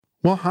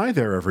Well, hi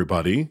there,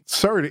 everybody.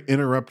 Sorry to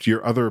interrupt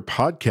your other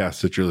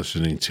podcasts that you're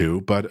listening to,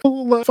 but a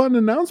little fun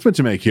announcement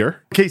to make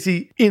here.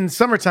 Casey, in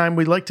summertime,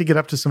 we like to get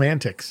up to some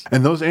antics.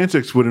 And those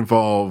antics would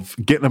involve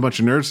getting a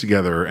bunch of nerds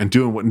together and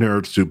doing what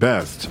nerds do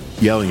best,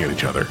 yelling at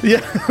each other.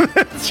 Yeah,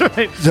 that's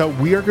right. So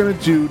we are going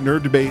to do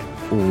Nerd Debate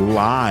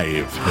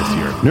live this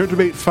year. Nerd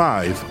Debate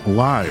 5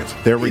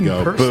 live. There we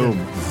go. Person. Boom.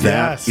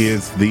 That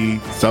is the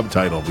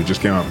subtitle. We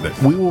just came up with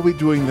it. We will be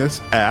doing this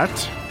at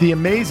the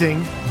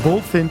amazing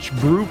Bullfinch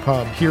Brew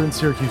Pub here in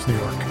Syracuse, New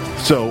York.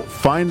 So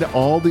find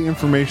all the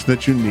information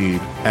that you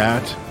need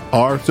at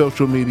our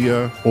social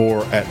media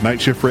or at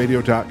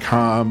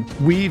nightshiftradio.com.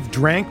 We've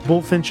drank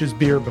Bullfinch's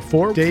beer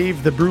before.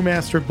 Dave, the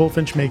brewmaster at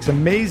Bullfinch, makes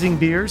amazing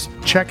beers.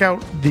 Check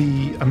out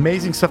the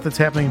amazing stuff that's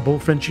happening in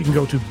Bullfinch. You can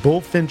go to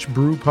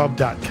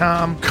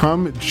bullfinchbrewpub.com.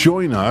 Come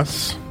join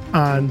us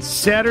on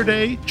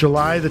Saturday,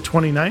 July the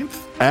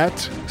 29th at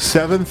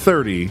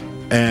 7:30.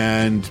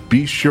 And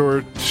be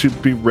sure to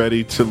be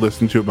ready to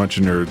listen to a bunch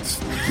of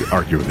nerds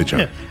argue with each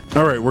other. Yeah.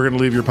 All right, we're going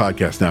to leave your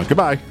podcast now.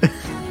 Goodbye.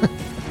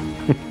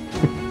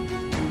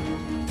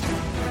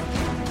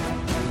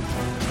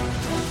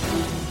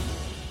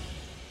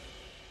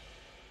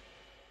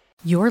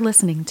 You're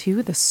listening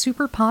to the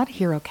SuperPod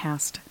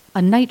HeroCast,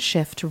 a Night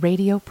Shift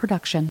radio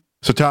production.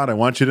 So, Todd, I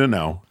want you to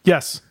know.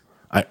 Yes.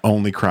 I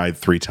only cried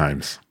 3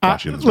 times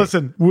watching this.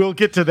 Listen, we'll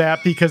get to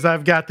that because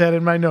I've got that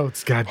in my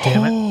notes. God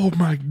damn it. Oh,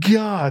 my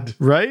God.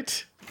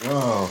 Right?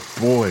 Oh,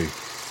 boy.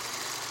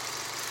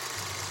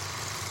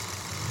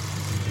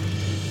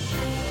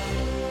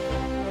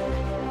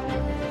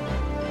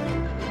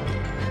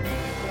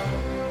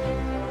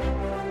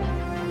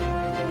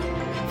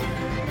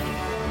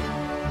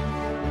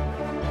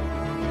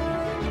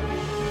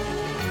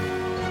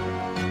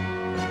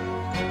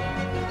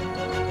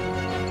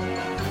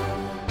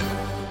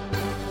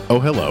 Oh,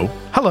 hello.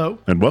 Hello.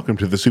 And welcome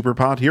to the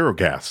SuperPod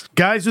HeroCast.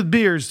 Guys with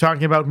beers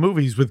talking about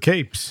movies with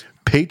capes.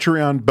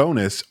 Patreon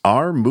bonus,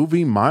 our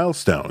movie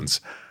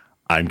milestones.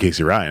 I'm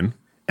Casey Ryan.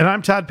 And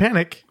I'm Todd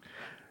Panic.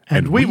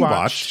 And we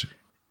watched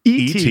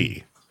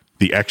E.T.,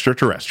 the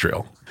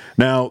Extra-Terrestrial.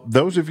 Now,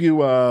 those of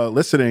you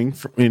listening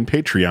in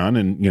Patreon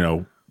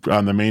and,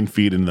 on the main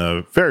feed in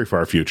the very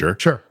far future,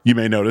 sure, you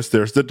may notice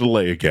there's the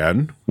delay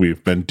again.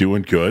 We've been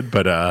doing good,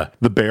 but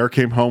the bear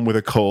came home with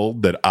a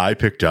cold that I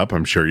picked up.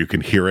 I'm sure you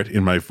can hear it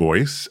in my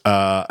voice.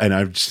 And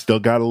I've still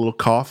got a little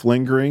cough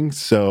lingering,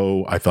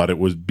 so I thought it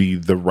would be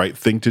the right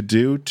thing to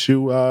do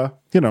to,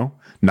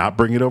 not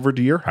bring it over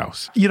to your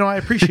house. I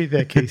appreciate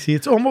that, Casey.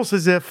 It's almost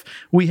as if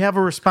we have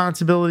a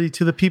responsibility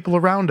to the people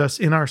around us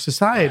in our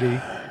society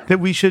that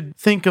we should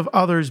think of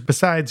others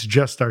besides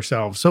just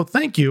ourselves. So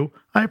thank you.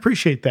 I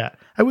appreciate that.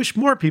 I wish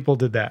more people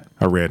did that.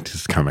 A rant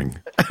is coming.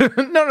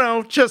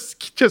 No,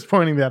 just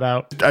pointing that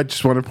out. I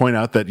just want to point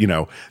out that,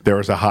 there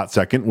was a hot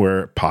second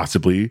where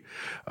possibly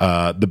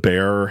the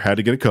bear had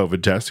to get a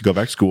COVID test to go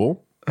back to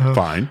school.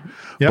 Fine.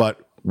 Yep.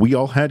 But we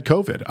all had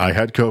COVID. I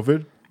had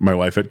COVID. My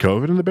wife had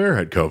COVID and the bear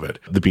had COVID.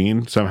 The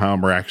bean somehow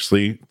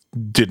miraculously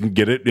didn't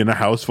get it in a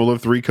house full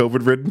of 3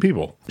 COVID-ridden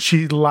people.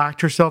 She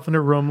locked herself in a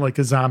room like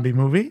a zombie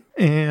movie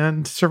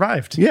and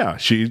survived. Yeah,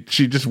 she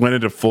just went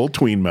into full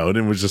tween mode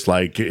and was just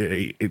like,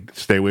 hey,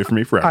 stay away from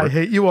me forever. I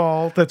hate you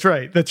all. That's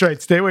right.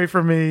 Stay away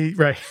from me.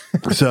 Right.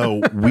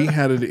 So we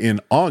had it in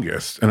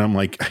August, and I'm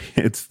like,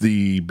 it's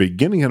the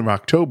beginning of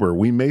October.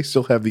 We may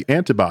still have the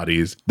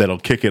antibodies that'll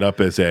kick it up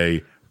as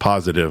a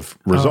positive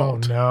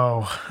result.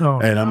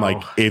 And I'm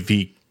like, if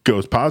he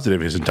goes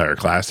positive, his entire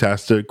class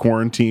has to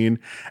quarantine,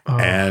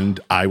 and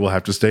I will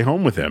have to stay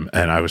home with him.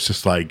 And I was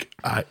just like,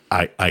 I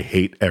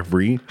hate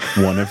every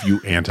one of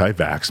you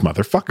anti-vax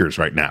motherfuckers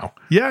right now.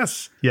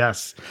 Yes.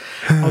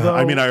 Although,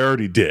 I mean, I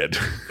already did.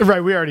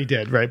 Right, we already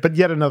did, right? But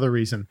yet another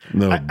reason.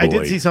 I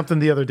did see something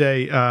the other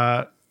day,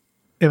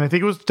 and I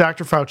think it was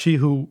Dr. Fauci,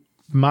 who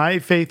my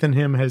faith in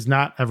him has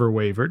not ever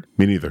wavered.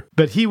 Me neither.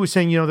 But he was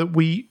saying, that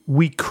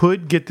we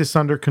could get this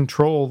under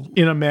control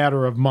in a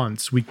matter of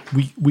months. We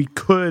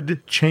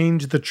could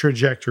change the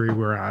trajectory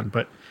we're on,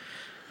 but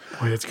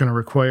boy, it's going to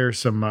require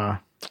some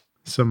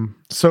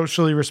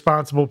socially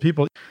responsible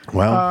people.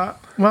 Well,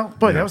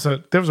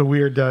 that was a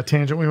weird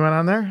tangent we went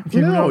on there.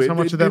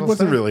 It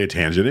wasn't really a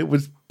tangent. It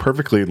was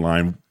perfectly in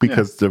line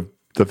because of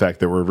the fact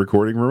that we're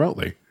recording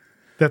remotely.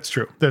 That's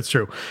true.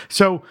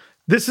 So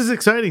this is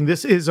exciting.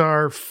 This is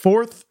our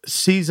 4th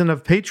season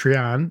of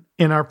Patreon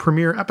and our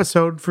premiere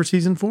episode for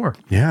season 4.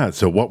 Yeah.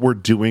 So what we're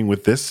doing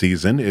with this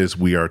season is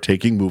we are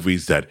taking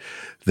movies that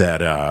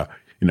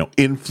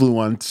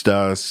influenced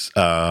us,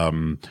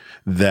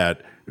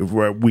 that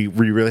we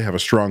really have a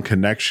strong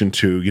connection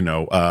to.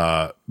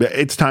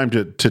 It's time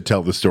to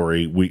tell the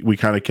story. We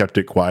kind of kept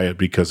it quiet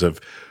because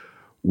of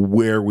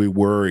where we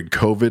were in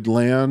COVID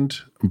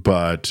land.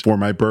 But for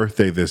my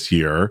birthday this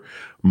year,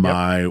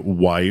 my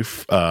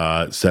wife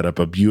set up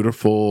a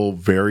beautiful,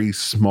 very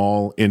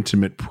small,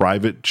 intimate,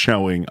 private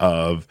showing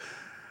of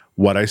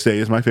what I say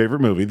is my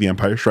favorite movie, The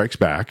Empire Strikes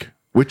Back,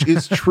 which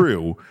is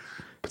true,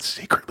 but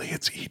secretly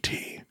it's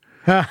E.T.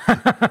 But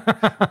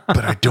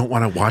I don't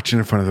want to watch it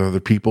in front of other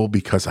people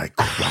because I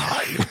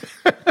cry.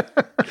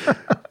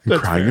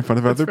 Crying in front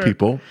of other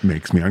people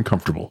makes me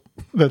uncomfortable.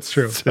 That's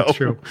true. That's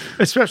true.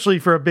 Especially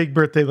for a big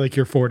birthday like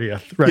your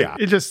 40th, right? Yeah.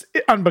 It's just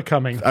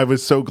unbecoming. I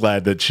was so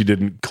glad that she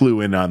didn't clue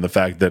in on the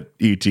fact that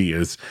E.T.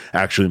 is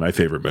actually my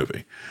favorite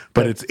movie.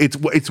 But it's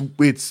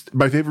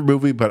my favorite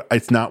movie, but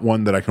it's not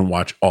one that I can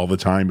watch all the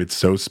time. It's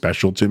so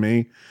special to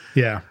me.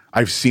 Yeah.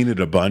 I've seen it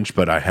a bunch,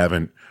 but I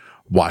haven't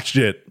watched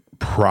it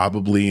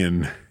probably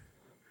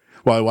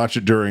I watched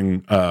it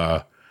during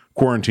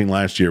quarantine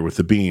last year with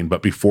the Bean,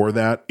 but before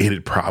that, it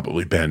had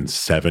probably been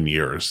 7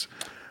 years.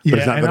 But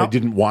it's not that I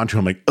didn't want to.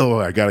 I'm like,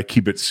 I got to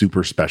keep it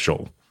super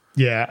special.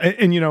 Yeah.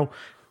 And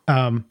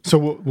so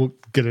we'll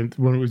get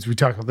into when we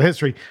talk about the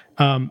history.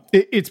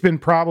 It's been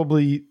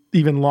probably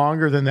even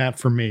longer than that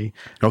for me.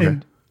 Okay.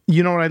 And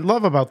what I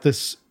love about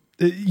this,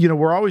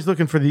 we're always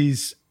looking for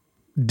these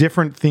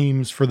different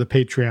themes for the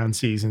Patreon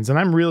seasons. And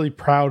I'm really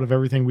proud of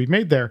everything we've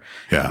made there.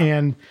 Yeah.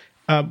 And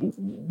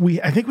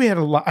I think we had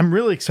a lot. I'm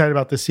really excited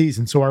about this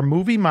season. So our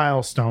movie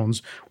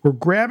milestones, we're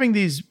grabbing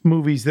these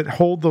movies that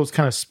hold those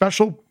kind of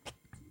special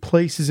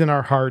places in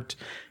our heart,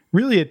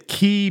 really at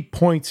key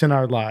points in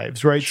our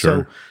lives, right?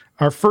 Sure. So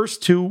our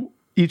first two,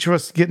 each of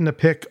us getting to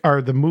pick,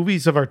 are the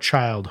movies of our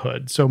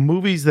childhood. So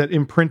movies that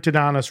imprinted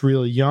on us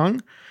really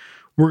young.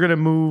 We're going to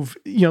move,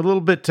 a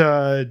little bit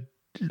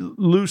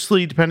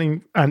loosely,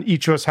 depending on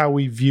each of us how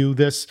we view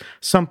this.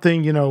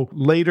 Something,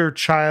 later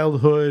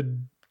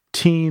childhood,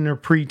 teen or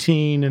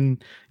preteen,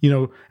 and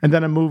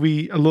then a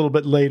movie a little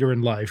bit later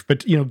in life,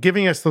 but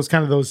giving us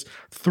those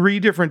three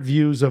different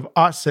views of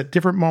us at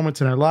different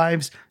moments in our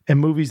lives and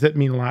movies that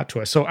mean a lot to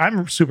us. So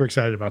I'm super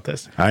excited about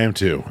this. I am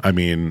too. I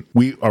mean,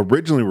 we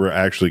originally were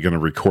actually going to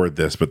record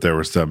this, but there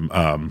were some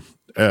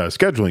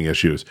scheduling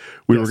issues.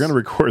 We were going to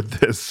record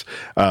this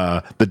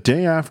the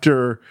day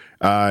after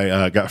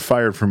I got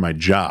fired from my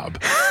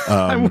job.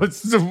 I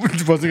wasn't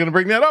going to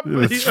bring that up.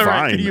 It's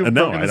fine.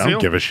 No, I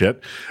don't give a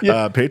shit.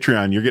 Yeah.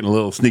 Patreon, you're getting a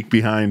little sneak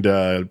behind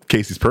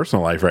Casey's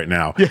personal life right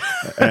now. Yeah,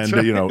 and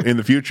right. In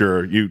the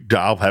future,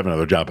 I'll have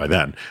another job by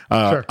then.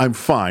 Sure. I'm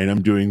fine.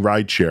 I'm doing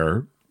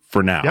rideshare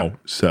for now. Yep.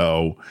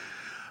 So,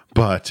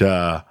 but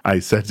I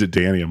said to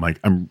Danny, I'm like,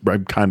 I'm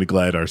kind of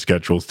glad our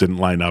schedules didn't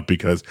line up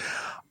because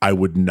I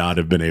would not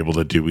have been able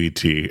to do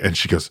ET. And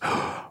she goes,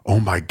 oh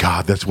my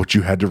God, that's what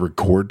you had to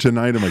record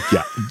tonight? I'm like,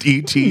 yeah,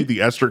 ET,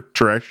 the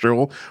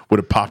Extra-Terrestrial, would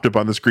have popped up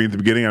on the screen at the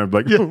beginning. And I'm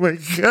like, oh my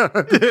God.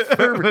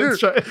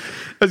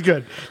 That's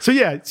good. So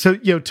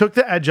took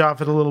the edge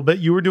off it a little bit.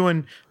 You were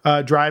doing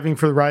driving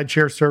for the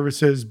rideshare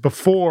services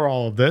before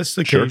all of this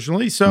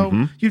occasionally. Sure.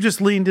 So you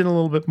just leaned in a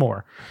little bit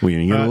more.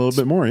 Leaning in a little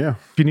bit more, yeah.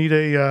 If you need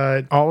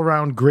a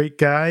all-around great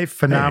guy,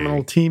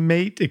 phenomenal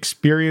teammate,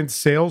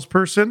 experienced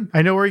salesperson,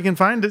 I know where you can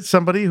find it.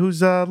 Somebody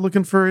who's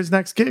looking for his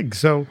next gig.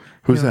 So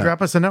who's that?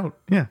 Drop us a note.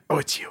 Yeah. Oh,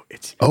 it's you.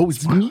 It's you. Oh,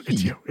 it's me.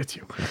 It's you. It's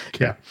you.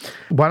 Okay. Yeah.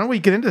 Why don't we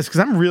get into this? Because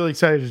I'm really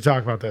excited to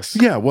talk about this.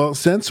 Yeah. Well,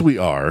 since we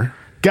are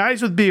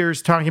guys with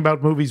beers talking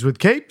about movies with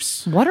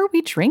capes. What are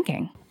we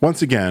drinking?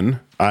 Once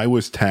again, I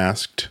was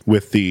tasked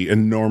with the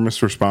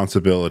enormous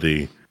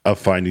responsibility of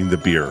finding the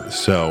beer.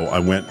 So I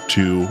went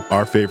to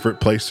our favorite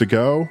place to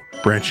go,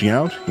 branching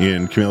out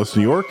in Camillus,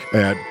 New York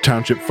at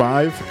Township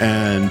 5.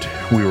 And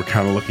we were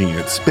kind of looking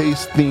at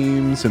space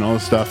themes and all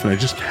this stuff. And I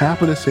just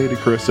happened to say to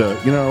Carissa,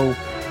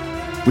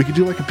 we could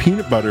do like a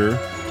peanut butter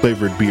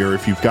flavored beer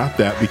if you've got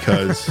that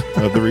because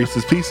of the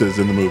Reese's Pieces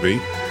in the movie.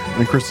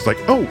 And Chris is like,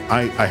 oh,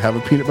 I have a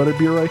peanut butter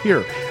beer right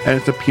here. And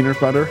it's a peanut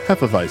butter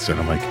Hefeweizen.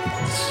 I'm like,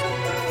 it's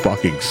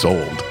fucking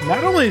sold.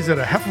 Not only is it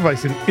a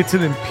Hefeweizen, it's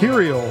an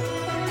Imperial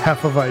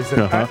Hefeweizen.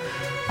 Uh-huh.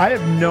 I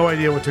have no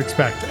idea what to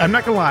expect. I'm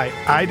not going to lie.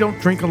 I don't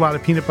drink a lot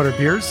of peanut butter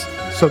beers,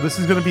 so this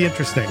is going to be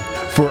interesting.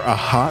 For a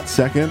hot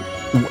second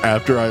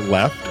after I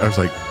left, I was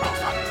like, oh,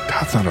 fuck,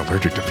 Todd's not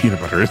allergic to peanut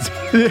butter, is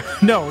he?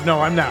 No,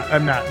 I'm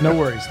not. No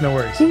worries.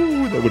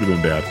 Ooh, that would have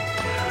been bad.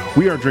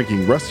 We are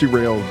drinking Rusty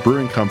Rail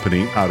Brewing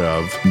Company out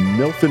of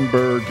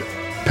Milfenburg,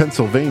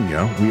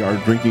 Pennsylvania. We are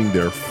drinking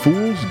their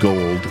Fool's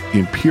Gold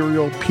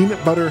Imperial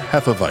Peanut Butter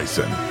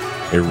Hefeweizen,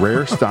 a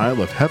rare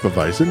style of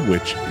Hefeweizen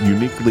which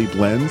uniquely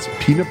blends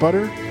peanut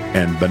butter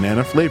and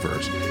banana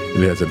flavors.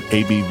 It has an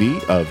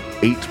ABV of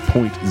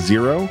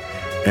 8.0,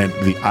 and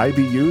the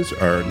IBUs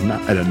are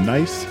at a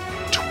nice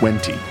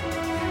 20.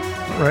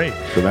 Right.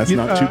 So that's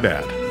not too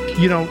bad.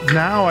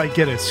 Now I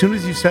get it. As soon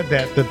as you said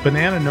that, the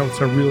banana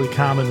notes are really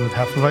common with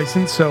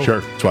Hefeweizen. So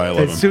sure, that's why I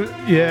love them.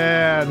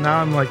 Yeah, now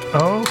I'm like,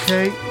 oh,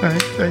 okay,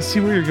 I see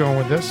where you're going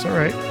with this. All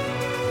right.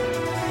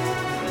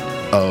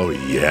 Oh,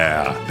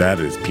 yeah, that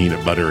is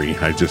peanut buttery.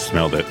 I just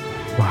smelled it.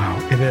 Wow,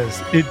 it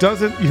is. It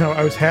doesn't,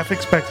 I was half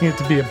expecting it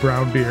to be a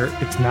brown beer.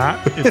 It's not.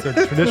 It's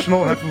a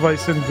traditional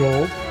Hefeweizen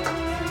Gold.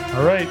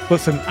 All right,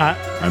 listen,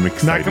 I'm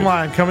excited. Not gonna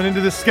lie, I'm coming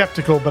into this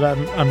skeptical, but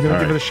I'm gonna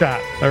give it a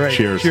shot. All right,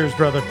 cheers,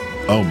 brother.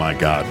 Oh my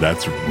God,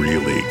 that's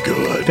really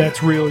good.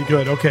 That's really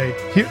good. Okay,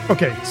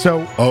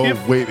 so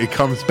wait, it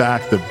comes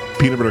back. The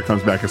peanut butter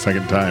comes back a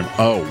second time.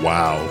 Oh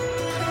wow,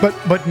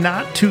 but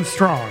not too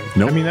strong.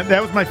 Nope. I mean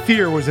that was my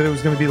fear, was that it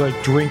was going to be like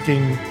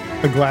drinking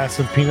a glass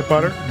of peanut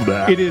butter.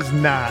 Nah. It is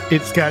not.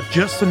 It's got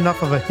just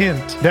enough of a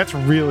hint. That's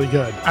really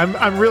good.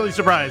 I'm really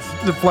surprised.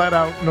 The flat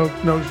out, no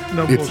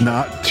It's bullshit.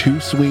 not too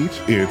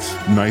sweet. It's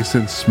nice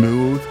and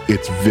smooth.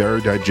 It's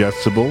very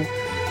digestible,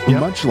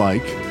 much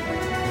like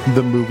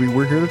the movie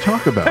we're here to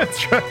talk about.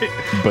 That's right.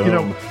 Boom. You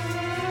know,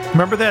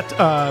 remember that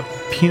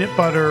peanut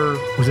butter?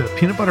 Was it a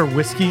peanut butter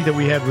whiskey that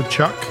we had with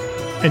Chuck?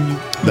 And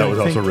that was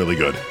also really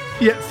good.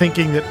 Yeah,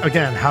 thinking that,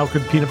 again, how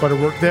could peanut butter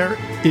work there?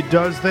 It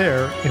does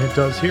there, and it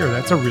does here.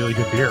 That's a really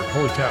good beer.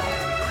 Holy cow.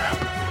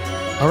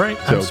 Crap. All right,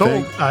 I'm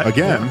sold.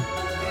 Again,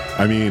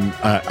 I mean,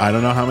 I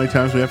don't know how many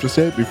times we have to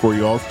say it before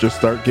you all just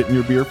start getting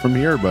your beer from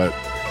here, but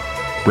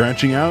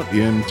branching out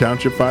in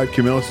Township 5,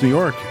 Camillus, New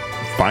York,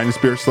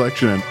 finest beer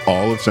selection in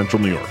all of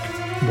Central New York.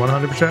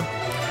 100%.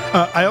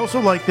 I also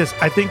like this.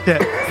 I think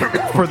that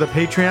for the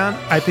Patreon,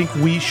 I think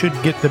we should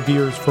get the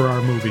beers for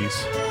our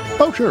movies.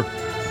 Oh, sure.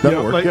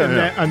 That'll work. Like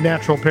yeah. a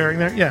natural pairing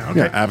there. Yeah,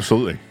 okay. Yeah,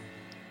 absolutely.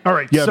 All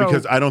right. Yeah, so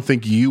because I don't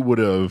think you would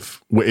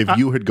have, if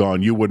you had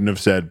gone, you wouldn't have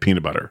said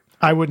peanut butter.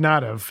 I would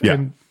not have. Yeah.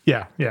 And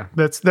yeah.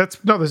 That's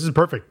no, this is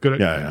perfect. Good.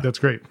 Yeah. That's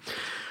great.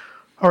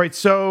 All right.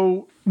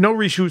 So no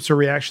reshoots or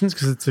reactions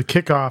because it's a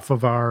kickoff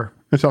of our.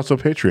 It's also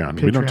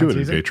Patreon. We don't do it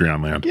season. in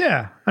Patreon land.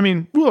 Yeah. I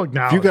mean, we'll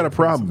acknowledge. If you got a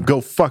problem,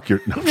 go fuck your.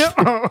 No.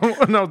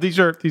 Yeah. No, these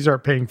are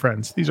paying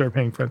friends. These are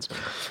paying friends.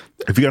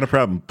 If you got a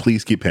problem,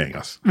 please keep paying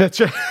us. That's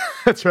right.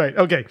 That's right.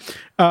 Okay.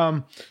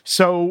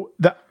 So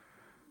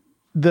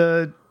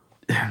the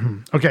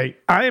okay,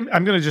 I'm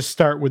going to just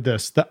start with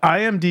this. The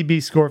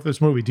IMDb score for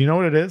this movie. Do you know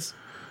what it is?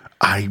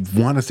 I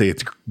want to say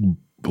it's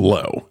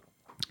low.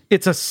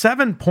 It's a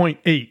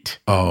 7.8.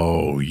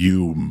 Oh,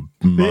 you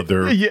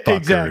mother. Yeah,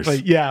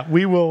 exactly. Yeah,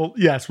 we will.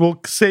 Yes, we'll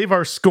save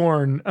our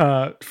scorn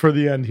for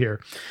the end here.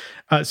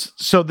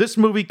 So this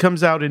movie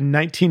comes out in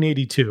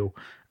 1982,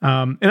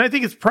 and I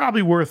think it's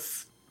probably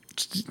worth.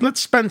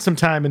 Let's spend some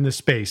time in this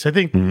space. I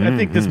think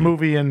this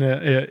movie and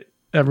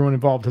everyone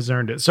involved has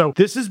earned it. So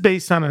this is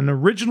based on an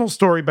original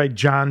story by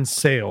John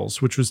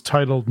Sayles, which was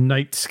titled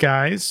Night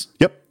Skies.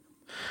 Yep.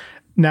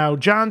 Now,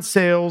 John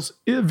Sayles,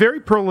 a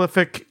very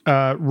prolific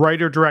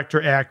writer,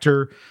 director,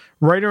 actor,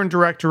 writer and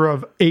director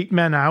of 8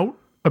 Men Out,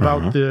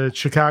 about the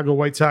Chicago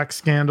White Sox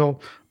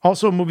scandal.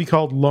 Also a movie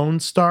called Lone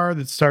Star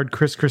that starred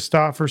Chris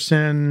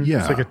Christopherson. Yeah.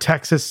 It's like a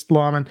Texas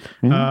lawman.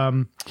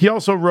 He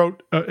also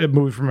wrote a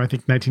movie from, I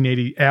think,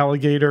 1980,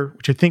 Alligator,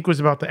 which I think was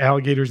about the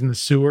alligators in the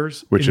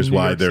sewers. Which is New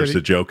why York there's City.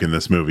 a joke in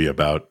this movie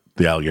about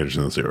the alligators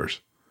in the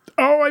sewers.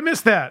 Oh, I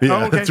missed that.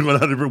 Yeah, Oh, okay. that's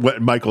 100%.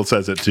 Michael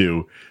says it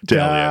to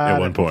Elliot at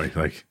one point.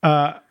 Like,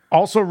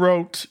 Also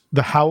wrote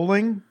The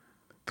Howling,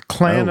 The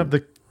Clan Oh. of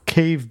the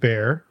Cave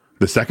Bear.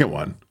 the second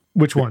one.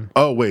 Which one?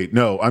 Oh, wait.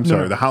 No, I'm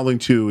sorry. No. The Howling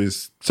 2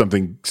 is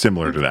something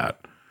similar to that.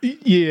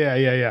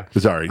 Yeah.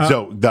 Sorry.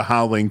 So the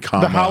Howling,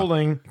 comma. The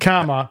Howling,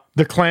 comma,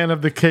 The Clan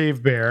of the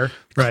Cave Bear,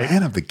 right?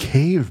 Clan of the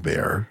Cave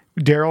Bear.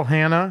 Daryl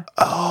Hannah.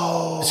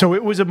 Oh. So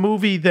it was a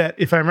movie that,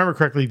 if I remember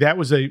correctly, that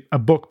was a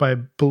book by, I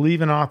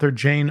believe, an author,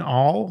 Jane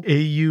Auel,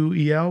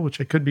 Auel, which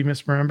I could be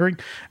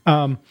misremembering.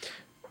 Yeah,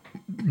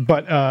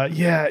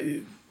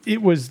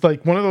 it was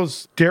like one of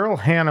those, Daryl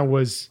Hannah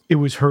was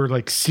her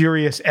like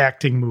serious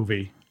acting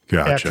movie.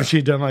 Gotcha. After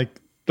she'd done like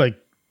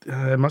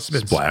it must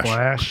have been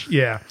Splash.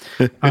 Yeah.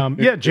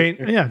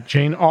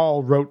 Jane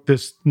Auel wrote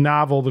this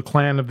novel, The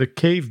Clan of the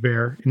Cave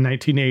Bear, in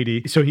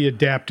 1980. So he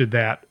adapted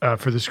that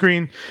for the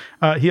screen.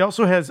 He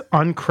also has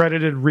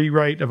uncredited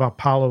rewrite of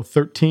Apollo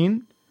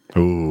 13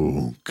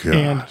 Oh, God.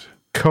 and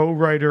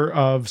co-writer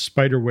of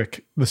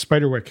the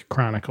Spiderwick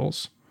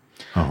Chronicles.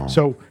 Oh.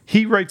 So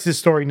he writes this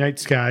story, Night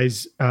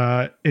Skies,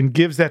 and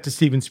gives that to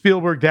Steven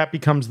Spielberg. That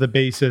becomes the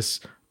basis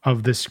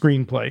of this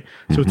screenplay.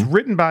 So it's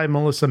written by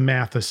Melissa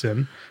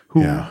Matheson,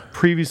 who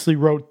previously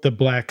wrote The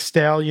Black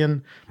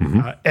Stallion.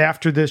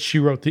 After this, she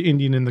wrote The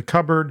Indian in the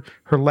Cupboard.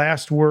 Her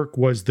last work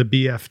was The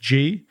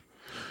BFG.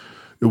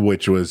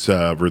 Which was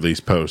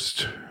released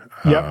post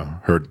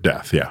her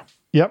death. Yeah.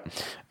 Yep.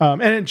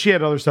 And she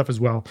had other stuff as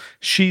well.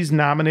 She's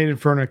nominated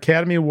for an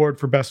Academy Award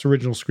for Best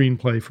Original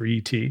Screenplay for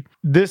E.T.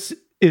 This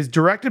is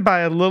directed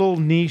by a little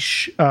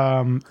niche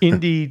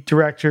indie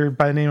director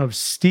by the name of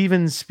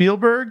Steven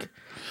Spielberg.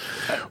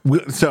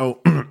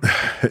 So,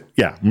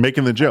 yeah,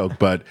 making the joke,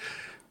 but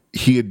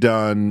he had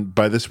done,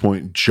 by this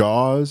point,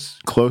 Jaws,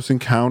 Close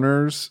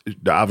Encounters,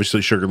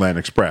 obviously Sugarland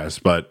Express,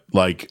 but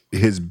like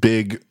his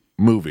big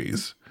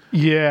movies.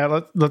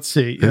 Yeah, let's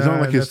see. It's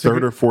not like his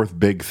third or fourth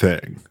big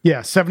thing.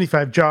 Yeah,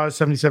 75 Jaws,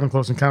 77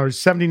 Close Encounters,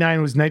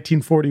 79 was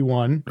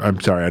 1941. I'm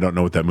sorry, I don't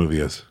know what that movie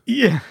is.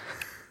 Yeah.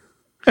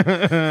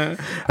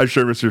 I'm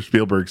sure Mr.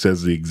 Spielberg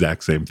says the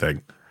exact same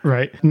thing.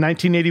 Right.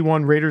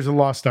 1981, Raiders of the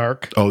Lost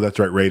Ark. Oh, that's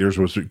right. Raiders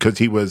was because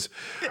he was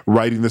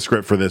writing the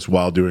script for this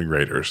while doing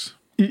Raiders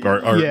or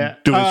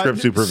doing script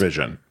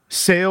supervision.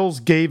 Sayles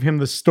gave him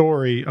the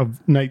story of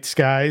Night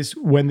Skies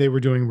when they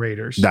were doing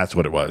Raiders. That's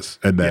what it was.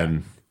 And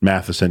then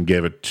Matheson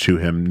gave it to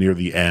him near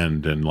the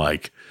end and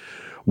like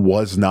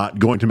was not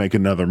going to make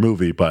another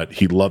movie, but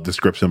he loved the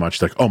script so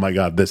much. Like, oh my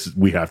God,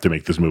 we have to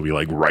make this movie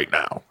like right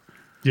now.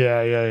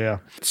 Yeah.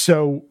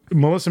 So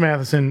Melissa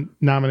Matheson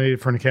nominated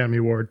for an Academy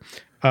Award.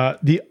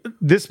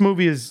 This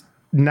movie is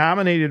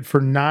nominated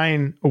for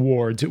 9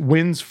 awards. It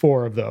wins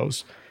 4 of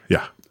those.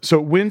 Yeah. So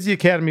it wins the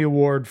Academy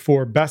Award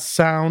for Best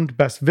Sound,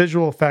 Best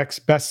Visual Effects,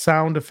 Best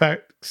Sound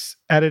Effects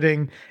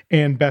Editing,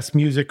 and Best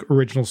Music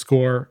Original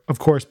Score, of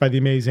course, by the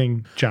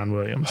amazing John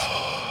Williams.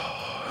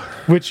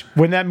 Which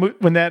when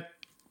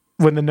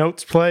the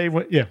notes play,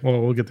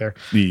 we'll get there.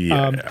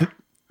 Yeah.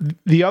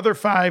 The other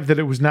 5 that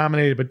it was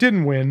nominated but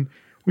didn't win,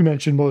 we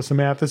mentioned Melissa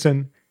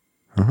Matheson.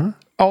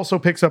 Also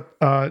picks up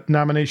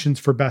nominations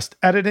for Best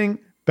Editing,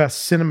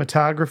 Best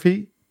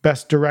Cinematography,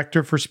 Best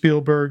Director for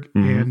Spielberg,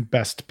 and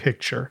Best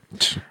Picture.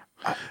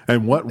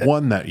 And what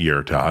won that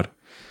year, Todd?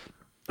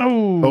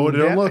 Oh,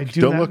 don't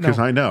look, because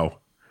I know.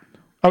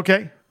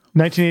 Okay,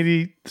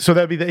 1980. So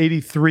that'd be the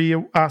 83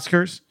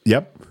 Oscars.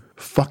 Yep,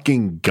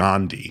 fucking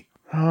Gandhi.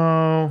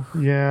 Oh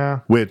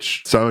yeah.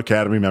 Which some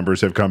Academy members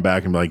have come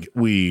back and be like,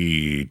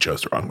 we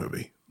chose the wrong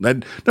movie.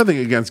 And nothing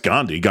against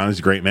Gandhi. Gandhi's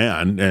a great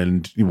man,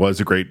 and he was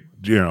a great,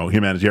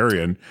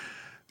 humanitarian.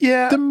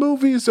 Yeah, the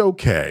movie is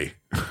okay.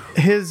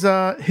 His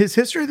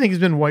history, I think, has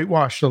been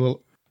whitewashed a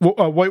little.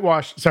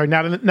 Whitewashed. Sorry,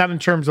 not in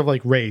terms of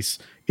like race.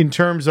 In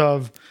terms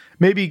of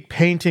maybe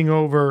painting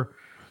over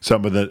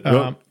some of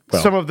the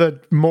some of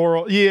the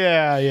moral.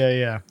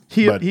 Yeah.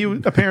 He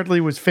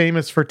apparently was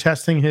famous for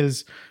testing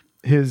his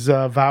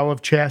vow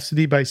of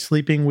chastity by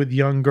sleeping with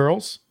young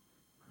girls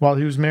while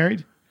he was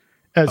married,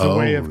 as a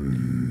way of.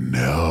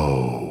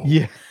 No.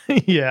 Yeah.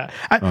 Yeah.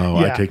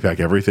 I take back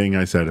everything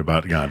I said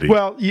about Gandhi.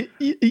 Well,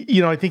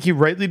 I think he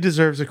rightly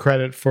deserves a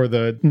credit for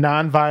the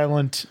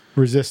nonviolent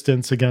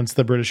resistance against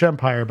the British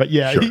Empire. But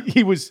yeah, sure.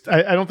 he was.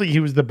 I don't think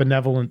he was the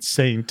benevolent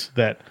saint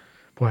that.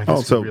 Boy,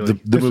 also,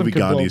 the movie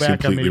Gandhi is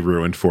completely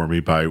ruined for me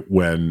by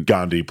when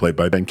Gandhi, played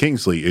by Ben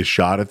Kingsley, is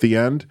shot at the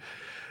end,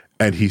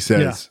 and he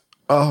says,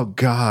 "Oh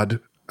God."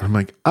 I'm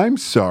like, I'm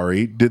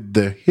sorry. Did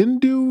the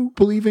Hindu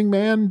believing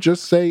man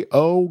just say,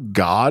 "Oh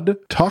God"?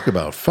 Talk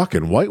about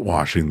fucking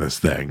whitewashing this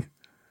thing.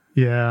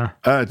 Yeah.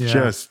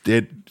 Just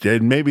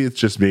maybe it's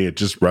just me. It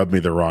just rubbed me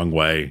the wrong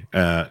way.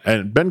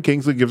 And Ben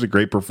Kingsley gives a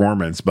great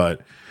performance,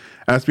 but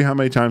ask me how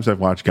many times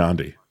I've watched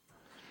Gandhi.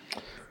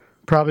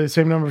 Probably the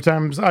same number of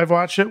times I've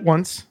watched it.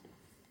 Once.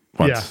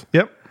 Yeah.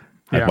 Yep.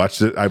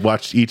 I've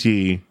watched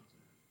E.T.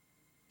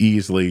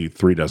 easily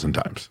 36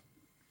 times.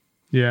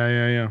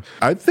 Yeah.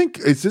 I think,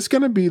 is this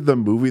going to be the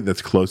movie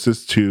that's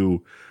closest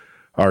to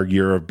our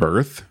year of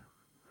birth?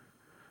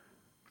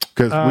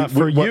 Because that's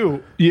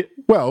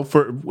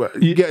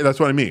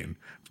what I mean.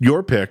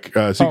 Your pick,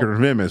 Secret of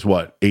Nim, is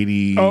what,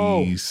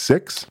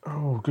 86?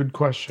 Oh, good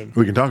question.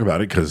 We can talk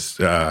about it because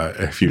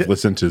if you've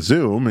listened to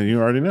Zoom, and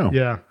you already know.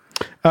 Yeah.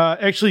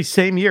 Actually,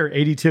 same year,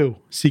 82,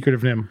 Secret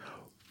of Nim.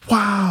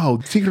 Wow.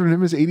 Secret of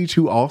Nim is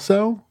 82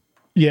 also?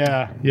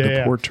 Yeah.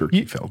 The poor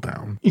turkey fell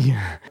down.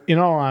 Yeah. In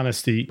all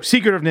honesty,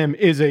 Secret of Nim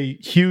is a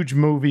huge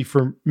movie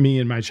for me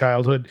in my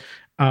childhood.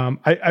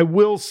 I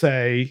will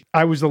say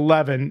I was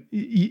 11.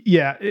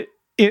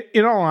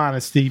 In all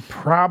honesty,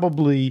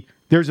 probably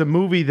there's a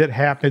movie that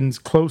happens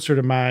closer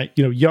to my,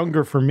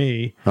 younger for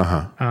me,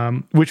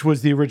 which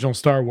was the original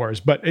Star Wars.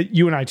 But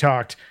you and I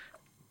talked.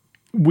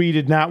 We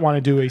did not want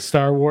to do a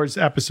Star Wars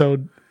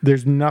episode.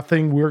 There's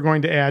nothing we're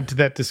going to add to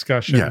that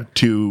discussion. Yeah,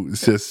 2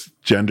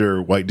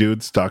 cisgender white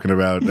dudes talking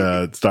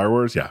about Star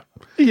Wars. Yeah.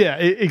 Yeah,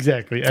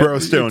 exactly. Throw a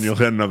stone, you'll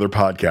hit another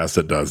podcast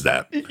that does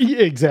that.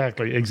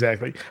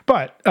 Exactly.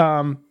 But,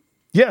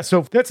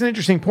 so that's an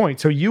interesting point.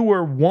 So you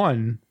were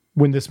 1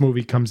 when this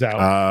movie comes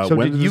out. So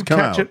when did you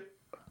catch it?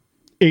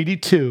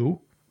 82.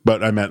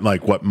 But I meant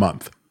like what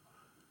month?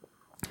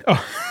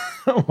 Oh,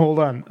 hold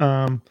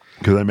on.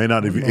 Because I may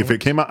not have, if it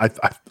came out,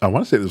 I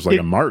want to say this was like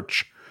a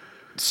March.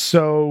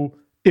 So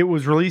it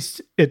was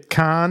released at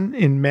Cannes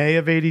in May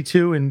of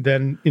 82 and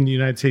then in the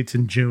United States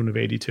in June of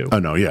 82. Oh,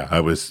 no, yeah. I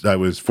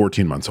was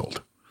 14 months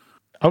old.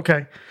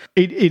 Okay.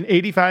 In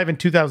 85 and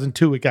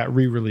 2002, it got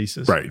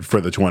re-releases. Right, for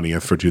the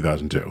 20th for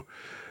 2002.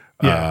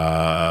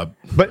 Yeah.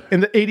 But in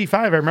the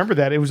 85, I remember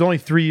that. It was only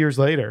 3 years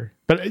later.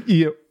 But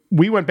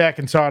we went back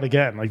and saw it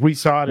again. Like we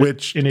saw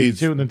it in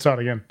 82 and then saw it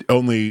again.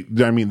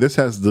 This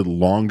has the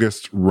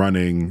longest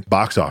running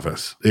box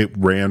office. It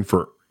ran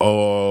for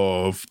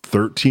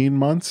 13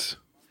 months.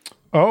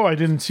 Oh, I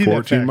didn't see 14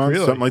 that fact, months,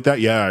 really? something like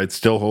that. Yeah, it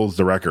still holds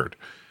the record.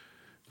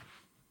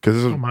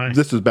 Because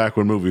this is back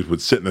when movies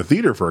would sit in the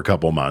theater for a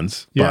couple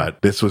months,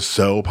 but this was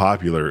so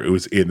popular, it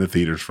was in the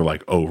theaters for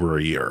like over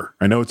a year.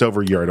 I know it's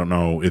over a year. I don't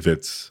know if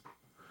it's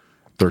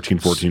 13,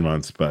 14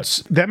 months,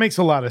 but that makes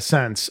a lot of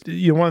sense.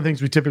 One of the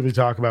things we typically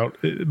talk about,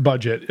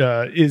 budget,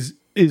 is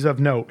of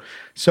note.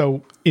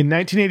 So in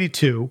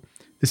 1982,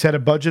 this had a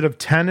budget of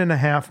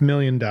 $10.5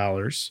 million.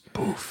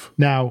 Poof.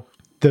 Now,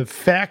 the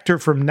factor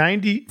from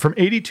 82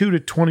 to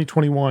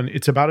 2021,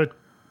 it's a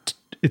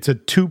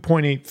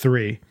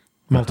 2.83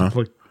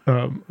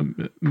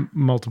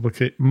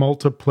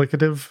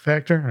 multiplicative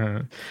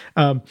factor.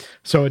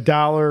 So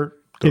 $1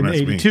 in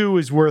 82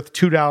 is worth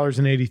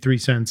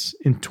 $2.83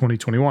 in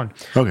 2021.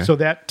 Okay. So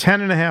that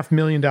 $10.5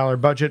 million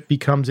budget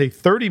becomes a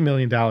 $30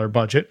 million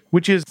budget,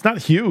 which is not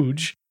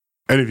huge.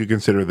 And if you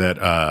consider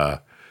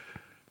that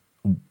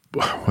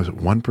was it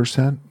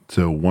 1%?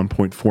 So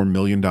 $1.4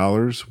 million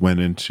went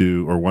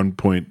into, or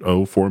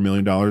 $1.04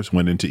 million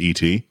went into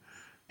E.T.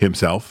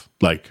 himself,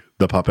 like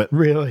the puppet.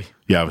 Really?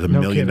 Yeah, it was a $1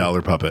 million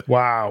puppet.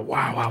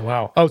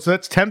 Wow. Oh, so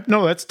that's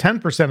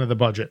 10% of the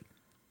budget.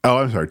 Oh,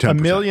 I'm sorry, 10%.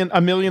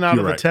 A million out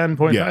You're of the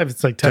 10.5. Yeah.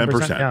 It's like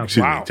 10%. Yeah.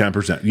 Excuse Wow. me,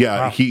 10%.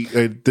 Yeah,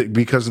 Wow.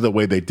 Because of the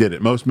way they did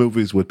it. Most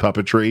movies with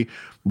puppetry,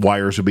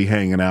 wires would be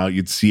hanging out.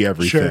 You'd see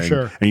everything,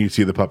 Sure. and you'd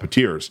see the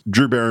puppeteers.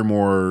 Drew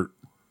Barrymore,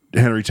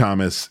 Henry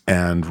Thomas,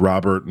 and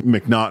Robert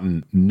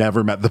McNaughton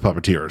never met the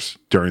puppeteers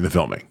during the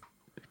filming.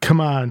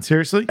 Come on,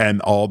 seriously? And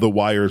all the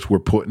wires were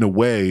put in a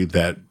way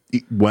that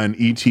when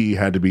E.T.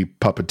 had to be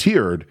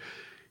puppeteered,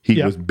 he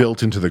was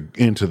built into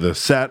the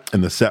set,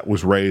 and the set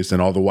was raised,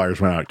 and all the wires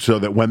went out. So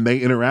that when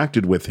they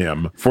interacted with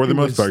him, for the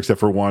most part,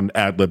 except for one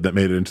ad lib that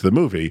made it into the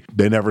movie,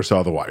 they never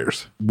saw the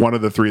wires. One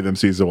of the three of them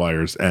sees the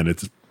wires, and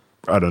it's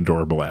an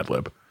adorable ad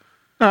lib.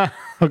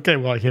 Okay,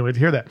 well, I can't wait to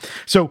hear that.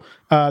 So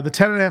the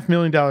 $10.5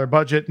 million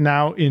budget,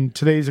 now in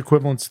today's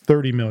equivalent's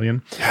 $30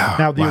 million. Yeah,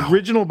 now, the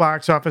original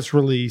box office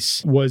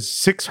release was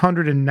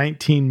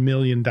 $619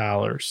 million.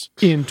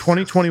 In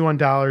 2021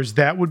 dollars,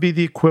 that would be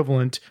the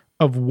equivalent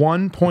of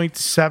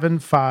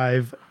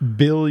 $1.75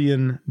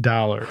 billion.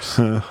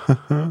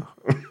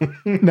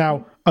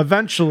 Now,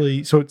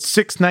 eventually, so it's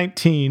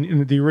 619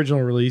 in the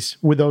original release.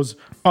 With those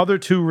other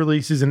two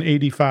releases in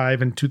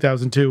 85 and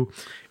 2002,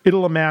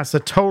 it'll amass a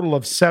total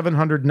of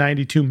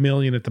 792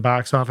 million at the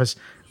box office.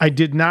 I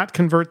did not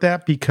convert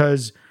that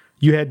because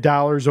you had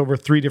dollars over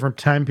 3 different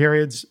time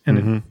periods, and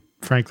it,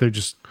 frankly,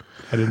 just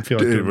I didn't feel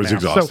like it was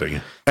exhausting.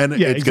 So, and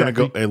it's going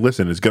to go. Hey,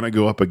 listen, it's going to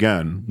go up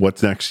again.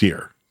 What's next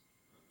year?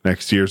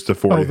 Next year's the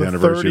 40th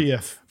anniversary.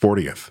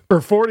 40th.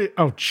 Or 40.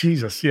 Oh,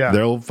 Jesus. Yeah.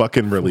 They'll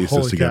fucking release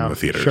this again in the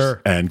theaters.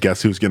 Sure. And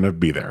guess who's going to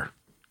be there?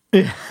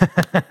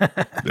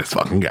 This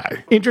fucking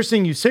guy.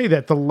 Interesting you say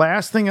that. The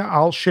last thing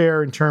I'll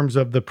share in terms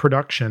of the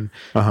production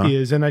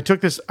is, and I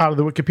took this out of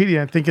the Wikipedia,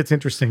 I think it's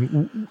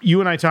interesting. You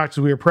and I talked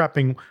as we were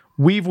prepping.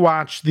 We've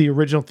watched the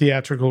original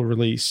theatrical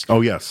release. Oh,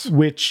 yes.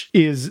 Which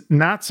is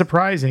not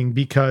surprising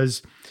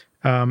because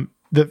at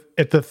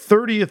the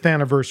 30th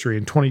anniversary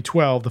in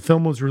 2012, the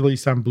film was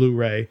released on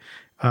Blu-ray.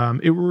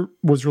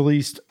 Was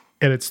released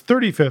at its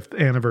 35th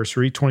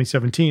anniversary,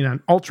 2017,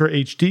 on Ultra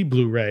HD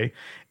Blu-ray,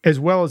 as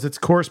well as its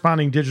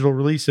corresponding digital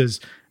releases.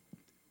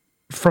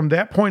 From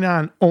that point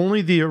on,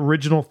 only the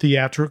original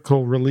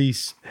theatrical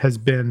release has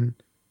been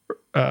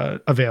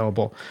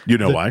available. You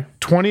know why?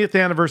 20th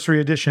anniversary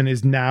edition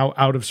is now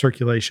out of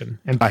circulation.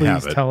 And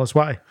please tell us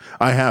why.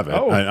 I have it.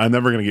 Oh. I'm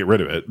never going to get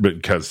rid of it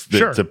because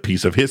it's a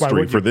piece of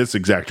history for this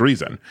exact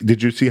reason.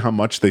 Did you see how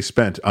much they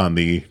spent on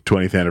the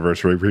 20th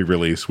anniversary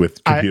re-release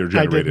with computer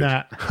generated?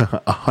 I did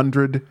not.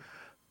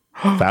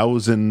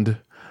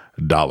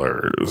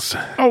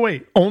 $100,000. Oh,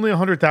 wait, only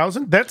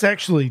 100,000? That's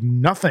actually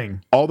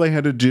nothing. All they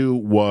had to do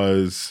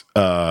was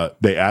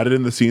they added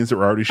in the scenes that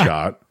were already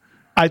shot.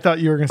 I thought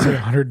you were going to say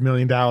 $100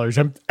 million. I was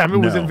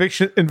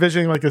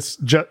envisioning like a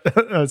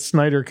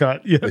Snyder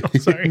cut. Yeah,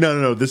 sorry.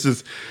 No. This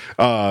is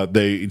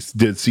they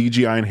did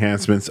CGI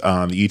enhancements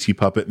on the ET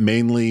puppet,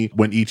 mainly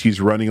when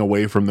ET's running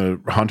away from the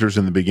hunters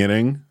in the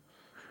beginning.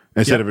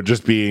 Instead of it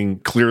just being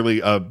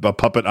clearly a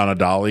puppet on a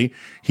dolly,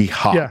 he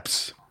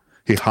hops.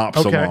 He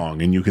hops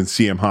along, and you can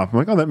see him hop. I'm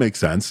like, oh, that makes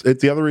sense.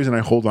 The other reason I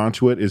hold on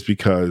to it is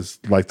because,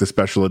 like the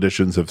special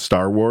editions of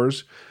Star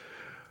Wars,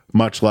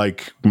 much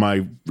like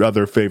my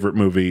other favorite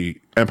movie,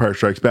 Empire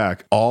Strikes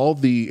Back, all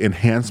the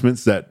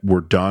enhancements that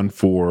were done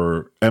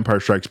for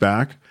Empire Strikes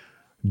Back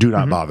do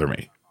not bother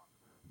me.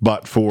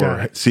 But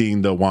for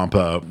seeing the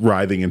Wampa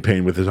writhing in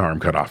pain with his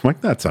arm cut off, I'm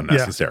like, that's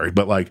unnecessary. Yeah.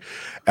 But like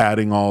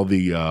adding all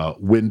the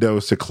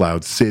windows to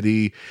Cloud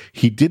City,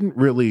 he didn't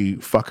really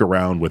fuck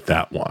around with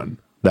that one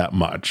that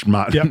much.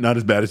 Not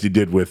as bad as he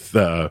did with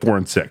 4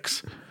 and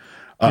 6.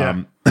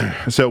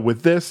 So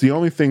with this, the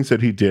only things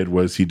that he did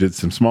was he did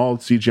some small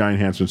CGI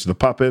enhancements to the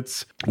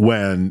puppets.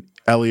 When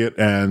Elliot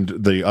and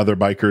the other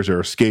bikers are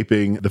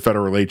escaping, the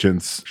federal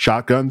agents'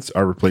 shotguns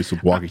are replaced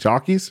with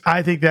walkie-talkies.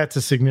 I think that's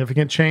a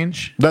significant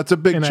change. That's a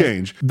big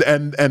change.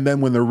 And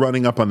then when they're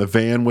running up on the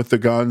van with the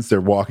guns,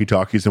 they're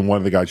walkie-talkies, and one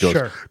of the guys goes,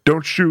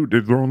 "Don't shoot!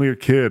 They're only a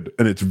kid."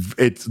 And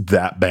it's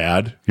that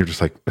bad. You're just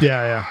like,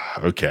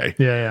 okay,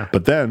 yeah.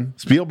 But then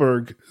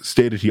Spielberg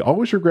stated he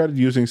always regretted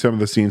using some of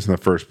the scenes in the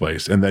first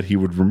place, and that he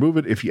would remove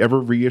it if he ever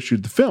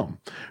reissued the film.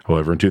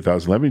 However, in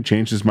 2011, he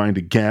changed his mind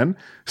again,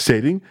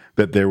 stating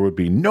that there would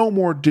be no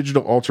more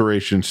digital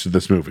alterations to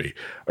this movie,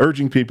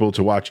 urging people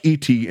to watch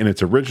E.T. in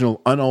its original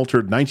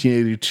unaltered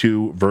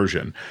 1982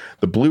 version.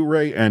 The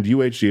Blu-ray and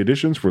UHD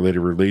editions were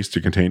later released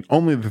to contain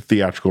only the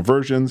theatrical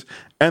versions,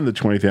 and the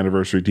 20th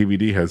anniversary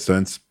DVD has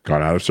since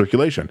gone out of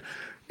circulation.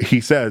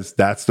 He says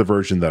that's the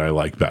version that I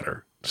like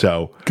better.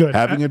 So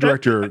having a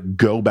director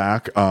go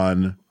back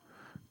on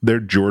their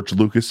George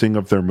Lucasing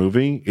of their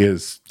movie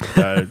is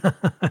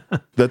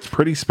that's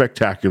pretty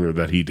spectacular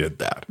that he did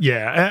that.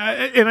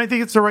 Yeah, and I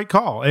think it's the right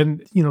call.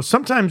 And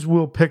sometimes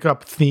we'll pick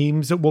up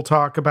themes that we'll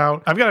talk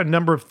about. I've got a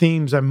number of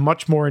themes I'm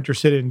much more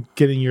interested in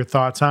getting your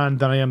thoughts on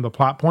than I am the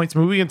plot points. I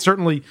mean, we can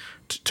certainly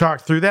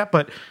talk through that,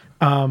 but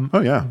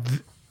Oh yeah.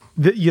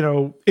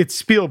 It's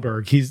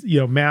Spielberg. He's,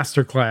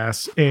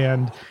 masterclass,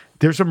 and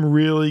there's some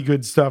really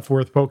good stuff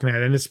worth poking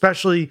at. And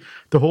especially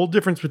the whole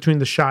difference between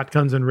the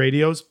shotguns and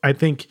radios, I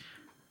think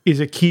is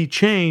a key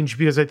change,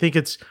 because I think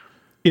it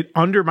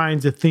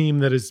undermines a theme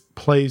that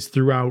plays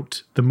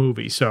throughout the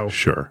movie. So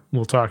sure,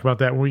 we'll talk about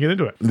that when we get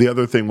into it. The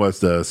other thing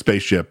was the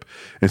spaceship,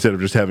 instead of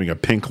just having a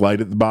pink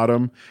light at the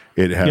bottom,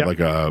 it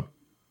had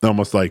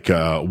almost like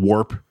a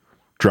warp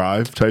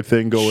drive type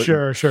thing going,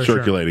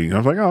 circulating. And I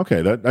was like, oh,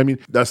 okay.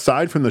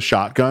 Aside from the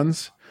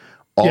shotguns,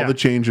 all the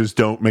changes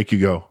don't make you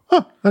go,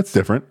 huh, that's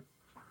different.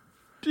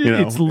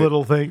 It's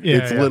little thing. Yeah,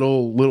 it's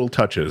little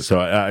touches. So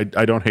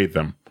I don't hate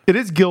them. It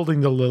is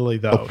gilding the lily,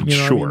 though. Oh,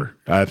 sure.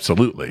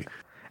 Absolutely.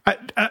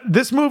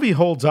 This movie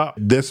holds up.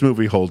 This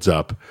movie holds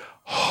up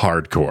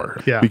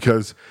hardcore. Yeah.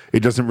 Because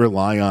it doesn't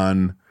rely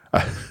on,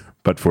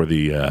 but for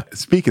the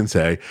speak and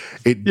say,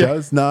 it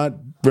does not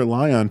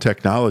rely on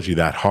technology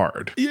that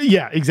hard.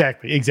 Yeah,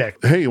 exactly.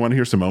 Hey, you want to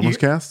hear some Almost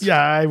Cast?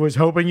 Yeah, I was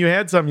hoping you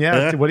had some.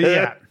 Yeah. What do you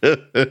got?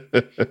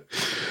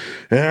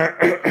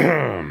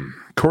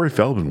 Corey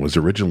Feldman was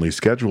originally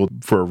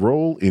scheduled for a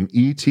role in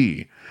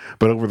E.T.,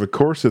 but over the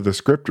course of the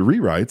script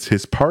rewrites,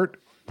 his part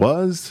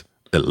was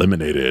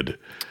eliminated.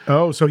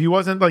 Oh, so he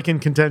wasn't in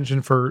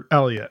contention for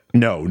Elliot?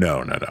 No.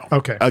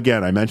 Okay.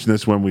 Again, I mentioned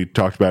this when we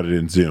talked about it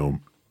in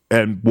Zoom,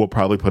 and we'll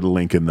probably put a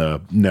link in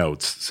the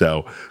notes.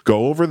 So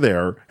go over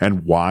there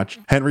and watch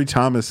Henry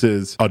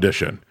Thomas's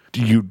audition.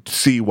 You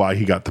see why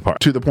he got the part,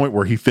 to the point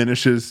where he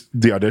finishes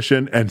the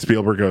audition and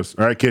Spielberg goes,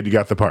 all right, kid, you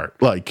got the part.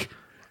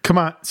 Come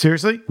on,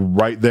 seriously?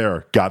 Right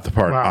there, got the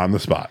part on the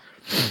spot.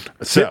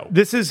 So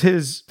this is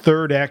his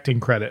third acting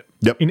credit.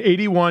 Yep. In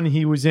 81,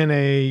 he was in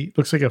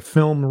looks like a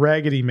film,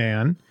 Raggedy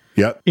Man.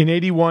 Yep. In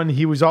 81,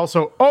 he was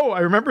also, I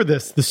remember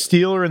this, The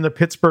Steeler and the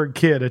Pittsburgh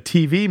Kid, a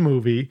TV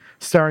movie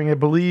starring, I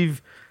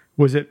believe,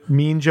 was it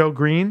Mean Joe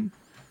Green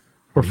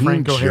or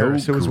Franco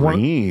Harris? It was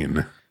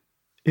Green.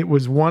 It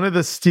was one of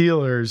the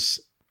Steelers.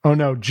 Oh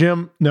no,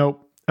 Jim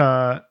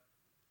Neighbors?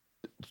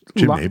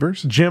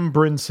 Jim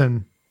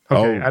Brinson.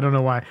 Okay, I don't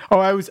know why.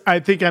 I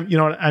think I'm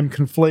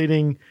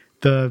conflating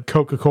the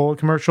Coca-Cola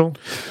commercial.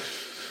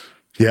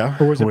 Yeah.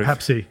 Or was it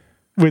Pepsi?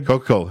 With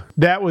Coca-Cola.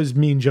 That was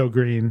Mean Joe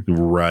Green.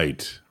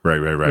 Right.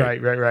 Jim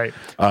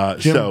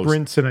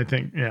Brinson, I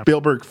think. Yeah.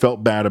 Spielberg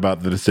felt bad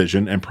about the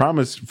decision and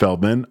promised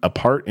Feldman a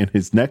part in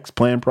his next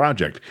planned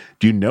project.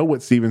 Do you know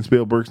what Steven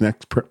Spielberg's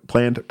next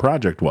planned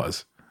project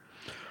was?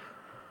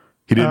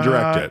 He didn't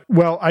direct it.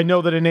 Well, I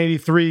know that in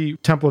 83,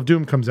 Temple of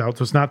Doom comes out,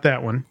 so it's not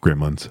that one.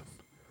 Gremlins.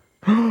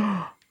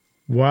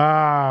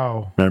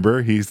 Wow.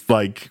 Remember? He's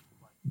like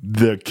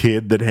the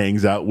kid that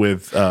hangs out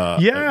with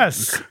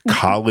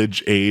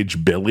college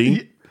age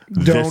Billy.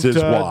 This is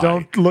why.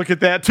 Don't look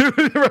at that too.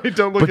 Right?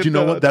 Don't look. But you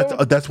know what?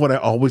 That's what I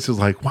always was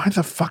like. Why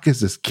the fuck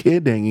is this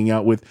kid hanging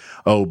out with?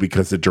 Oh,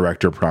 because the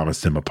director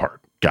promised him a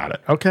part. Got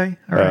it. Okay.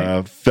 All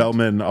right.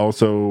 Feldman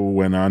also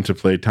went on to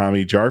play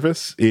Tommy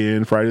Jarvis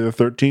in Friday the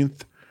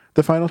 13th,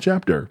 the final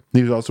chapter.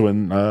 He was also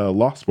in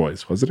Lost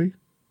Boys, wasn't he?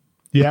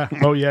 Yeah.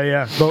 Oh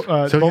yeah. Both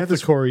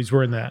the Coreys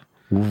were in that.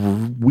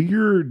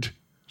 Weird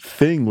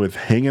thing with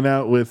hanging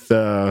out with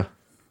let's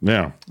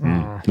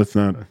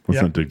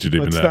not dig too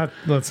deep into that.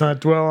 Let's not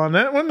dwell on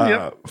that one.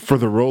 For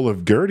the role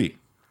of Gertie,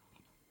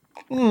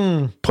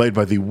 played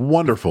by the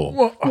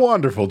wonderful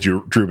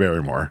Drew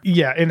Barrymore.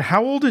 Yeah, and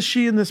how old is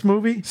she in this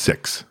movie?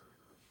 6.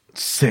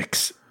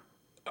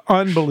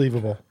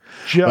 Unbelievable.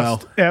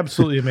 Just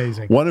absolutely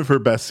amazing. One of her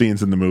best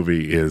scenes in the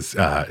movie is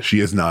she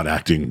is not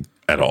acting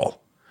at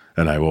all,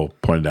 and I will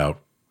point it out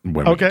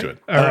when we get to it.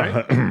 All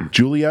right.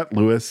 Juliette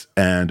Lewis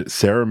and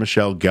Sarah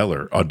Michelle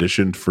Gellar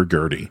auditioned for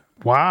Gertie.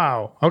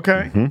 Wow.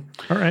 Okay.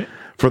 All right.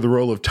 For the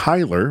role of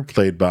Tyler,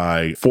 played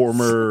by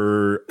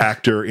former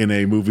actor in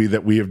a movie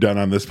that we have done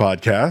on this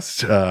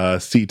podcast,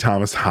 C.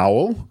 Thomas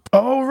Howell.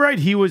 Oh, right.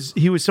 He was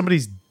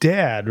somebody's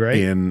dad, right?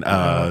 In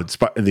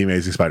The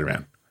Amazing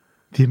Spider-Man.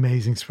 The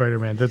Amazing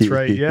Spider-Man. That's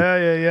right.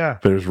 Yeah.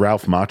 But there's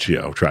Ralph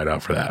Macchio tried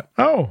out for that.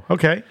 Oh,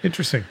 okay.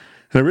 Interesting.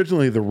 And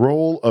originally, the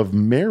role of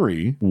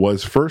Mary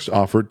was first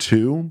offered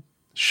to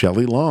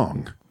Shelley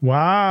Long.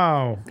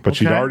 Wow. But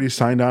she'd already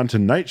signed on to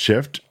Night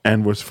Shift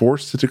and was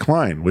forced to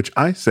decline, which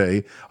I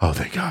say, oh,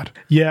 thank God.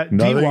 Yeah.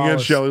 Nothing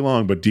against Shelley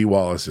Long, but Dee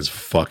Wallace is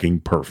fucking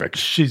perfect.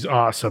 She's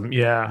awesome.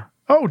 Yeah.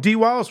 Oh, Dee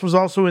Wallace was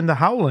also in The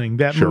Howling,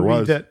 that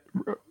movie that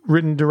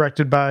written,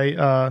 directed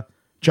by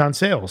John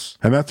Sayles.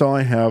 And that's all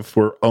I have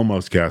for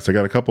Almost Cast. I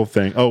got a couple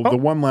things. The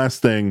one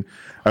last thing.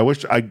 I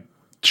wish I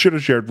should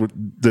have shared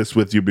this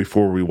with you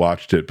before we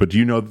watched it, but do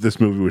you know that this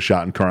movie was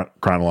shot in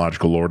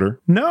chronological order?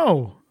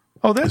 No.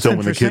 Oh, that's so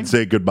when the kids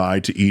say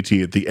goodbye to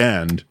E.T. at the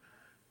end,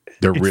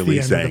 they're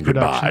really saying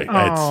goodbye.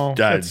 Oh,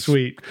 that's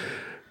sweet.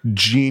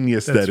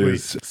 Genius. That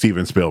is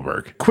Steven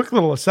Spielberg. Quick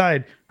little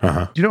aside.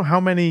 Do you know how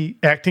many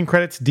acting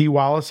credits Dee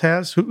Wallace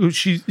has?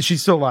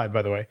 She's still alive,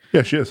 by the way.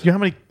 Yeah, she is. You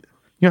know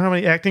how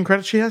many acting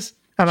credits she has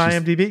on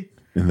IMDb?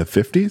 In the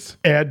 50s?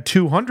 Add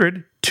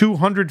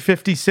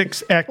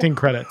 256 acting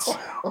credits.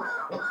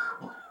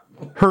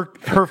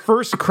 Her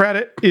first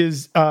credit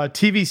is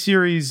TV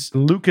series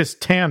Lucas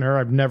Tanner,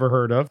 I've never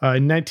heard of.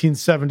 In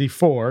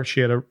 1974, she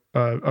had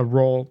a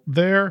role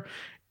there.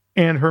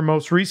 And her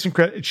most recent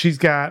credit, she's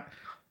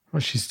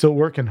still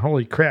working.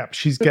 Holy crap.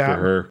 She's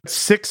got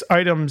 6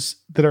 items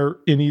that are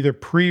in either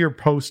pre or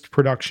post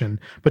production.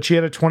 But she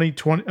had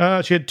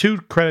she had 2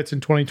 credits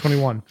in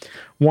 2021.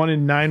 One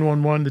in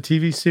 911, the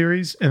TV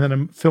series, and then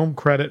a film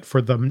credit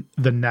for The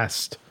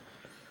Nest.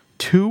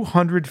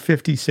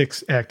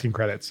 256 acting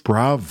credits.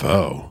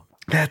 Bravo.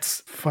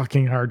 That's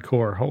fucking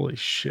hardcore. Holy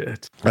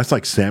shit. That's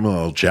like Samuel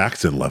L.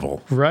 Jackson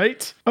level.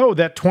 Right? Oh,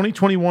 that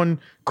 2021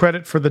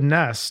 credit for The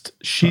Nest.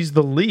 She's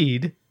the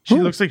lead. She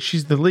looks like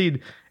she's the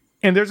lead.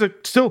 And there's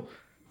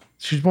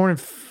she's born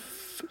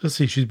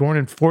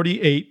in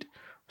 48.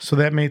 So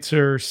that makes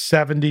her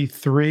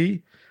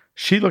 73.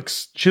 She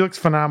looks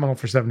phenomenal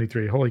for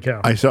 73. Holy cow.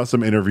 I saw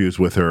some interviews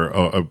with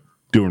her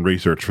doing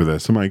research for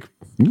this. I'm like,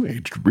 you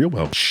aged real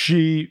well.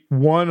 She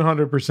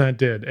 100%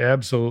 did.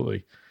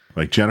 Absolutely.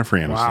 Like Jennifer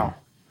Aniston. Wow.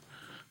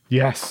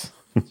 Yes.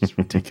 It's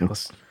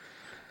ridiculous.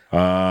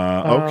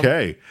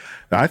 Okay.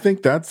 I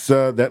think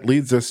that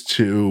leads us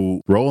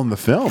to rolling the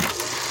film.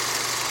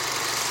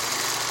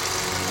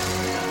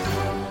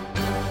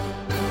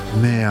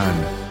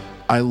 Man,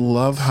 I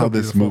love how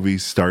this movie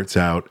starts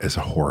out as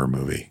a horror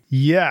movie.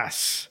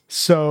 Yes.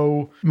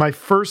 So my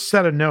first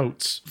set of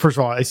notes, first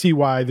of all, I see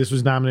why this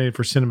was nominated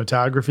for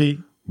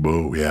cinematography.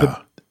 Whoa,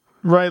 yeah.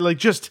 Right. Like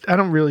I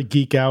don't really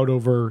geek out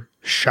over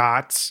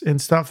shots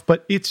and stuff,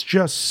 but it's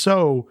just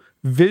so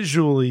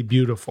visually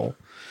beautiful.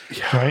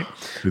 Yeah, right?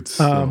 It's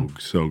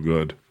so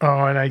good.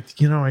 Oh, and I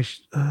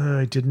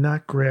did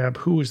not grab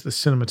who was the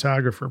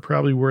cinematographer.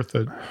 Probably worth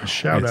a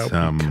shout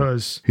out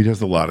because he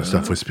does a lot of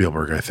stuff with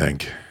Spielberg, I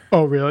think.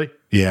 Oh, really?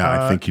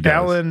 Yeah, I think he does.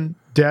 Alan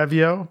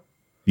Davio.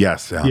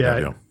 Yes, Alan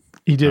Davio.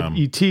 He did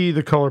E.T.,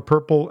 The Color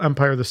Purple,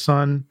 Empire of the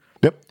Sun.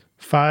 Yep.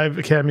 5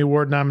 Academy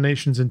Award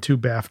nominations and 2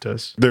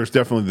 BAFTAs. There's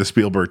definitely the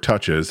Spielberg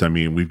touches. I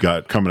mean, we've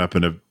got coming up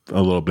in a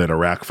little bit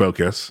Iraq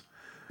focus.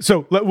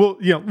 So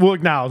we'll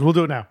acknowledge. We'll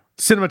do it now.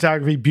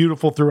 Cinematography,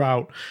 beautiful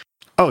throughout.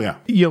 Oh,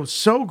 yeah.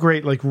 So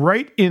great, like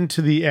right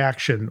into the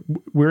action.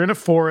 We're in a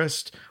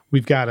forest.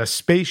 We've got a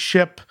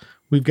spaceship.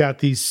 We've got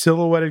these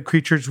silhouetted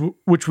creatures,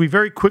 which we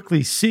very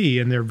quickly see,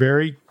 and they're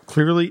very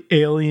clearly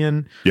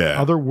alien,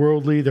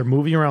 otherworldly. They're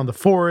moving around the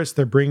forest.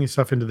 They're bringing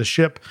stuff into the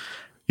ship.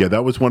 Yeah,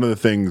 that was one of the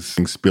things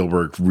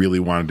Spielberg really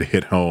wanted to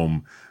hit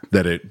home,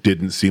 that it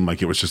didn't seem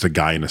like it was just a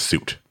guy in a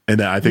suit.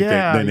 And I think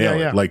they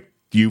nailed it. Like,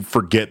 you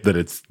forget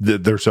that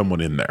there's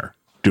someone in there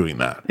doing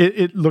that.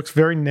 It looks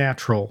very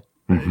natural.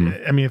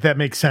 Mm-hmm. I mean, if that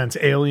makes sense,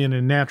 alien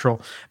and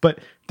natural. But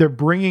they're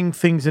bringing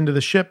things into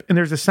the ship, and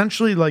there's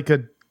essentially like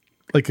a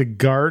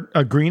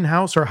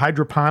greenhouse or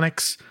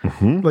hydroponics,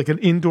 like an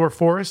indoor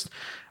forest.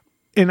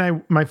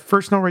 And my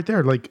first note right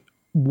there, like,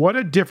 what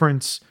a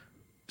difference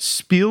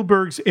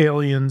Spielberg's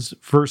Aliens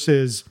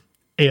versus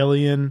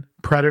Alien,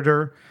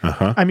 Predator.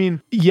 I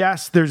mean,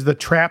 yes, there's the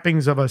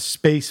trappings of a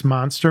space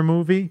monster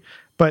movie,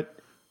 but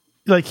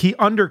like he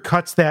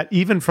undercuts that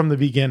even from the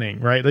beginning,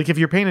 right? Like if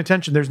you're paying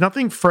attention, there's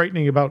nothing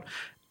frightening about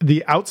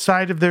the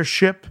outside of their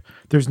ship.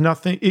 There's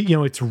nothing,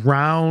 it's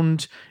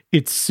round,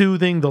 it's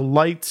soothing. The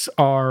lights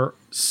are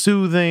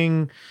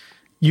soothing.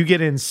 You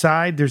get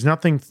inside, there's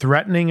nothing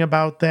threatening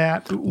about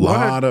that. A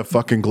lot of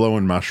fucking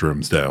glowing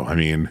mushrooms, though. I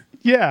mean,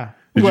 yeah.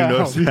 Did you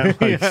notice that?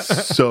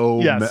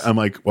 Yes. I'm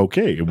like,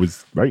 okay, it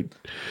was right.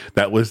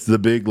 That was the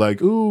big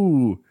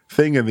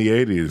thing in the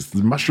 80s,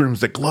 the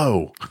mushrooms that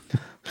glow.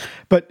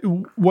 But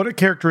what a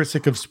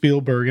characteristic of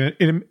Spielberg.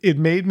 It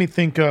made me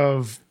think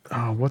of,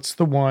 what's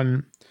the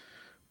one?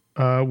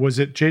 Was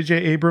it J.J.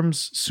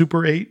 Abrams'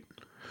 Super 8?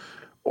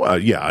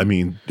 Yeah, I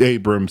mean,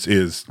 Abrams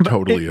is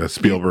totally a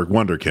Spielberg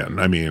wonderkin.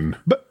 I mean,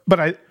 but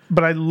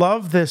I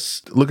love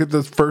this. Look at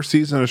the first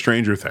season of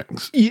Stranger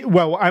Things.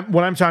 Well,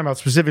 what I'm talking about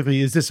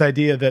specifically is this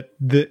idea that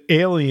the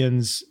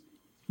aliens,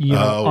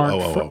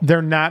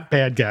 they're not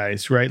bad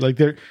guys, right? Like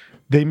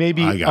they may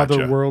be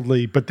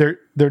otherworldly, but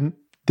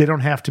they don't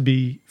have to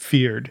be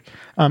feared.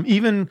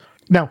 Even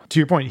now, to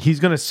your point, he's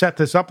going to set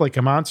this up like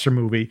a monster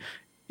movie.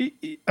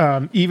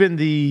 Even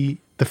the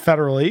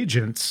federal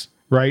agents,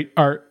 right,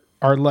 are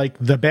like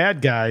the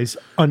bad guys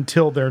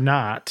until they're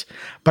not.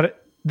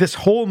 But this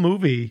whole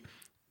movie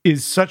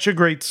is such a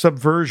great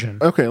subversion.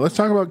 Okay, let's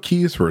talk about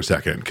Keyes for a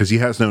second, because he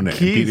has no name.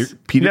 Keyes.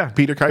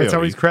 Peter Coyote. That's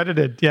how he's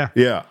credited. Yeah.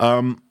 Yeah.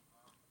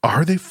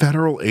 Are they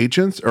federal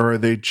agents, or are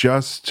they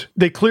just...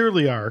 They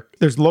clearly are.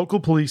 There's local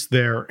police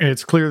there, and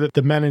it's clear that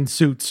the men in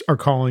suits are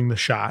calling the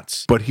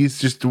shots. But he's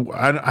just...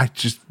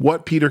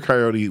 what Peter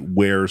Coyote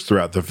wears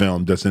throughout the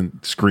film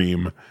doesn't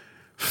scream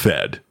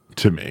Fed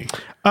to me.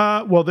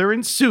 Well, they're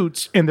in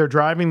suits and they're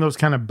driving those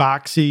kind of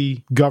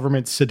boxy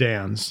government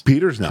sedans.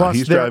 Peter's not. Plus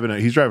he's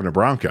driving a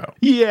Bronco.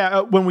 Yeah,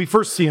 when we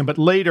first see him, but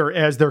later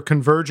as they're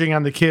converging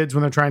on the kids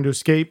when they're trying to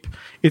escape,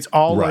 it's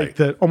all like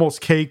the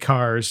almost K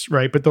cars,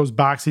 right? But those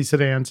boxy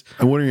sedans.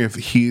 I'm wondering if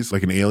he's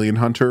like an alien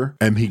hunter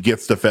and he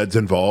gets the feds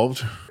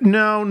involved.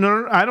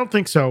 No, I don't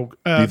think so.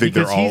 Do you think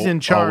because he's in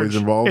charge. Always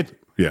involved?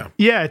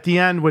 Yeah, at the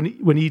end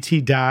when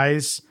E.T.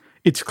 dies,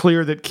 It's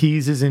clear that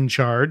Keyes is in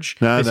charge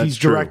as that's he's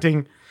true.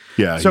 directing.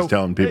 Yeah, So, he's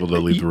telling people to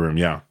leave the room.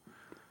 Yeah.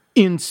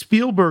 In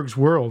Spielberg's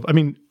world, I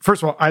mean,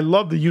 first of all, I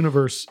love the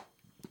universe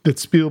that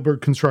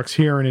Spielberg constructs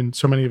here and in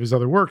so many of his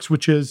other works,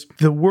 which is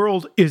the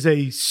world is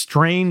a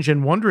strange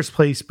and wondrous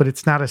place, but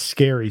it's not a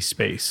scary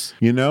space.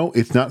 You know,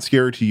 it's not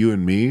scary to you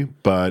and me,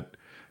 but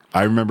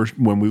I remember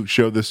when we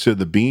showed this to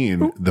the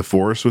Bean, the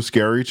forest was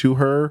scary to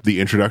her.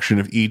 The introduction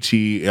of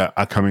E.T.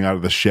 Coming out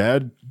of the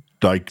shed,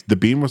 like the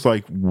Bean was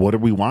like, "What are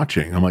we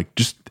watching?" I'm like,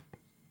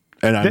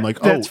 I'm like,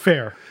 "Oh, that's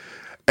fair."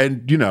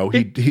 And, you know,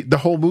 he the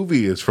whole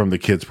movie is from the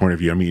kid's point of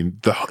view. I mean,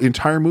 the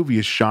entire movie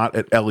is shot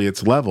at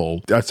Elliot's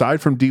level.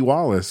 Aside from Dee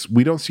Wallace,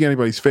 we don't see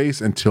anybody's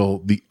face until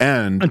the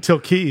end. Until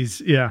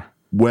Keyes, yeah.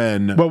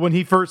 When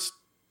he first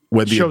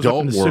when the shows up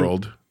adult in the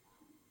world suit.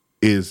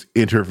 is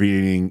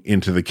intervening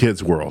into the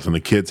kids' world, and the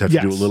kids have to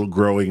do a little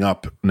growing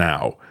up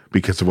now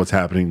because of what's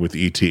happening with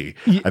E.T.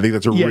 I think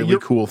that's a really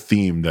cool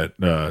theme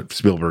that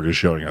Spielberg is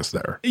showing us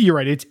there. You're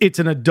right. It's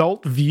an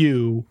adult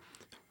view.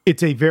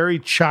 It's a very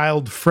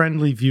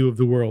child-friendly view of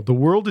the world. The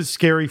world is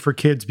scary for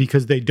kids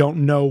because they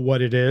don't know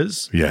what it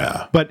is.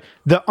 Yeah. But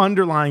the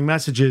underlying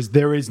message is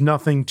there is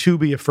nothing to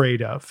be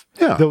afraid of.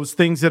 Yeah. Those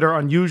things that are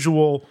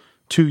unusual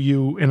to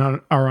you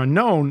and are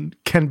unknown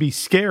can be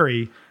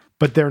scary,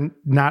 but they're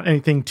not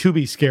anything to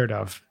be scared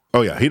of.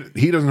 Oh, yeah.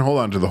 He doesn't hold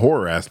on to the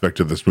horror aspect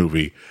of this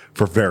movie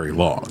for very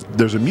long.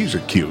 There's a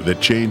music cue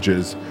that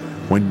changes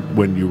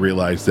when you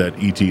realize that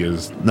E.T.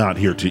 is not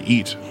here to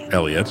eat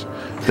Elliot.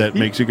 That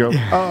makes you go,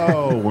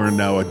 oh, we're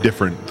now a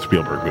different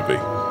Spielberg movie.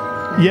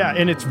 Yeah,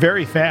 and it's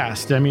very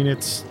fast. I mean,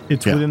 it's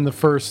within the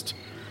first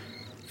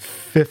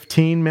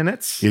 15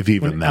 minutes. If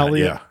even that,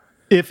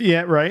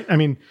 Elliot, right. I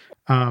mean,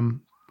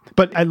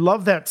 but I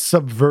love that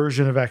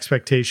subversion of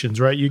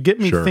expectations, right? You get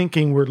me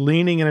thinking we're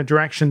leaning in a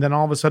direction, then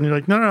all of a sudden you're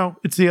like, no,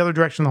 it's the other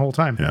direction the whole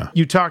time. Yeah.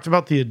 You talked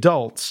about the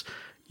adults.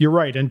 You're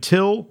right.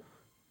 Until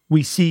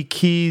we see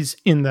Keyes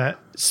in the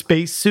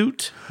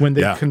spacesuit when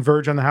they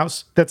converge on the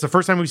house, that's the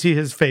first time we see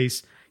his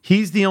face.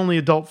 He's the only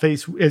adult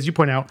face, as you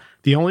point out,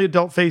 the only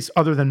adult face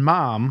other than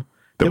Mom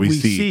that we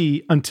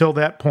see until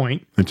that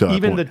point.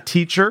 Even the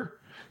teacher.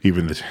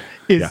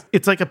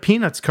 It's like a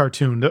Peanuts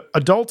cartoon. The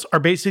adults are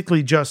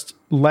basically just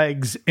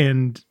legs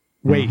and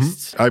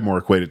waists. I more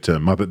equate it to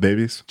Muppet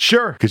Babies.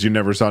 Sure. Because you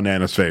never saw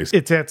Nana's face.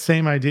 It's that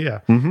same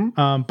idea.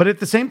 But at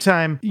the same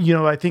time, you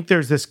know, I think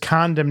there's this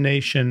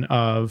condemnation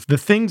of the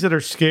things that are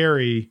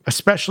scary,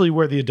 especially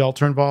where the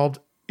adults are involved.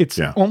 It's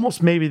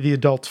almost maybe the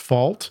adult's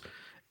fault.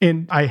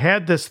 And I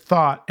had this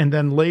thought, and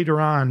then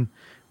later on,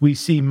 we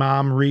see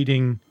Mom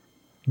reading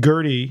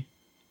Gertie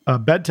a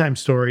bedtime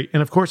story,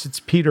 and of course it's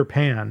Peter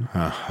Pan,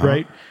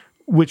 right?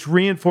 Which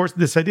reinforced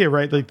this idea,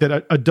 right? Like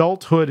that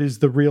adulthood is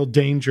the real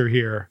danger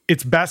here.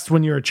 It's best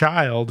when you're a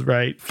child,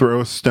 right?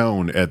 Throw a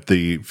stone at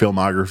the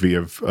filmography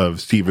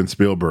of Steven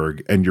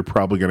Spielberg, and you're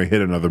probably going to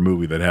hit another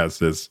movie that has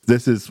this.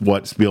 This is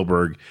what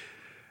Spielberg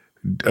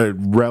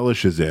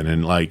relishes in,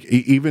 and like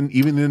even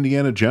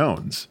Indiana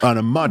Jones on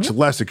a much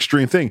less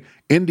extreme thing.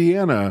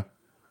 Indiana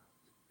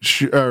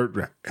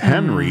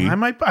Henry, I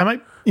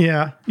might,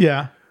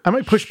 yeah. I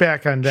might push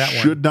back on that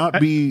one. Should not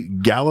be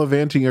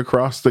gallivanting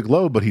across the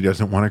globe, but he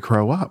doesn't want to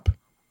grow up.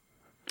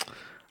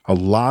 A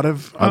lot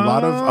of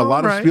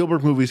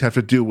Spielberg movies have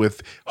to do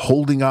with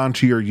holding on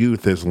to your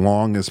youth as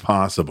long as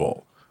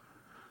possible.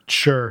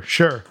 Sure.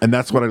 And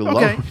that's what I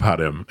love about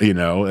him. You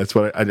know, that's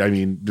what I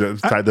mean,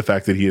 aside the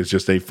fact that he is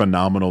just a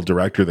phenomenal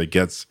director that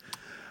gets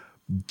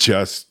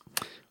just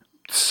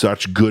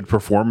such good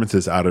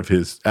performances out of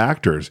his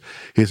actors.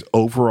 His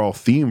overall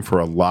theme for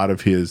a lot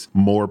of his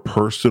more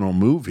personal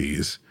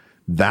movies,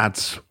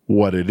 that's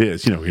what it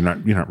is. You know, you're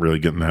not really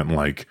getting that in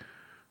like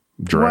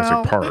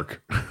Jurassic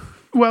Park.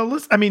 Well,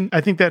 listen, I mean,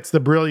 I think that's the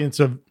brilliance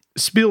of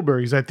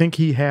Spielberg's. I think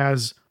he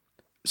has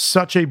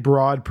such a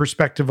broad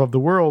perspective of the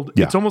world.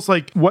 Yeah. It's almost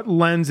like what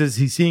lens is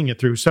he seeing it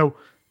through? So,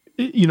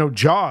 you know,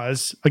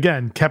 Jaws,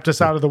 again, kept us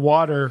out of the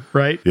water,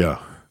 right? Yeah.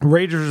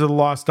 Raiders of the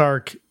Lost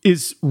Ark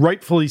is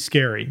rightfully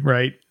scary,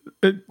 right?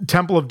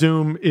 Temple of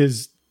Doom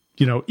is,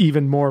 you know,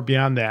 even more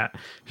beyond that.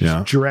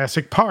 Yeah.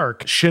 Jurassic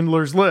Park,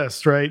 Schindler's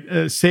List, right?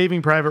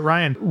 Saving Private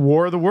Ryan,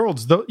 War of the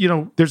Worlds. You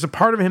know, there's a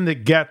part of him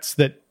that gets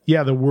that,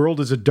 yeah, the world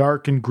is a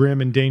dark and grim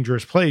and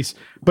dangerous place.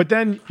 But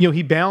then, you know,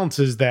 he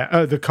balances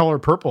that. The Color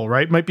Purple,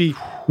 right? Might be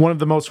one of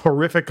the most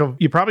horrific of.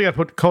 You probably got to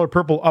put Color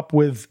Purple up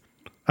with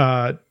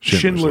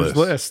Schindler's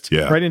List,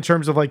 right? In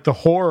terms of like the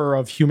horror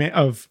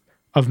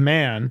of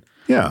man.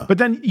 Yeah. But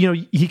then, you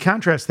know, he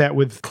contrasts that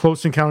with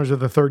Close Encounters of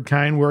the Third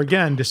Kind, where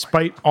again,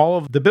 despite all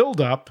of the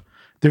buildup,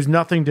 there's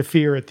nothing to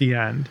fear at the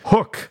end.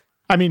 Hook.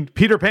 I mean,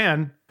 Peter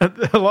Pan.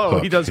 Hello,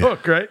 Hook, he does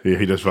Hook, right? Yeah,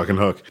 he does fucking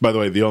Hook. By the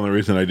way, the only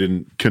reason I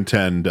didn't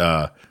contend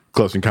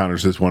Close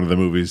Encounters is one of the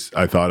movies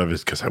I thought of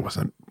is because I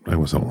wasn't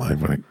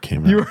alive when it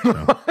came out. You were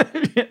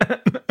alive, yeah.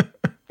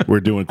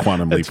 We're doing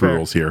quantum leap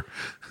rules here.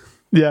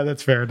 Yeah,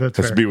 that's fair. Has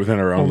to be within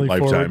our own Only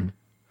lifetime.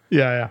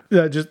 Forward.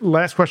 Yeah. Just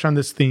last question on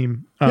this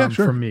theme sure.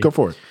 from me. Go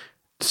for it.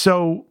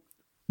 So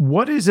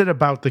what is it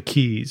about the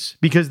keys?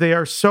 Because they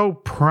are so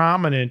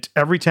prominent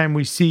every time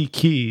we see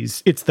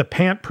keys. It's the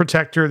pant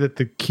protector that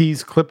the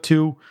keys clip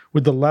to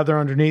with the leather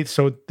underneath,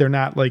 so they're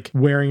not like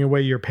wearing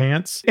away your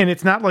pants. And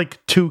it's not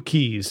like 2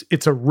 keys.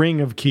 It's a ring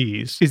of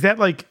keys. Is that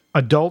like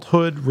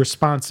adulthood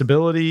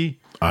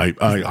responsibility? I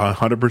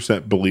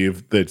 100%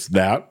 believe that's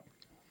that.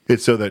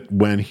 It's so that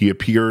when he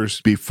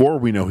appears before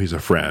we know he's a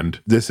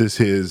friend, this is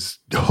his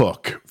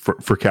hook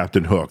for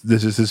Captain Hook.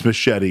 This is his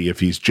machete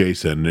if he's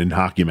Jason in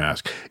Hockey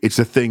Mask. It's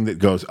a thing that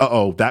goes,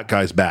 uh-oh, that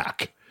guy's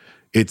back.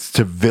 It's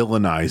to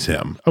villainize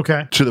him.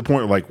 Okay. To the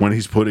point where, like, when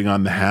he's putting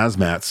on the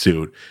hazmat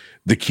suit,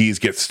 the keys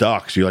get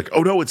stuck. So you're like,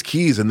 oh, no, it's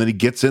keys. And then he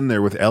gets in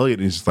there with Elliot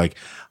and he's just like,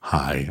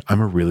 hi,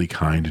 I'm a really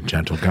kind and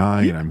gentle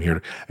guy and I'm here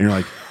to... And you're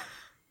like,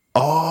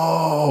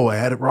 oh, I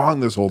had it wrong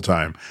this whole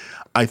time.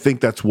 I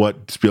think that's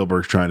what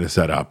Spielberg's trying to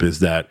set up, is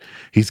that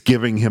he's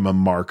giving him a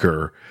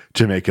marker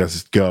to make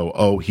us go,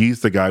 oh,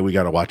 he's the guy we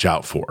got to watch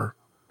out for.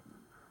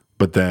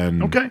 But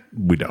then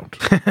we don't.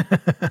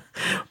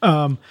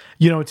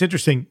 It's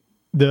interesting.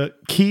 The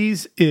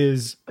keys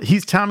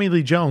he's Tommy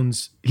Lee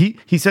Jones.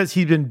 He says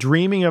he'd been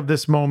dreaming of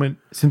this moment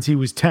since he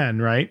was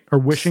 10, right? Or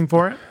wishing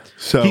for it.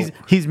 So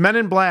he's Men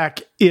in Black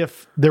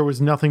if there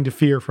was nothing to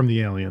fear from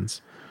the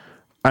aliens.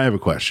 I have a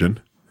question.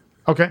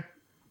 Okay.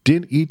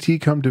 Did E.T.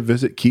 come to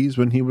visit Keys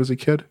when he was a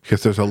kid?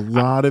 Because there's a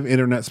lot of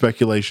internet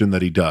speculation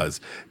that he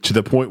does, to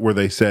the point where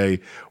they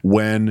say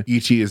when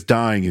E.T. is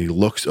dying and he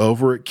looks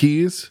over at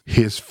Keys,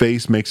 his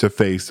face makes a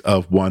face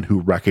of one who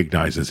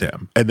recognizes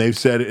him. And they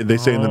say in the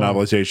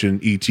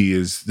novelization, E.T.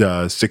 is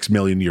 6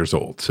 million years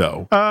old.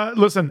 So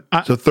listen,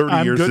 so 30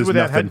 I'm years good is with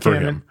nothing that for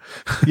headcanon. him.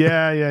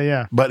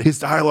 Yeah. But his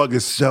dialogue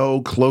is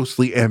so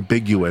closely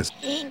ambiguous.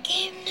 He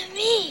came to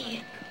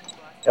me.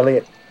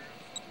 Elliot,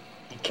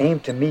 he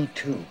came to me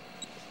too.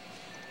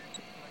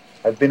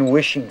 I've been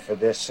wishing for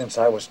this since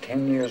I was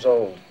 10 years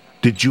old.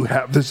 Did you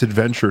have this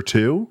adventure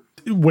too?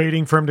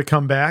 Waiting for him to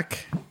come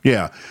back.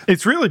 Yeah.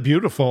 It's really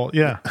beautiful.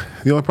 Yeah.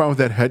 The only problem with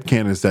that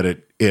headcanon is that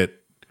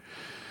it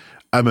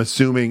I'm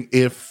assuming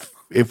if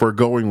we're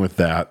going with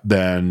that,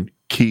 then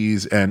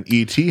Keys and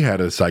E.T. had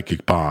a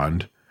psychic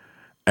bond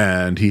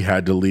and he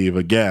had to leave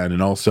again.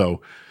 And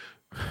also,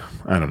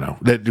 I don't know,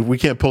 that we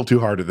can't pull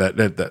too hard at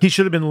that. He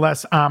should have been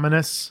less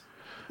ominous.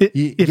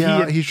 He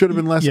should have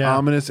been less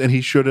ominous, and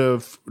he should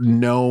have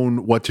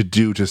known what to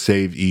do to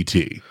save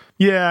E.T.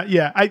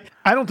 Yeah. I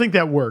don't think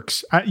that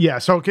works.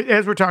 So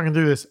as we're talking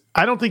through this,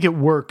 I don't think it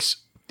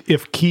works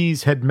if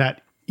Keys had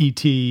met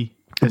E.T.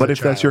 But if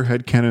that's your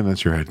headcanon,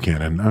 that's your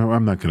headcanon.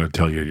 I'm not going to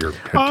tell you your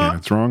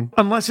headcanon's wrong.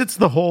 Unless it's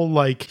the whole,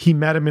 like, he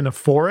met him in a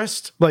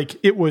forest. Like,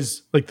 it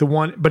was, like, the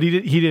one... But he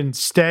didn't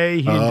stay.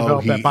 He didn't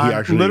develop that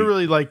bond.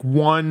 Literally, like,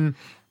 one...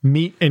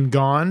 meet and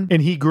gone,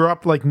 and he grew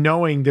up like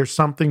knowing there's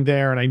something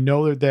there, and I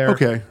know they're there.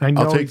 Okay, I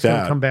know I'll take he's gonna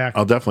that. come back.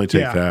 I'll definitely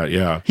take that.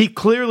 Yeah, he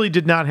clearly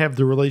did not have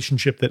the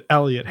relationship that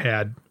Elliot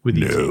had with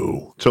E.T.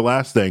 No. So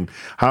last thing,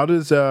 how do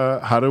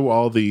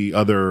all the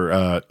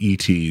other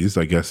ETs,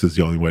 I guess is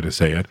the only way to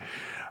say it,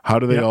 how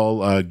do they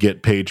all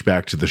get Paige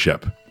back to the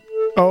ship?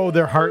 Oh,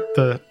 their heart.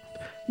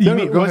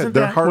 Wasn't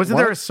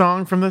there a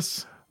song from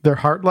this? Their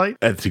heart light.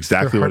 That's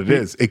exactly what it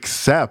is.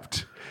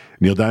 Except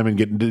Neil Diamond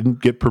didn't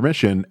get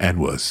permission and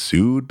was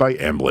sued by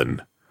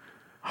Emblem.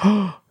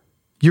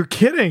 You're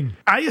kidding.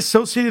 I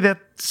associated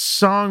that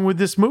song with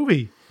this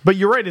movie. But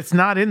you're right, it's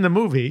not in the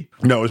movie.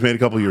 No, it was made a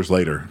couple years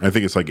later. I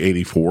think it's like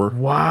 84.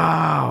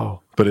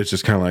 Wow. But it's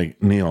just kind of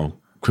like, Neil,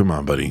 come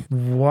on, buddy.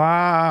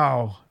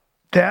 Wow.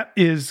 That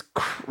is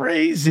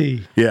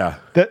crazy. Yeah.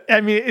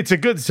 It's a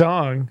good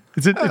song.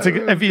 It's a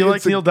good, if you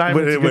like Neil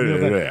Diamond, it's a good Neil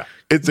Diamond. Yeah.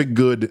 It's a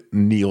good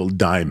Neil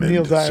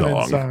Diamond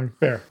song.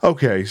 Fair.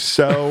 Okay,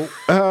 so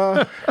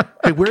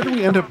hey, where do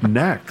we end up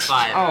next?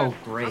 5. Oh,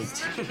 great.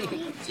 So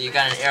you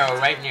got an arrow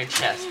right in your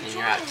chest, and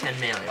you're out 10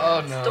 million.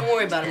 Oh, no. Don't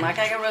worry about it, Mike.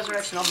 I got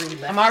resurrection. I'll bring you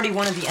back. I'm already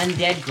one of the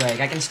undead, Greg.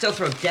 I can still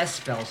throw death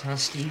spells, huh,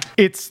 Steve?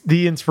 It's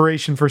the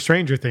inspiration for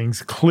Stranger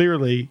Things.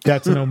 Clearly,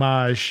 that's an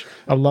homage,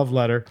 a love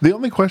letter. The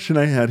only question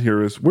I had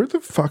here is, where the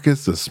fuck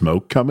is the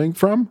smoke coming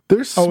from?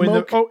 There's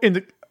smoke.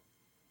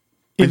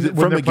 Is it when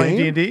from they're the playing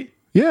game? D&D?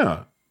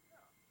 Yeah.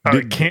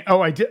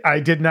 I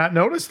did not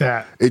notice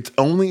that. It's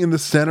only in the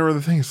center of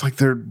the thing. It's like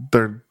they're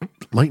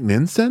lighting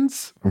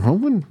incense. I'm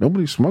hoping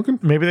nobody's smoking.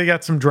 Maybe they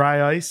got some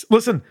dry ice.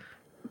 Listen,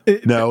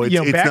 no,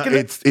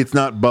 it's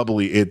not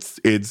bubbly. It's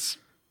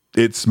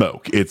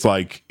smoke. It's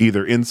like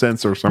either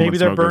incense or someone. Maybe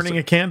they're burning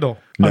a candle.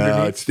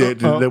 No,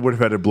 they would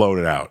have had to blow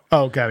it out.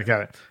 Oh, got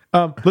it.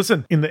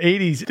 Listen, in the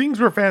 80s, things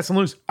were fast and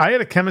loose. I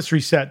had a chemistry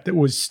set that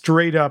was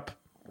straight up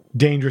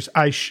dangerous.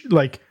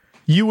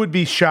 You would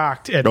be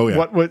shocked at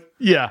what would.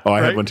 Yeah. Oh,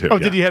 I had one too. Oh,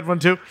 did you have one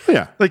too?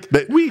 Yeah.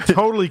 We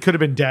totally could have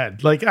been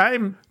dead. Like,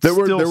 there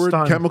were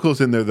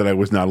chemicals in there that I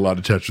was not allowed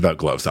to touch without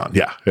gloves on.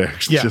 Yeah.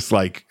 It's just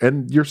like,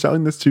 and you're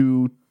selling this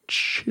to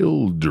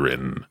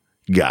children.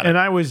 Got it. And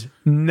I was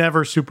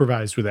never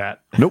supervised with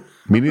that. Nope.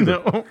 Me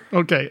neither. No?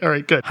 Okay. All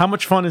right. Good. How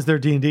much fun is their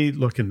D&D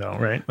looking though?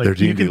 Right. Their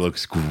D&D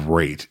looks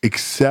great.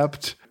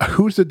 Except,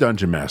 who's the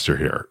dungeon master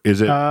here?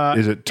 Is it?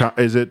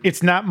 Is it?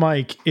 It's not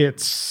Mike.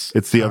 It's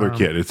the other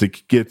kid.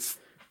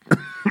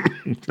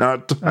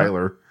 Not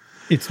Tyler.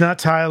 It's not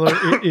Tyler.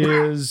 It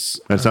is.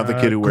 That's not the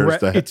kid who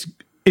wears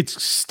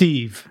It's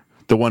Steve.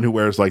 the one who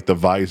wears like the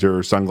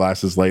visor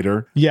sunglasses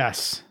later.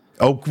 Yes.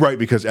 Oh, right,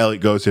 because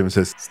Elliot goes to him and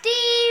says, Steve!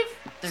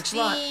 Thanks a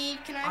lot. Steve,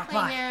 can I play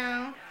Bye.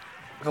 now?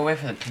 Go wait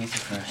for the pizza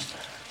first.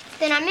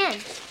 Then I'm in.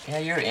 Yeah,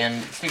 you're in.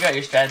 Figure out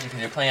your strategy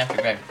because you're playing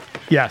after Greg.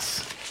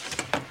 Yes.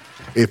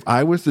 if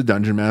I was the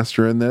dungeon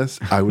master in this,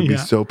 I would be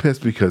Yeah. so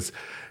pissed because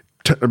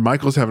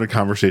Michael's having a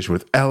conversation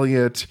with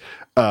Elliot.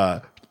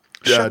 Shut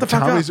the fuck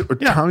Tommy's,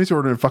 up. Yeah. Tommy's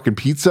ordering fucking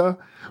pizza,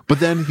 but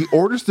then he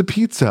orders the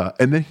pizza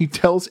and then he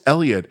tells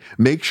Elliot,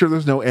 make sure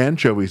there's no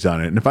anchovies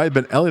on it. And if I had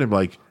been Elliot, I'd be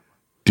like,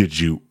 did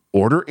you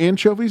order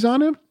anchovies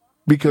on it?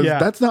 Because Yeah.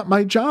 that's not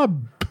my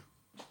job.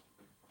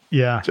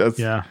 Yeah. Just-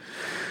 yeah.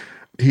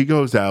 He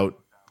goes out,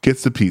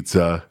 gets the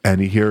pizza,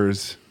 and he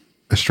hears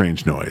a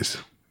strange noise.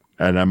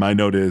 And my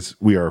note is,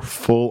 we are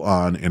full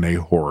on in a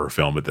horror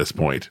film at this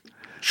point.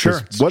 Sure.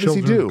 'Cause It's what does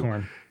he Children of do? the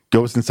Corn.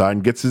 Goes inside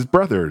and gets his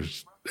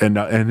brothers and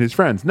his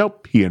friends.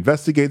 Nope, he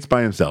investigates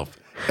by himself.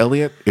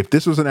 Elliot, if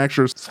this was an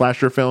actual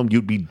slasher film,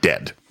 you'd be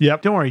dead.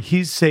 Yep. Don't worry.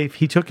 He's safe.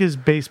 He took his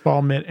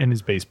baseball mitt and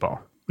his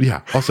baseball.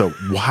 Yeah. Also,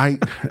 why?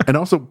 And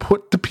also,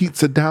 put the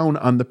pizza down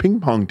on the ping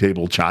pong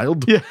table,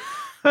 child. Yeah.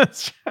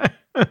 That's right.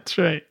 That's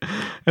right.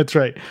 That's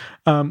right.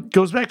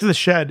 Goes back to the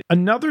shed.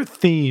 Another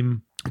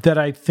theme that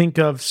I think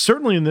of,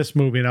 certainly in this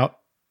movie, and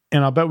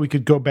I'll bet we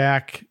could go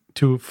back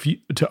to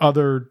to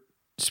other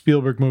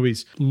Spielberg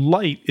movies.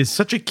 Light is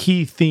such a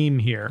key theme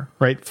here,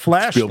 right?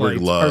 Flashlights.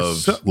 Spielberg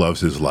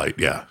loves his light.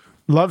 Yeah.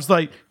 Loves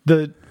light.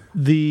 I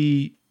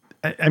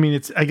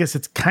mean, I guess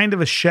it's kind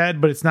of a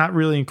shed, but it's not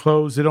really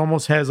enclosed. It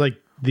almost has like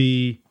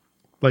the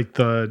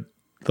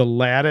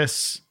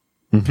lattice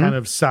kind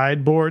of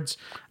sideboards,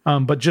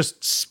 but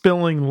just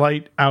spilling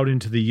light out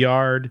into the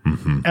yard.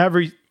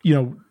 Every,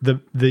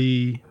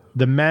 the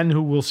men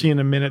who we'll see in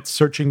a minute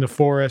searching the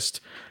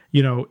forest,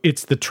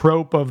 it's the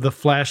trope of the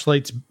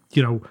flashlights,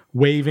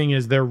 waving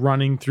as they're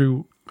running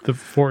through the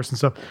forest and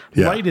stuff.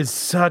 Yeah. Light is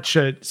such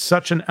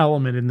an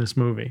element in this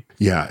movie.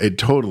 Yeah, it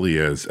totally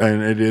is.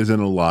 And it is in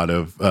a lot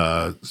of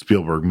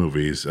Spielberg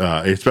movies,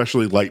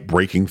 especially light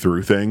breaking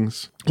through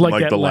things.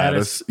 Like that the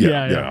lattice.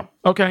 Yeah. Yeah.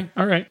 Okay.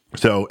 All right.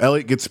 So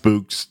Elliot gets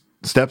spooked,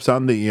 steps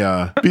on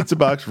the pizza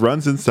box,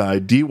 runs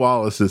inside. Dee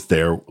Wallace is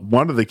there.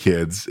 One of the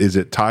kids, is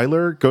it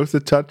Tyler, goes to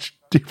touch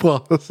Dee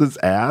Wallace's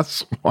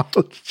ass while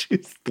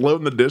she's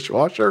loading the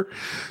dishwasher.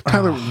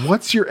 Tyler,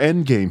 what's your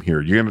end game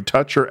here? You're going to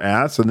touch her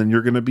ass and then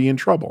you're going to be in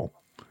trouble.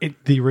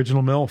 The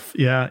original MILF.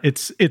 Yeah.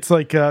 It's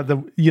like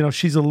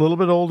she's a little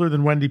bit older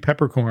than Wendy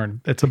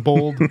Peppercorn. It's a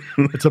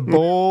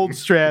bold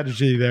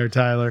strategy there,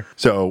 Tyler.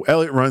 So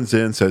Elliot runs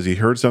in, says he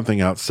heard something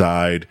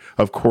outside.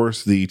 Of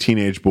course, the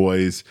teenage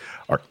boys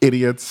are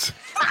idiots.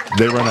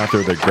 They run out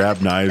there, they grab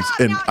knives,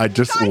 and I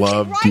just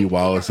love Dee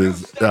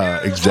Wallace's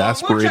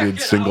exasperated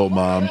single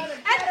mom.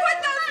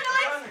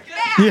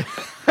 Yeah,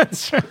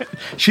 that's right.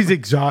 She's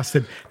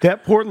exhausted.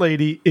 That poor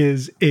lady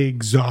is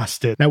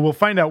exhausted. Now we'll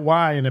find out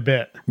why in a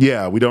bit.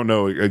 Yeah, we don't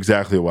know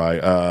exactly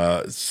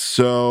why.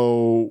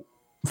 So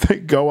they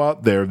go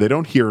out there. They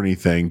don't hear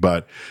anything,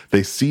 but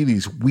they see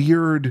these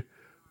weird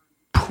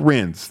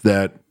prints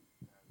that,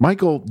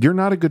 Michael, you're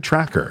not a good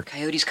tracker.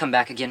 Coyotes come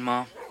back again,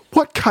 Mom.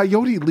 What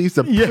coyote leaves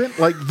a print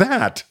like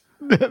that?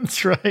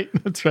 That's right.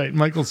 That's right.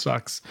 Michael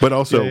sucks. But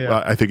also,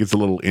 Yeah. I think it's a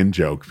little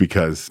in-joke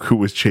because who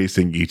was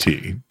chasing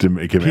E.T. to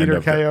make him Peter end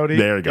up there? Coyote?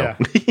 There you go.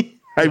 Yeah.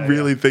 I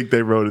really think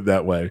they wrote it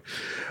that way.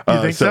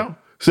 You think so?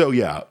 So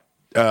yeah,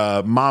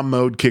 mom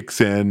mode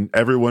kicks in.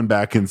 Everyone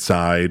back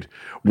inside.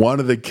 One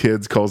of the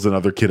kids calls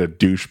another kid a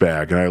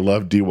douchebag, and I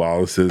love Dee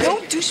Wallace's.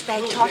 Don't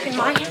douchebag talk in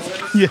my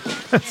house. Yeah,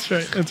 that's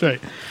right. That's right.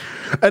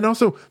 And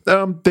also,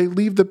 they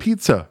leave the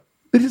pizza.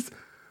 They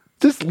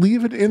just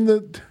leave it in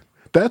the.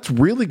 That's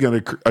really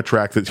going to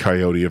attract the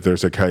coyote if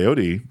there's a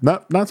coyote.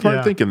 Not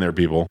smart thinking there,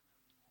 people.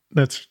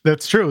 That's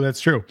true.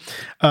 That's true.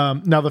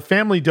 Now the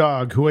family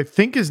dog, who I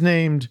think is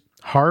named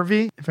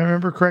Harvey, if I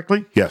remember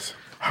correctly. Yes.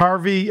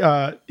 Harvey,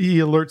 he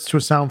alerts to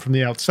a sound from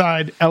the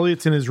outside.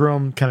 Elliot's in his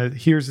room, kind of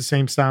hears the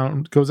same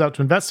sound, goes out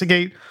to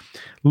investigate,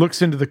 looks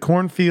into the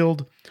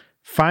cornfield,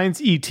 finds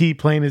E.T.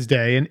 plain as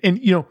day.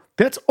 And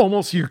that's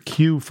almost your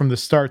cue from the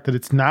start that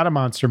it's not a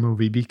monster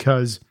movie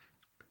because,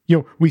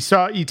 we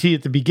saw E.T.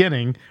 at the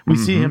beginning. We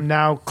see him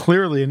now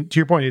clearly. And to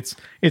your point,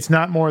 it's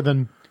not more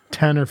than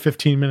 10 or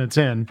 15 minutes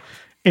in.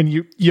 And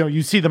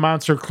you see the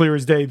monster clear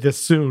as day this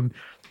soon.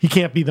 He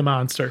can't be the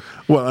monster.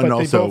 Well, and But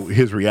they also both-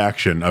 his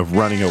reaction of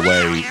running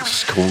away,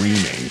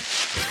 screaming,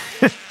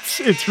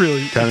 it's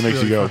really kind of makes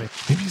really you go, funny.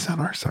 maybe he's on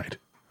our side.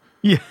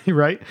 Yeah,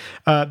 right.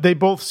 They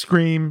both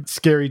scream,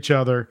 scare each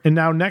other. And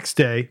now next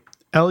day,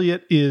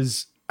 Elliot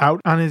is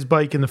out on his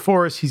bike in the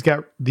forest. He's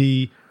got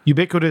the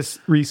ubiquitous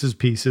Reese's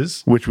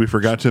Pieces. Which we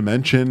forgot to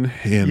mention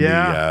in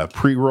Yeah. the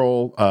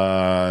pre-roll.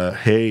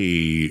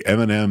 Hey,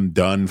 M&M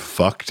done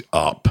fucked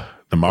up.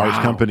 The Mars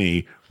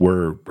Company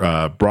were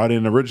brought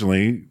in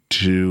originally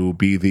to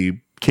be the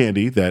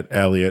candy that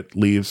Elliot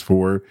leaves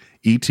for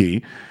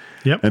E.T.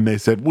 Yep. And they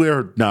said,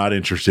 we're not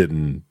interested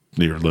in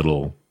your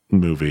little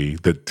movie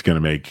that's going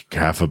to make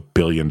 $500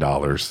 million.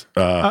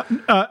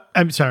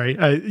 I'm sorry.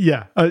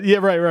 Yeah,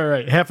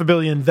 right. $500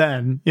 million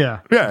then. Yeah.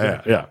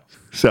 Yeah.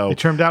 So They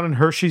turned down, and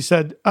Hershey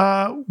said,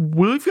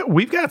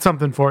 we've got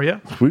something for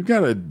you. we've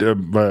got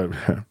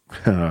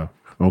a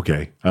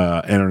okay.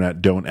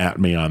 Internet, don't at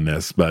me on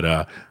this, but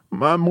a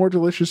more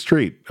delicious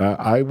treat.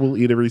 I will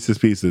eat a Reese's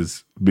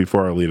Pieces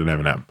before I'll eat an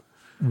M&M.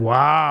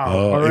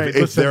 Wow. All right.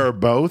 If there are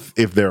both,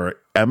 if there are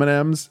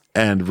M&Ms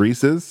and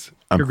Reese's,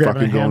 I'm You're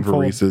grabbing fucking a going for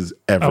handful. Reese's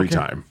every Okay.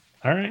 time.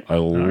 All right. I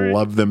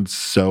love them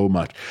so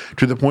much,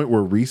 to the point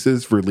where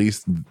Reese's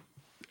released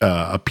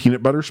a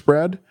peanut butter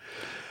spread.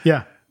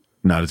 Yeah.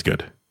 Not as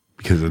good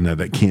because it had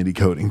that candy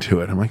coating to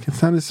it. I'm like,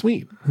 it's not as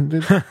sweet.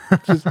 It's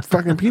just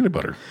fucking peanut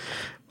butter.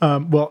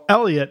 Well,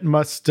 Elliot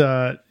must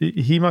fall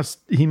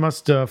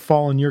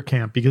in your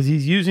camp, because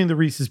he's using the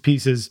Reese's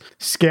Pieces,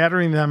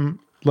 scattering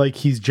them like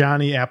he's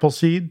Johnny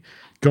Appleseed,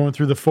 going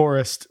through the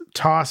forest,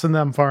 tossing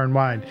them far and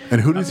wide.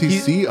 And who does he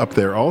see up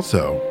there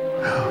also?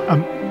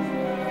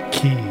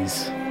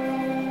 Keys.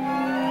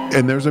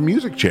 And there's a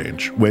music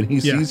change when he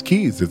sees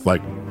Keys. It's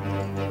like,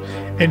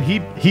 And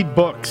he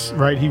books,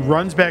 right? He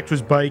runs back to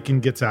his bike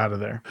and gets out of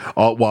there.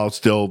 all while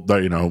still,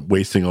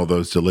 wasting all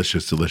those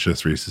delicious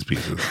Reese's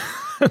Pieces.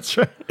 That's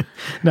right.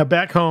 Now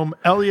back home,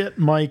 Elliot,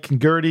 Mike,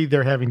 and Gertie,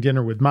 they're having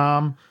dinner with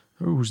Mom,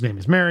 whose name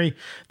is Mary.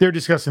 They're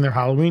discussing their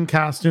Halloween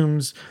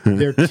costumes.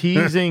 They're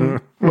teasing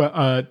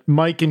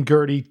Mike and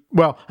Gertie.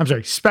 Well, I'm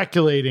sorry,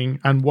 speculating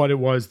on what it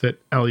was that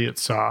Elliot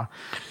saw.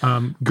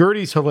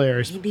 Gertie's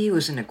hilarious. Maybe it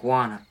was an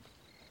iguana.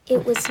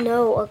 It was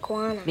no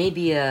iguana.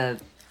 Maybe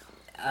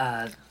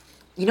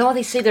you know how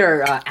they say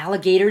there are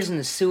alligators in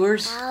the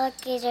sewers?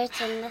 Alligators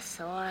in the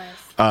sewers.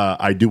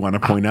 I do want to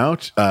point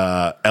out,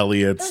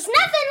 Elliot's There's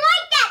nothing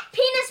like that,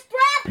 penis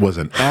breath! was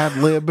an ad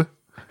lib.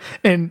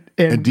 And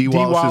D.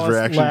 Wallace's Wallace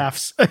reaction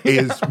laughs.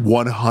 is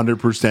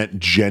 100%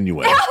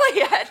 genuine.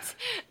 Elliot!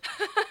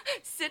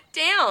 Sit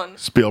down.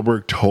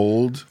 Spielberg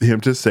told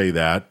him to say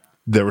that.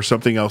 There was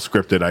something else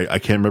scripted. I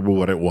can't remember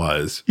what it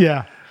was.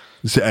 Yeah.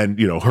 And,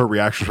 her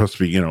reaction was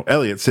supposed to be,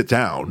 Elliot, sit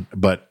down.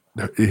 But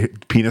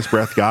penis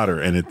breath got her,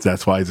 and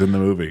that's why it's in the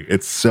movie.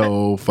 It's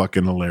so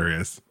fucking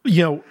hilarious.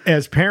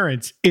 As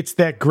parents, it's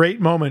that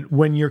great moment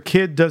when your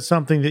kid does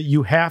something that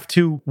you have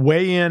to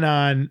weigh in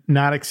on,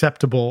 not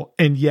acceptable,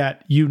 and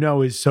yet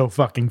is so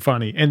fucking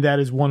funny, and that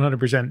is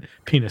 100%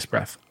 penis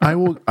breath. I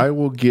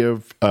will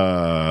give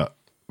the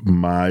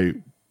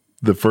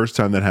first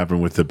time that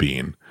happened with the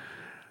bean.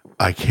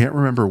 I can't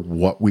remember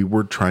what we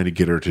were trying to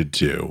get her to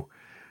do,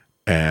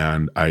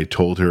 and I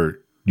told her,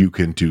 you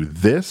can do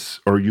this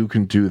or you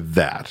can do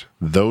that.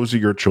 Those are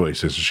your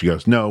choices. She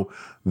goes, no,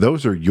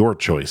 those are your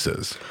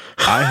choices.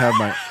 I have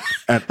my...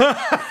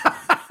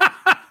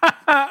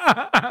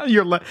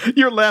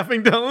 You're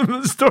laughing telling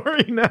the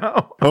story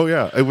now. Oh,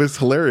 yeah. It was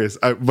hilarious.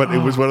 But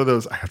it was one of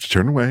those, I have to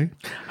turn away.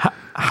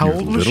 How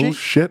old was she?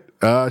 Shit.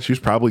 She was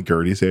probably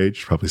Gertie's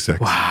age, probably 6.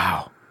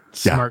 Wow.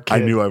 Smart kid.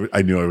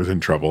 I knew I was in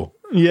trouble.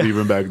 Yeah.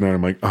 Even back then,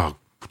 I'm like, oh,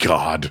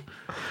 God.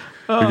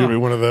 You're going to be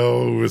one of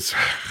those.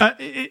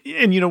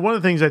 And one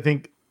of the things, I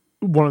think,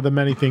 one of the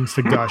many things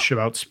to gush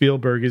about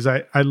Spielberg is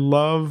I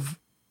love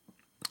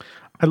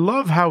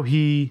how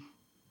I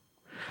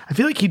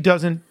feel like he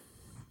doesn't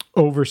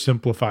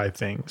oversimplify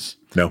things.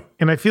 No.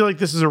 And I feel like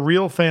this is a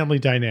real family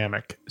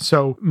dynamic.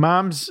 So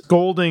Mom's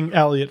scolding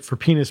Elliot for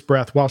penis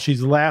breath while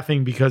she's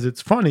laughing because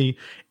it's funny.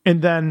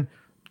 And then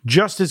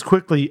just as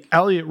quickly,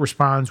 Elliot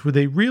responds with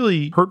a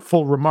really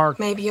hurtful remark.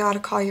 Maybe you ought to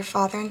call your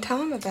father and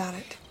tell him about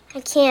it. I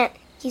can't.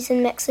 He's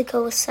in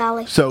Mexico with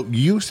Sally. So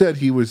you said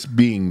he was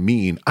being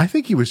mean. I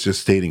think he was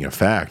just stating a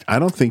fact. I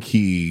don't think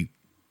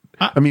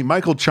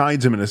Michael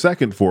chides him in a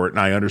second for it, and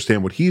I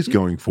understand what he's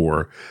going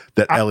for,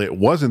 that Elliot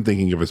wasn't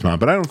thinking of his mom,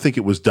 but I don't think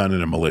it was done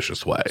in a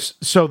malicious way.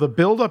 So the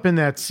buildup in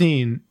that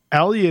scene,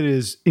 Elliot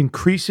is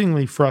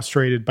increasingly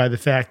frustrated by the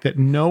fact that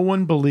no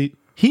one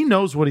he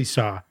knows what he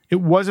saw. It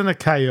wasn't a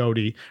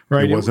coyote,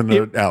 right? It wasn't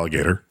an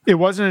alligator. It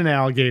wasn't an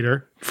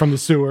alligator from the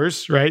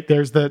sewers, right?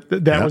 There's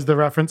that was the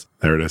reference.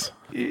 There it is.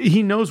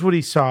 He knows what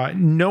he saw.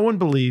 No one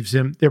believes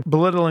him. They're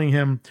belittling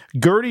him.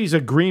 Gertie's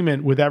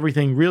agreement with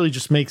everything really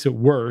just makes it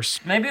worse.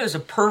 Maybe it was a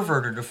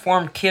pervert or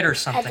deformed kid or A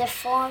something.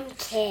 deformed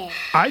kid.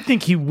 I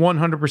think he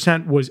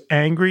 100% was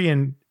angry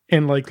and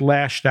like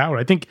lashed out.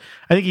 I think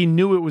he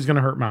knew it was going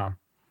to hurt Mom.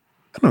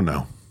 I don't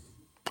know.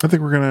 I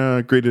think we're going to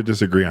agree to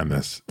disagree on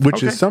this,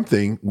 which is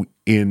something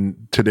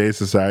in today's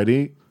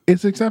society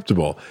is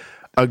acceptable.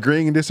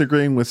 Agreeing and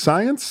disagreeing with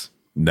science,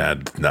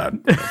 not how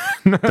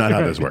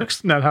this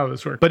works. Not how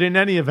this works. But in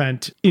any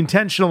event,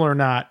 intentional or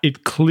not,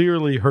 it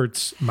clearly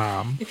hurts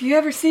Mom. If you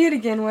ever see it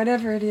again,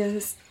 whatever it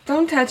is,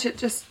 don't touch it.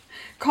 Just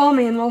call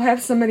me and we'll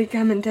have somebody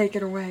come and take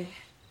it away.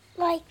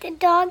 Like the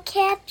dog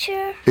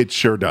catcher. It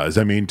sure does.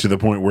 I mean, to the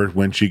point where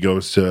when she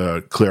goes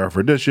to clear off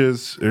her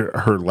dishes,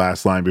 her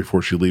last line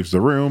before she leaves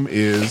the room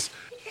is,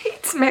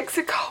 It's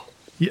Mexico.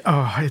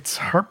 Yeah, it's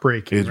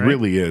heartbreaking. It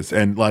really is.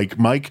 And like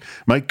Mike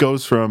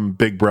goes from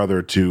big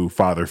brother to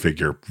father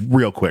figure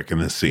real quick in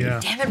this scene.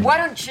 Yeah. Damn it, why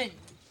don't you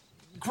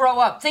Grow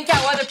up. Think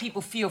how other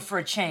people feel for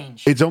a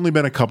change. It's only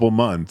been a couple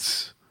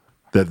months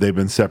that they've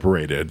been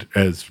separated,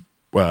 as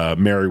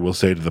Mary will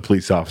say to the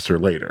police officer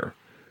later.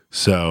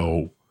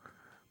 So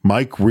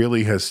Mike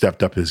really has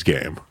stepped up his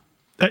game.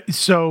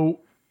 So,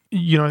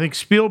 I think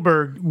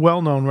Spielberg,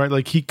 well known, right?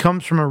 Like, he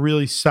comes from a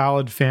really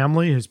solid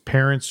family. His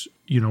parents,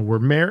 were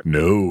married.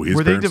 No, his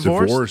parents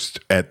divorced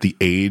at the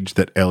age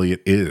that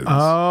Elliot is.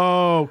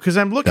 Oh, because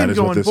I'm looking, that is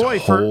going, what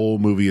this whole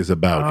movie is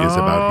about. Is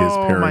about his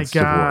parents'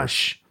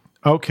 divorce.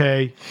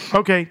 Okay,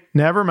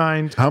 never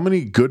mind. How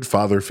many good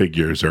father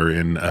figures are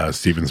in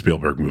Steven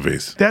Spielberg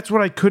movies? That's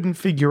what I couldn't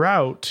figure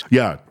out.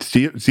 Yeah,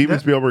 Steven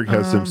Spielberg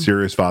has some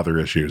serious father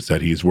issues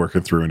that he's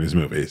working through in his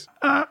movies.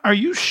 Are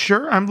you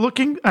sure? I'm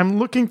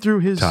looking through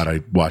his... Todd,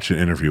 I watched an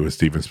interview with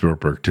Steven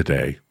Spielberg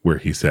today where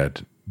he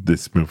said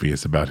this movie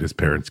is about his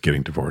parents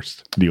getting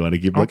divorced. Do you want to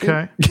keep looking?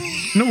 Okay.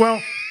 No,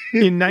 well,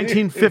 in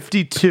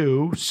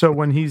 1952, so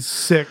when he's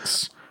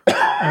 6...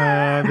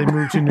 they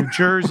moved to New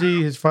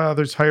Jersey. His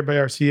father's hired by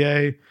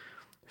RCA.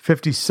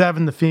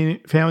 57, the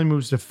family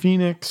moves to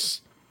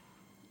Phoenix.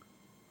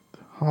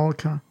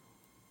 Holocaust.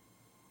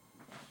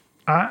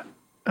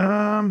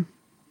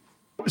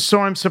 So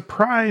I'm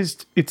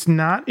surprised it's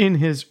not in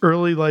his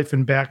early life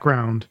and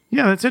background.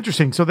 Yeah, that's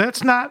interesting. So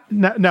that's not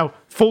now,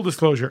 full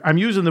disclosure, I'm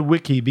using the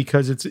wiki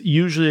because it's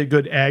usually a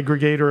good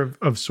aggregator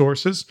of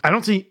sources. I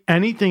don't see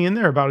anything in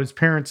there about his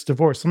parents'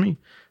 divorce. Let me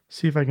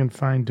see if I can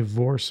find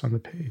divorce on the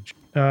page.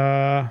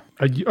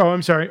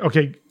 I'm sorry.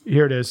 Okay,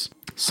 here it is.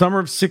 Summer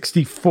of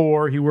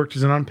 1964, he worked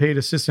as an unpaid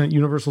assistant at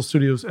Universal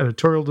Studios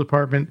editorial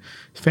department.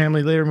 His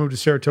family later moved to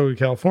Saratoga,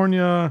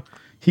 California.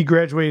 He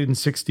graduated in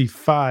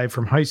 1965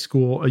 from high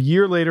school. A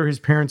year later, his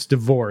parents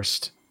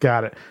divorced.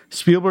 Got it.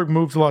 Spielberg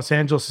moved to Los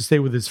Angeles to stay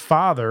with his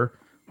father,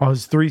 while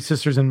his 3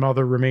 sisters and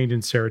mother remained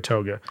in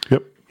Saratoga.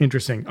 Yep.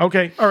 Interesting.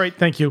 Okay. All right.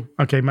 Thank you.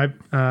 Okay.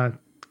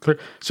 Clear.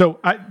 So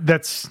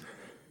that's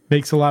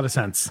makes a lot of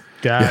sense.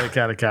 Got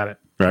it.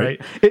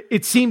 Right.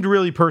 It seemed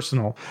really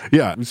personal.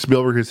 Yeah.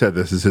 Spielberg has said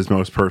this is his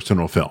most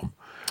personal film.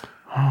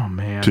 Oh,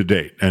 man. To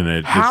date.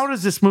 And how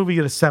does this movie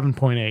get a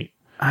 7.8?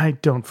 I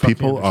don't fucking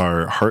People understand.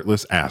 are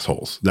heartless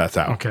assholes. That's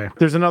out. Okay.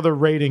 There's another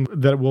rating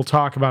that we'll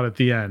talk about at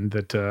the end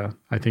that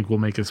I think will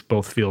make us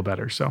both feel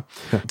better. So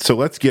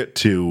let's get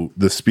to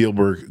the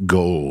Spielberg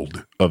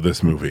gold of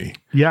this movie.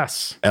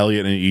 Yes.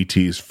 Elliot and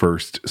E.T.'s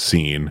first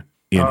scene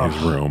in his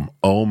room.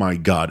 Oh my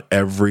God.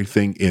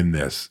 Everything in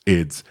this.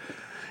 It's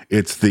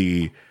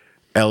the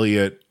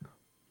Elliot.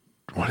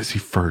 What does he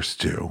first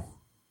do?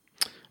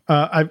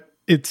 Hang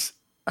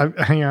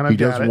on. He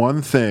does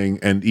one thing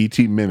and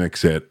E.T.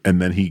 mimics it,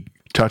 and then he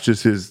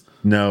touches his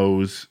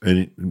nose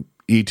and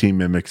E.T.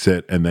 mimics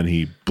it, and then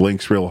he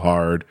blinks real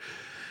hard.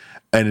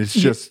 And it's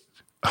just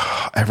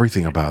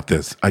everything about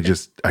this. I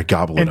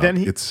gobble it up.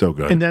 It's so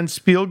good. And then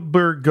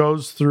Spielberg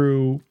goes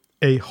through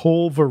a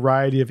whole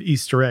variety of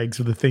Easter eggs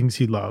of the things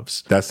he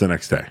loves. That's the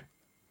next day.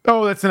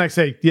 Oh, that's the next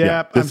day.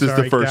 Yeah. This is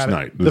the first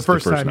night. The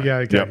first time. You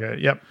got it.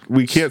 Yep.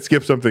 We can't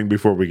skip something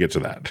before we get to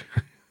that.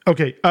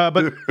 Okay.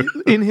 But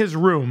in his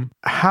room,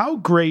 how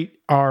great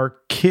are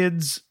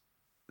kids?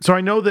 So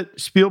I know that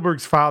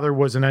Spielberg's father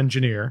was an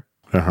engineer.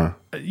 Uh-huh.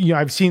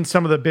 I've seen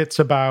some of the bits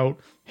about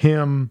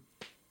him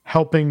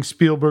helping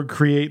Spielberg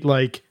create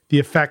like the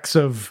effects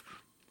of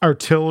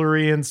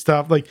artillery and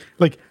stuff. Like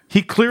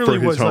he clearly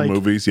for his was home like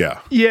movies. Yeah.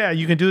 Yeah.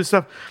 You can do this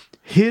stuff.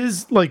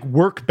 His like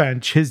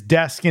workbench, his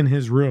desk in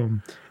his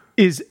room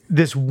is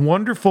this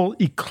wonderful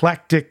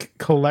eclectic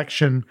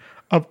collection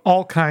of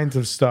all kinds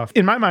of stuff.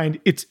 In my mind,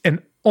 it's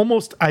an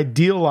almost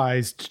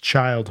idealized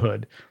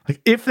childhood. Like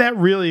if that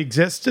really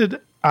existed,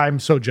 I'm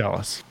so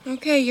jealous.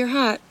 Okay, you're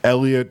hot.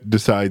 Elliot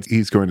decides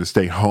he's going to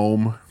stay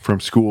home from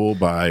school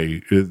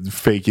by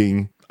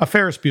faking a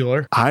Ferris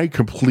Bueller. I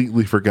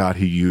completely forgot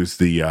he used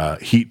the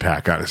heat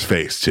pack on his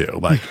face too.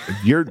 Like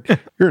you're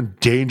in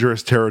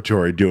dangerous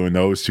territory doing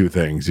those two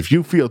things. If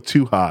you feel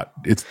too hot,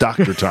 it's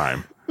doctor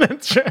time.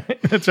 That's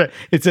right.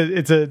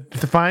 It's a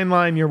fine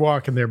line you're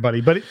walking there,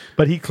 buddy.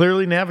 But he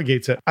clearly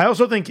navigates it. I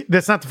also think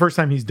that's not the first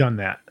time he's done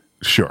that.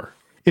 Sure.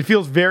 It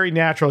feels very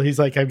natural. He's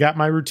like, I've got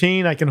my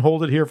routine. I can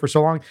hold it here for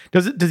so long.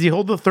 Does he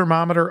hold the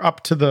thermometer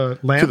up to the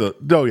lamp?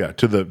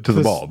 To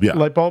the bulb. Yeah.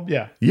 Light bulb.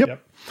 Yeah.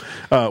 Yep.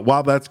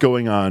 While that's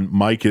going on,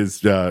 Mike is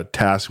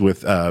tasked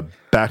with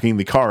backing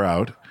the car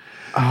out,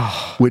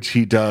 which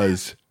he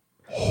does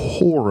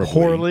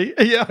horribly.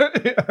 Yeah.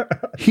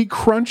 He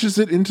crunches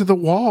it into the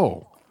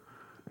wall.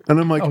 And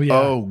I'm like,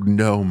 oh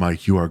no,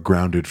 Mike, you are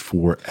grounded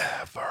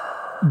forever.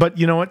 But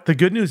you know what? The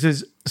good news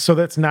is, so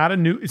it's not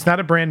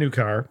a brand new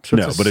car. So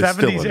it's a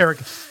 70s era.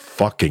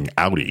 Fucking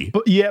Audi.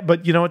 But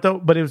you know what though?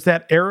 But it was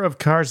that era of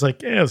cars.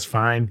 Like it was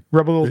fine.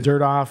 Rub a little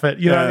dirt off it.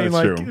 You know what I mean?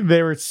 Like true.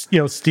 they were,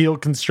 steel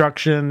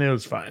construction. It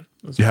was fine.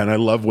 And I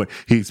love when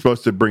he's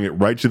supposed to bring it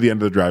right to the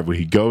end of the driveway.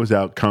 He goes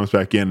out, comes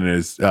back in,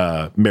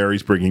 and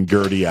Mary's bringing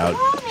Gertie out.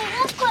 Mommy,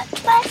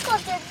 let's go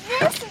do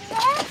this and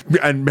that.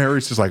 And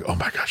Mary's just like, oh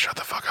my God, shut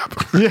the fuck up.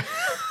 Yeah.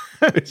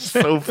 It's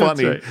so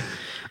funny. Right.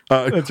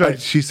 That's right.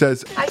 She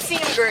says, I've seen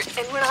him, Gert,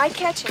 and when I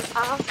catch him,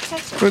 I'll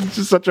catch him. it's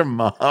just such a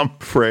mom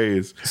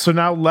phrase So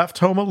now left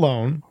home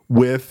alone.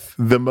 with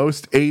the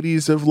most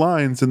 80s of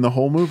lines in the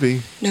whole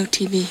movie. No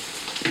TV.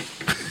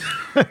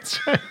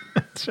 That's right.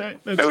 That's right.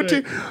 That's No,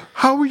 right.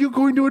 How are you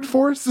going to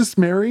enforce this,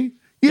 Mary?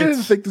 You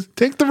didn't think this.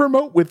 Take the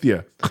remote with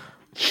you.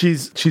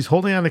 She's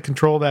holding on to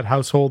control of that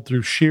household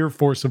through sheer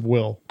force of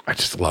will. I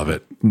just love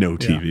it. No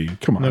TV.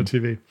 Come on. No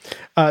TV.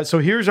 So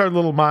here's our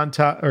little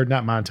montage, or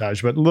not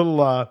montage, but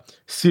little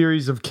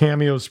series of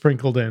cameos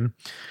sprinkled in.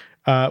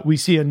 We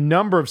see a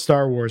number of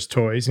Star Wars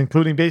toys,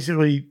 including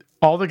basically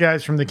all the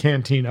guys from the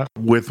cantina.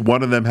 With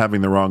one of them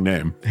having the wrong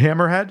name.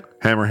 Hammerhead.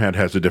 Hammerhead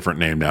has a different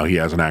name now. He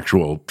has an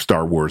actual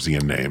Star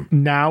Warsian name.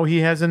 Now he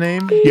has a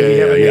name.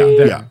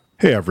 Yeah.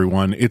 Hey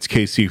everyone, it's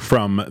Casey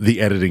from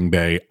the Editing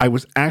Bay. I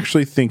was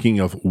actually thinking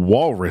of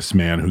Walrus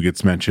Man, who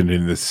gets mentioned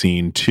in this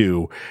scene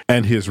too,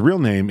 and his real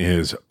name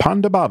is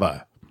Panda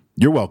Baba.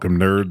 You're welcome,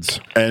 nerds.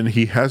 And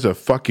he has a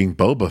fucking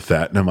Boba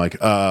Fett, and I'm like,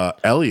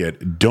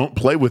 Elliot, don't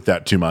play with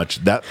that too much.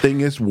 That thing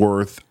is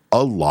worth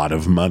a lot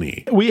of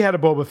money. We had a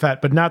Boba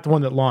Fett, but not the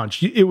one that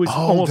launched. It was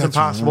almost that's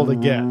impossible to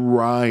get.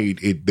 Right.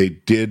 They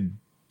did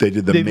the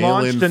They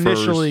mail-in launched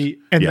initially,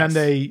 first. and Yes.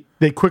 then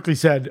they quickly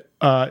said,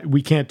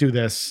 we can't do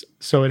this.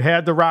 So it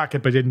had the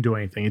rocket, but didn't do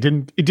anything. It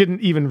didn't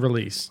even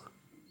release.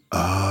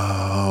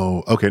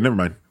 Oh, okay, never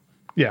mind.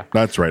 Yeah.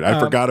 That's right. I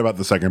forgot about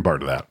the second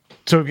part of that.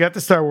 So we've got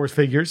the Star Wars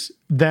figures.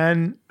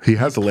 Then He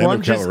has a Lando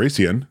plunges-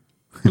 Calrissian.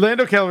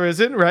 Lando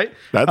Calrissian, right?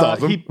 That's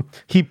awesome.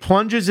 He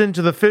plunges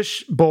into the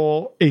fish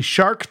bowl a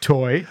shark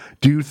toy.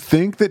 Do you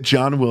think that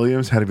John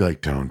Williams had to be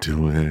like, don't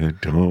do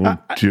it, don't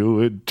do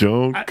it,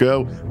 don't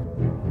go?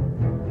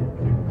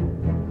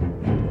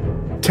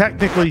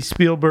 Technically,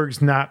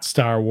 Spielberg's not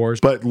Star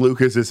Wars. But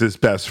Lucas is his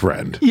best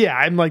friend. Yeah,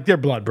 I'm like, they're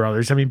blood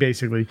brothers. I mean,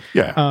 basically.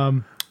 Yeah.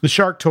 The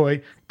shark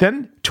toy.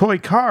 Then Toy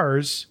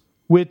Cars,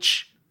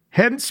 which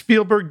hadn't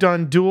Spielberg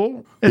done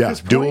Duel at this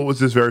point? Duel was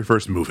his very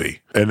first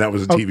movie, and that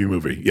was a TV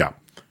movie. Yeah.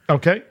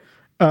 Okay.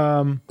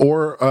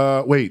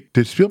 Or, wait,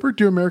 did Spielberg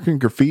do American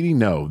Graffiti?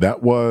 No,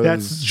 that was...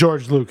 That's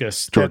George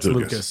Lucas. George That's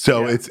Lucas.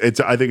 So yeah. it's.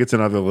 I think it's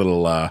another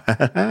little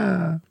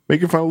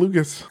making fun of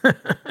Lucas.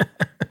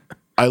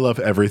 I love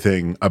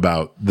everything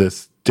about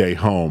this day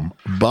home,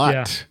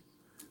 but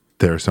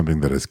there's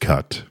something that is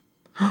cut.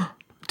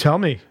 Tell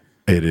me.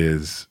 It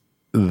is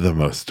the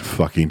most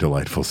fucking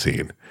delightful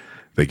scene.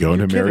 They go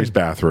into Mary's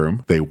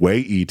bathroom. They weigh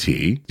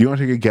E.T. Do you want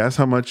to take a guess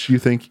how much you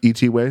think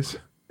E.T. weighs?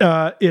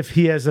 If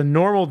he has a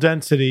normal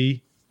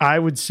density, I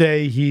would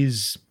say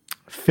he's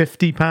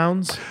 50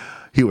 pounds.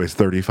 He weighs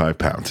 35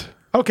 pounds.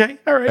 Okay,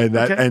 all right.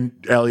 And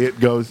Elliot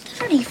goes,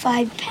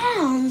 35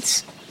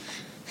 pounds?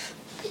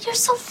 But you're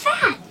so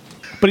fat.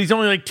 But he's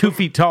only like 2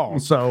 feet tall,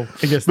 so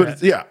I guess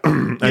that. yeah.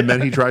 And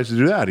then he tries to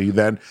do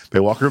that. They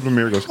walk over to the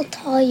mirror and goes, How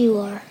tall you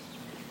are.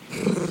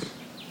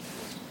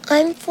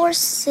 I'm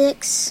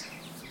 4'6".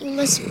 You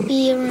must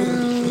be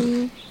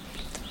around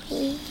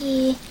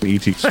 3.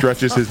 E.T.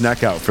 stretches his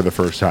neck out for the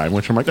first time,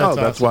 which I'm like,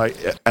 that's why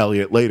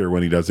Elliot later,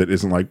 when he does it,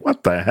 isn't like,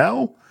 what the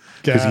hell?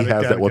 Because he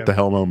has that what the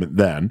hell moment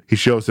then. He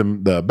shows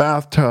him the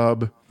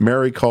bathtub.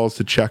 Mary calls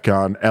to check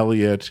on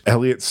Elliot.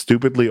 Elliot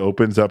stupidly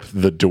opens up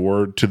the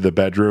door to the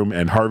bedroom,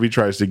 and Harvey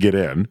tries to get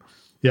in.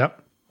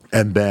 Yep.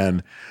 And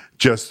then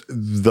just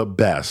the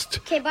best.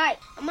 Okay, bye.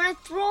 I'm going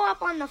to throw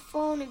up on the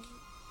phone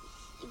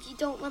if you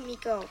don't let me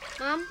go.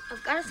 Mom,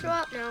 I've got to throw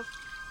up now.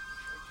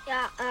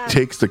 Yeah,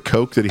 Takes the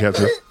Coke that he has,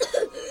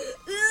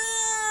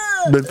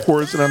 then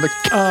pours it on the,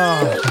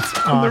 That's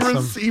on the awesome.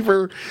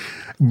 receiver.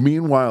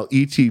 Meanwhile,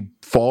 E.T.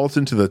 falls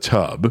into the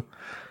tub.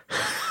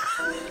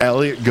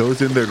 Elliot goes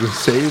in there to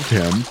save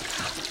him,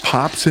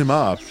 pops him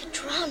up,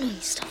 drowning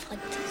stuff like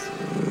this.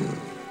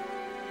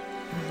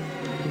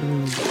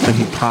 and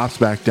he pops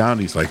back down.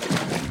 He's like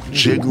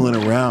jiggling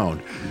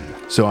around.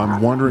 So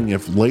I'm wondering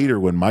if later,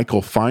 when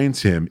Michael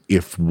finds him,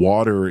 if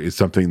water is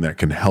something that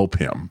can help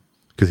him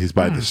because he's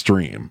by the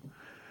stream.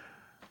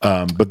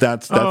 But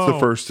that's the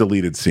first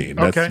deleted scene.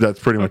 That's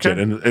pretty much it.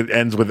 And it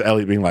ends with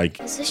Elliot being like,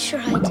 Is this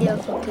your idea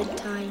of a good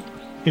time?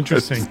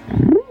 Interesting.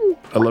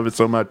 I love it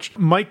so much.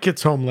 Mike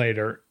gets home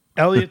later.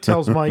 Elliot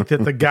tells Mike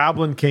that the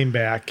goblin came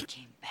back.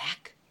 Came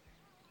back?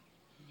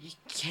 He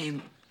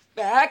came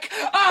back?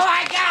 Oh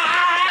my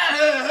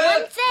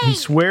God! He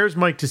swears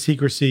Mike to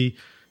secrecy.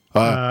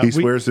 He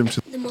swears him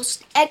to The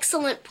most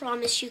excellent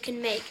promise you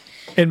can make.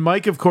 And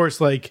Mike, of course,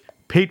 like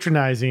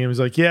patronizing him, is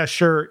like, yeah,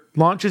 sure.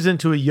 Launches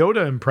into a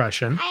Yoda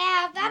impression.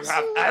 I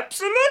have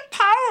Absolute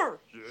power!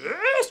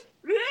 Yes!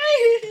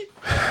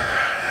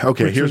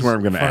 Okay, Which here's was where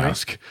I'm going to funny.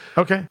 ask.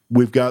 Okay.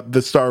 We've got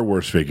the Star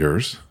Wars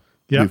figures.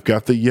 Yep. We've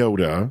got the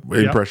Yoda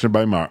impression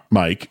by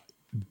Mike.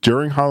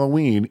 During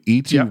Halloween,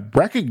 E.T.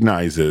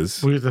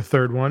 recognizes We're the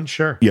third one.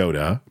 Sure.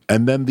 Yoda,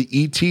 and then the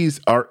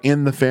E.T.s are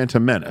in the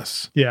Phantom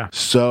Menace. Yeah.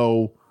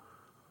 So,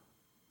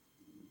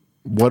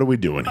 what are we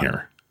doing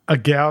here? A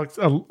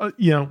galaxy,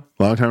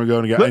 Long time ago,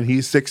 and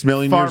he's 6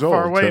 million far, years old.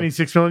 far away, so- and he's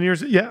 6 million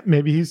years. Yeah,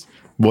 maybe he's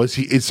Was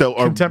he? So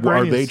are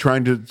Contemporaneous. they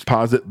trying to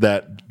posit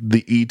that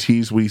the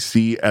ETs we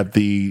see at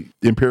the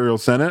Imperial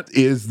Senate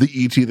is the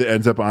ET that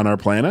ends up on our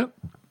planet?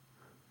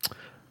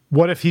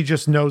 What if he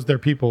just knows their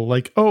people?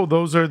 Like, oh,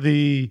 those are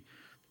the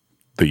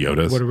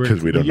Yodas,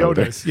 because we don't know.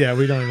 Yodas. Yeah,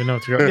 we don't even know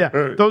what to go.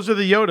 Yeah, those are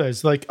the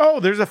Yodas. Like, oh,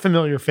 there's a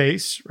familiar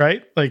face,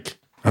 right? Like,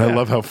 I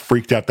love how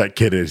freaked out that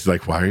kid is.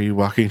 Like, why are you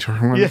walking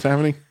toward what's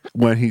happening?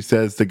 When he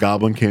says the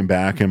goblin came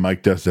back and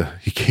Mike does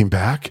he came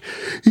back?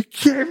 He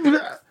came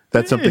back.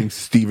 That's something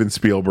Steven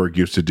Spielberg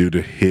used to do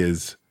to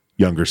his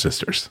younger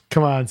sisters.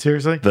 Come on,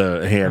 seriously?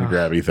 The hand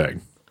grabby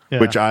thing,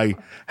 which I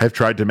have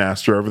tried to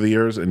master over the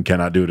years and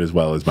cannot do it as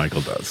well as Michael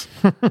does.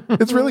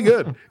 It's really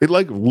good. It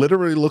like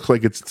literally looks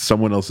like it's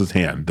someone else's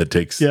hand that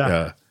takes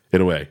it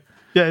away.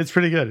 Yeah, it's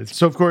pretty good.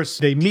 So, of course,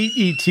 they meet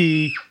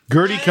E.T.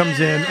 Gertie comes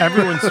in.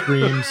 Everyone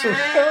screams.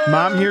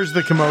 Mom hears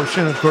the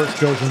commotion. Of course,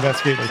 goes to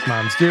investigate like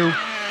moms do.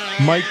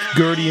 Mike,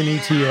 Gertie, and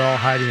E.T. are all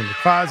hiding in the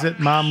closet.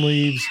 Mom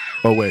leaves.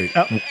 Oh, wait.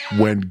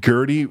 When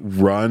Gertie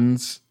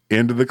runs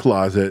into the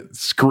closet,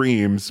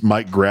 screams,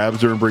 Mike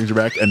grabs her and brings her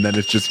back, and then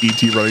it's just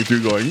E.T. running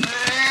through going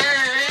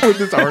with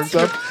his arms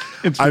up.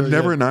 I'm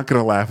never not going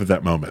to laugh at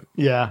that moment.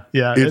 Yeah,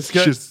 yeah. It's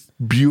just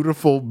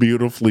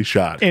beautifully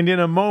shot. And in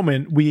a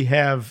moment, we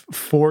have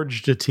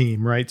forged a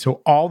team, right?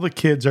 So all the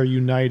kids are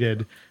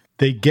united.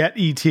 They get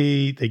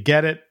E.T., they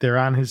get it, they're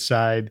on his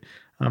side.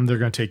 They're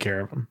going to take care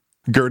of him.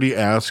 Gertie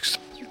asks,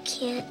 You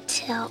can't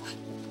tell.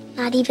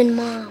 Not even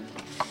Mom.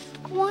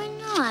 Why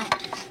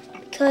not?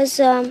 Because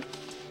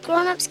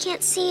grown-ups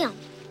can't see them.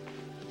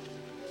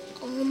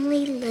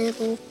 Only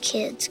little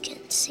kids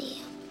can see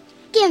them.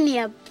 Give me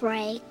a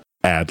break.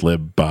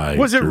 Ad-lib by...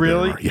 Was it Drew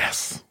really? Barrymore.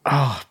 Yes.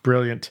 Oh,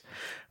 brilliant.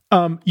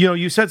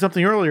 You said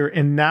something earlier,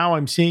 and now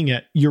I'm seeing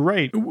it. You're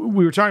right.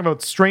 We were talking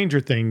about Stranger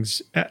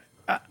Things.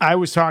 I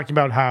was talking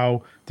about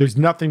how there's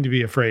nothing to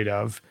be afraid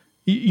of.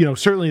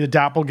 Certainly the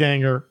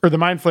doppelganger or the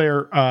mind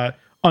flayer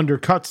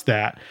undercuts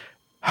that.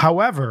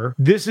 However,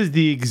 this is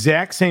the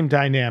exact same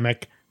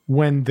dynamic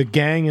when the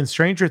gang in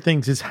Stranger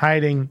Things is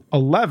hiding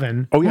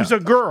 11, who's a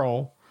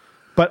girl,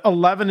 but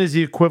 11 is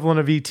the equivalent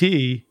of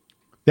E.T.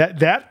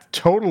 That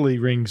totally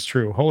rings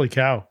true. Holy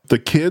cow. The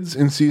kids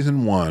in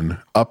season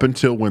 1, up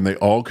until when they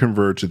all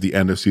converge at the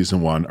end of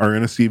season 1, are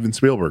in a Steven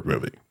Spielberg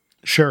movie.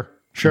 Sure.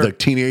 The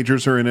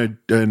teenagers are in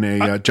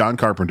a John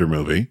Carpenter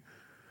movie.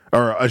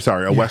 Or,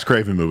 a Wes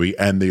Craven movie,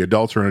 and the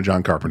adults are in a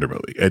John Carpenter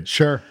movie.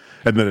 Sure.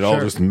 And then it all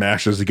just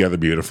mashes together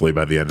beautifully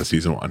by the end of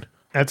season 1.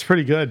 That's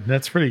pretty good.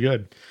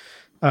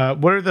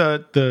 What are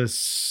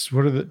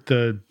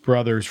the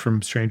brothers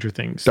from Stranger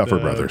Things? Duffer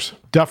Brothers.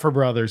 Duffer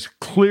Brothers,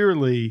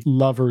 clearly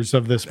lovers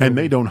of this movie. And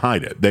they don't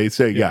hide it. They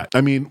say,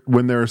 I mean,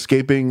 when they're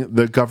escaping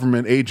the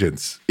government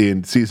agents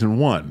in season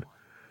 1,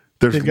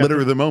 there's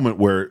literally the moment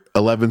where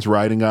 11's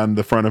riding on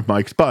the front of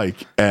Mike's bike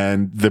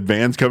and the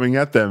van's coming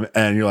at them,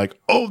 and you're like,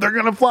 oh, they're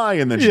going to fly.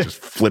 And then she just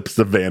flips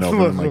the van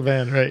over. The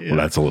van, right. Well,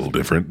 that's a little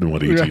different than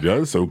what E.T.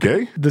 does.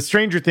 Okay. The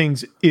Stranger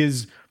Things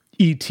is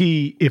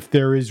E.T. if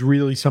there is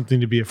really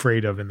something to be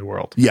afraid of in the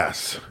world.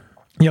 Yes.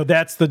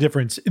 That's the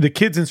difference. The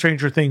kids in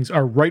Stranger Things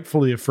are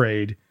rightfully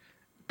afraid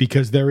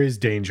because there is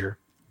danger.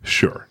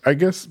 Sure. I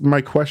guess my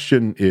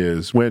question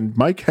is, when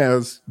Mike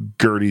has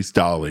Gertie's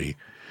dolly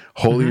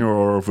holding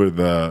her over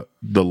the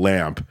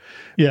lamp,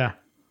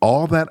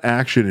 all that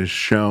action is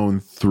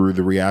shown through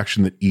the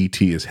reaction that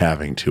E.T. is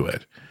having to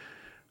it.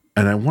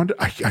 And I wonder,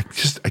 I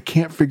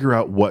can't figure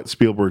out what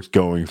Spielberg's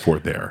going for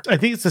there. I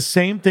think it's the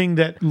same thing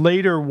that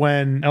later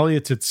when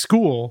Elliot's at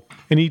school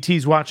and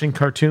E.T.'s watching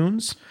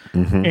cartoons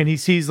and he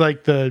sees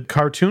like the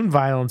cartoon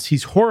violence,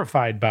 he's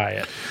horrified by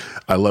it.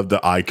 I love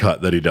the eye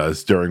cut that he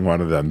does during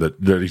one of them, that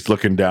he's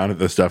looking down at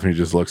the stuff and he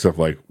just looks up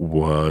like,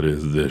 what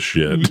is this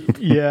shit?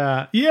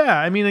 Yeah.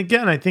 I mean,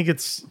 again, I think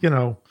it's,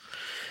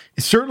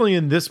 certainly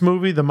in this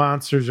movie, the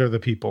monsters are the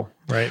people,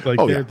 right? Like,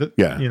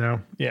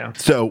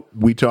 So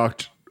we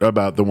talked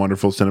about the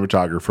wonderful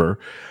cinematographer.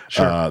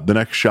 Sure. The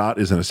next shot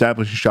is an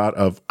establishing shot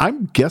of,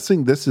 I'm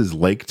guessing this is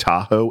Lake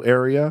Tahoe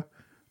area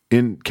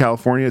in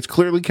California. It's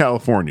clearly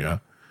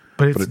California.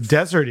 But it's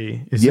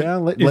deserty. Is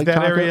Lake that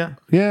Tahoe? Area?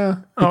 Yeah,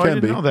 it can I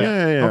didn't be. know that.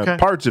 Yeah. Okay.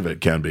 Parts of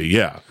it can be,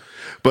 yeah.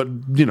 But,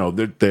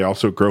 they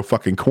also grow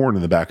fucking corn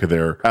in the back of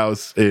their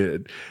house,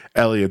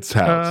 Elliot's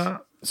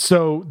house.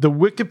 So the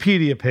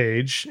Wikipedia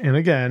page, and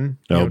again,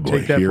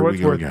 take that for what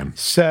it's worth,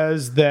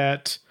 says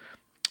that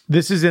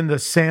this is in the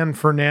San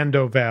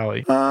Fernando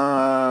Valley.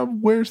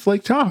 Where's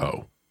Lake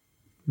Tahoe?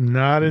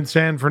 Not in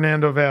San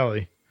Fernando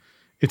Valley.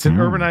 It's an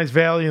urbanized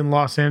valley in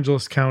Los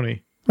Angeles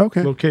County.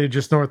 Okay. Located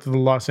just north of the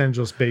Los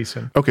Angeles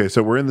Basin. Okay,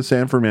 so we're in the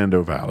San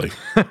Fernando Valley.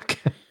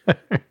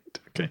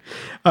 Okay.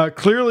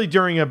 Clearly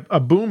during a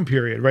boom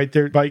period, right?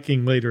 They're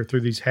biking later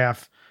through these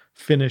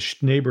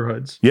half-finished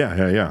neighborhoods.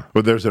 Yeah.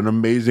 But there's an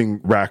amazing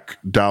rack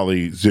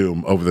dolly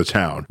zoom over the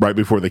town right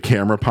before the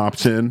camera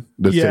pops in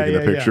that's taking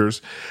the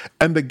pictures.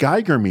 And the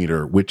Geiger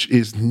meter, which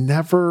is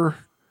never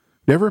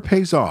Never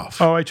pays off.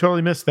 Oh, I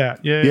totally missed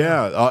that.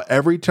 Yeah.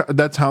 Every time,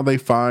 that's how they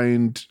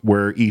find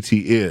where ET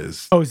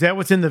is. Oh, is that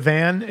what's in the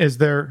van? Is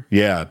there?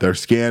 Yeah, they're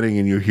scanning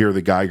and you hear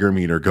the Geiger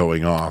meter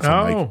going off.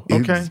 Oh,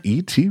 okay. Is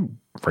ET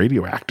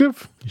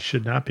radioactive? It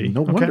should not be.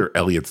 No wonder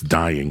Elliot's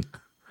dying.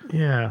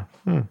 Yeah.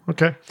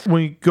 Okay.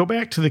 When you go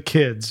back to the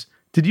kids,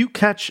 did you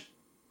catch,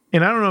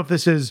 and I don't know if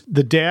this is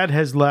the dad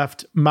has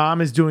left,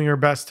 mom is doing her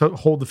best to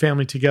hold the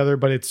family together,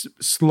 but it's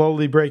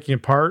slowly breaking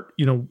apart.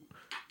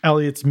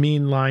 Elliot's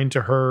mean line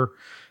to her.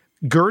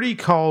 Gertie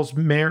calls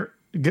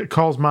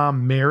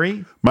mom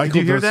Mary.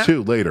 Michael does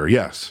too later,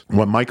 yes.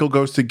 When Michael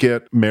goes to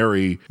get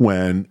Mary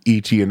when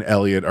E.T. and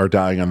Elliot are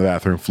dying on the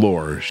bathroom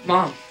floor.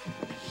 Mom,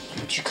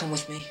 would you come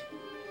with me?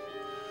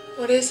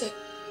 What is it?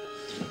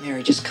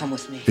 Mary, just come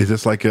with me. Is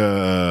this like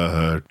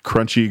a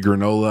crunchy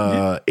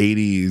granola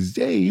 80s?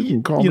 Hey, you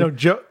can call me.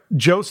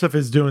 Joseph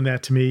is doing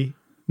that to me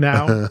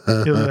now.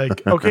 He'll be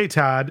like, okay,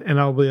 Todd.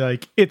 And I'll be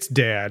like, it's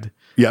Dad.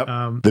 Yep.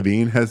 The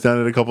Bean has done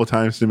it a couple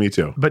times to me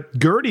too. But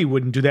Gertie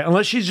wouldn't do that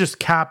unless she's just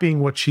copying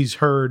what she's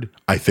heard.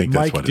 I think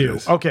that's Mike what do. it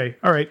is. Okay.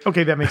 All right.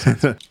 Okay. That makes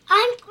sense. I'm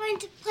going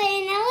to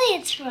play in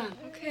Elliot's room.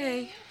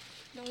 Okay.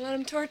 Don't let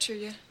him torture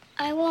you.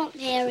 I won't,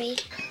 Mary.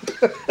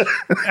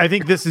 I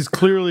think this is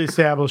clearly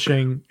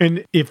establishing,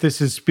 and if this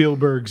is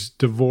Spielberg's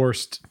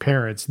divorced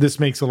parents,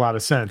 this makes a lot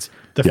of sense.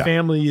 The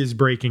family is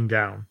breaking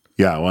down.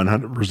 Yeah,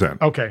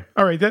 100%. Okay.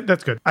 All right.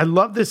 That's good. I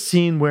love this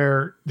scene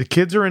where the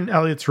kids are in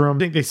Elliot's room. I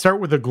think they start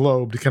with a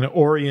globe to kind of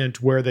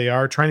orient where they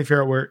are, trying to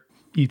figure out where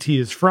E.T.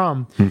 is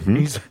from.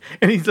 Mm-hmm.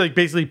 And he's like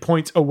basically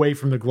points away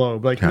from the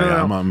globe. Like,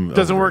 no,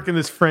 doesn't work in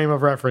this frame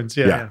of reference.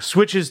 Yeah.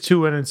 Switches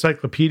to an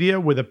encyclopedia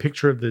with a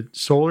picture of the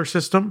solar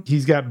system.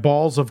 He's got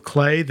balls of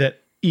clay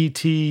that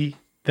E.T.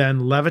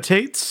 then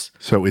levitates.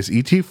 So is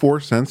E.T.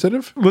 force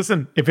sensitive?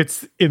 Listen, if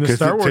it's in the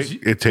Star Wars,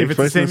 it takes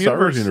place in the Star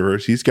Wars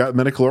universe. He's got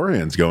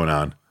midichlorians going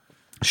on.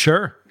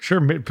 Sure.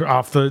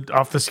 Off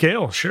the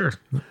scale. Sure.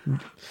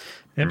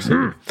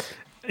 Absolutely.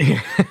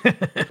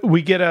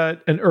 We get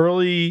an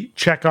early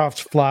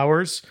Chekhov's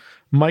flowers.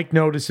 Mike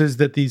notices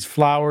that these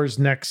flowers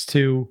next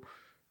to...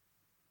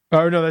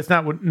 Oh, no, that's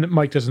not what...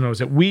 Mike doesn't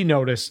notice it. We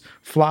notice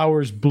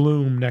flowers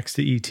bloom next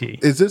to E.T.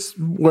 Is this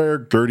where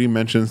Gertie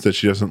mentions that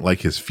she doesn't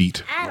like his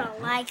feet? I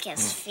don't like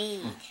his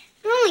feet.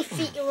 They're only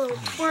feet, you little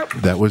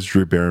twerp. That was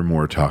Drew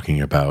Barrymore talking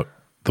about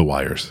the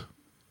wires.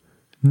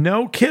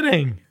 No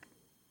kidding.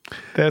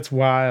 That's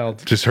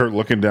wild. Just her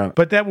looking down.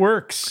 But that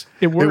works.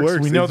 It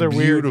works. We know they're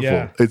beautiful.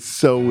 Weird. Yeah. It's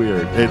so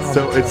weird.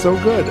 It's so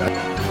good.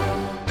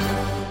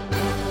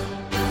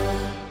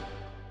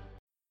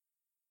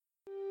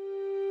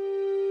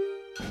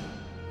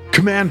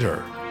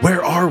 Commander,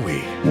 where are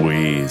we?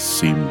 We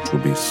seem to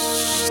be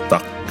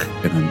stuck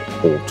in an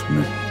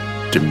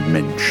alternate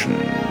dimension.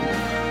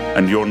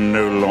 And you're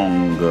no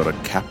longer a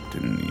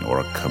captain,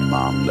 you're a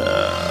commander.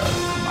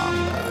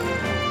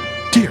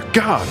 Dear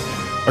God!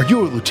 Are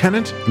you a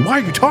lieutenant? And why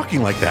are you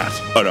talking like that?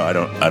 Oh no, I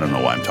don't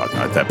know why I'm talking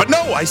like that. But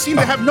no, I seem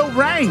to have no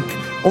rank.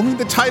 Only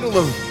the title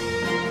of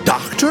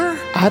doctor?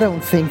 I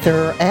don't think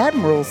there are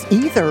admirals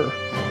either.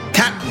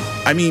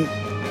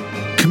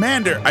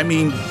 Commander,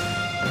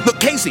 look,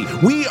 Casey,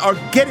 we are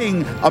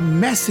getting a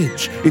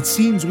message. It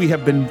seems we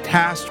have been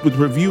tasked with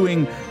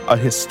reviewing a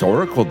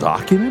historical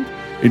document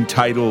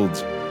entitled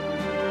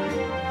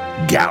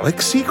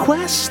Galaxy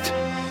Quest?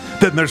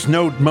 Then there's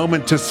no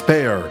moment to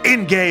spare.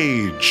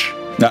 Engage!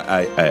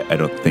 I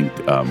don't think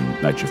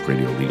Night Shift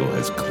Radio Legal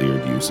has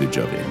cleared usage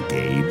of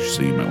engage,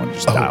 so you might want to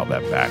just dial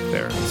that back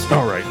there.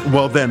 All right.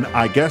 Well, then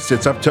I guess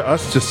it's up to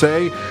us to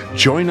say,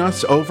 join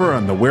us over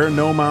on the Where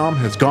No Mom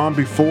Has Gone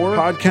Before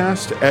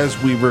podcast as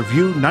we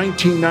review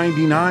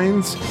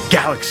 1999's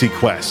Galaxy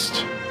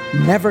Quest.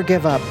 Never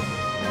give up.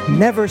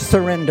 Never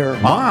surrender.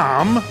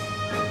 Mom?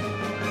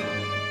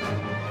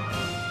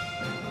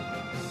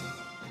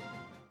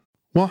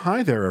 Well,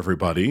 hi there,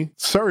 everybody.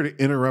 Sorry to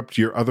interrupt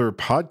your other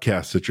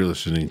podcasts that you're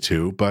listening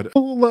to, but a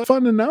little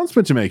fun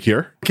announcement to make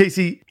here.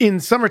 Casey, in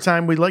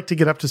summertime, we'd like to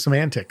get up to some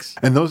antics.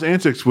 And those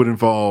antics would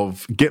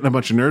involve getting a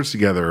bunch of nerds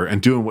together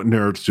and doing what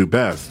nerds do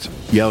best,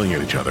 yelling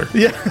at each other.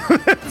 Yeah,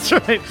 that's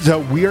right. So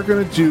we are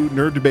going to do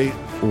Nerd Debate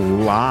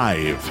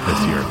live this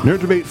year.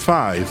 Nerd Debate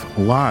 5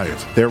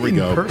 live. There we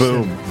go.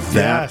 Person. Boom.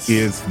 That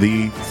is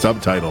the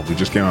subtitle. We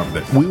just came up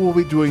with it. We will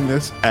be doing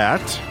this at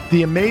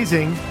the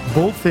amazing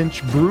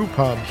Bullfinch Brew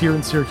Pub here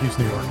in Syracuse,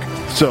 New York.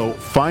 So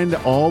find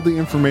all the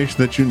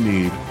information that you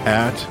need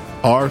at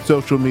our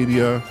social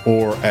media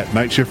or at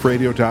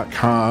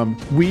nightshiftradio.com.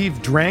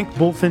 We've drank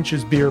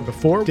Bullfinch's beer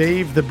before.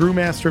 Dave, the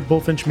brewmaster at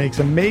Bullfinch, makes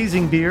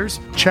amazing beers.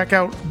 Check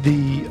out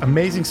the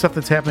amazing stuff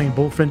that's happening in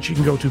Bullfinch. You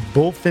can go to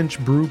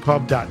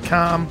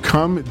bullfinchbrewpub.com.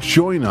 Come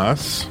join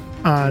us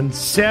on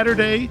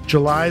Saturday,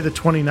 July the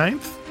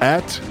 29th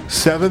at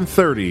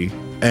 7:30.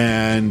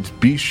 And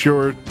be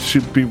sure to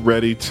be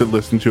ready to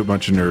listen to a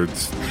bunch of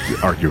nerds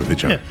argue with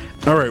each other. Yeah.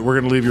 All right, we're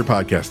going to leave your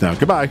podcast now.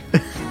 Goodbye.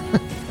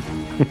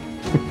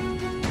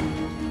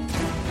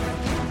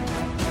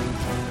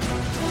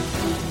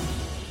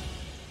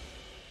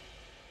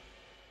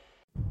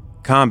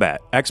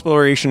 Combat,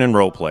 exploration, and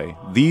roleplay.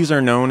 These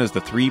are known as the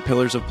 3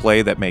 pillars of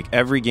play that make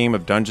every game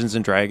of Dungeons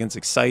 & Dragons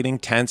exciting,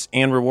 tense,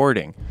 and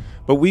rewarding.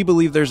 But we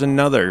believe there's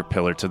another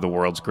pillar to the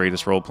world's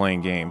greatest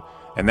role-playing game,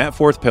 and that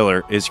 4th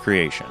pillar is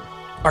creation.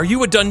 Are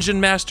you a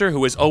dungeon master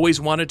who has always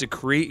wanted to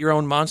create your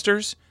own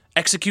monsters,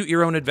 execute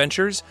your own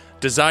adventures,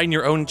 design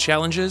your own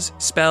challenges,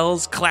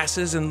 spells,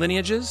 classes, and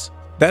lineages?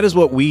 That is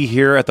what we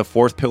here at the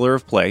 4th pillar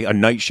of play, a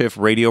night shift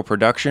radio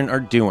production, are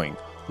doing.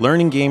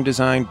 Learning game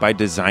design by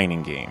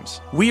designing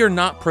games. We are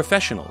not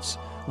professionals.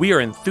 We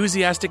are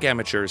enthusiastic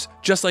amateurs,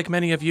 just like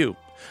many of you.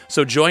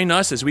 So join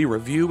us as we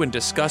review and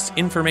discuss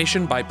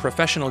information by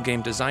professional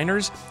game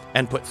designers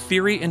and put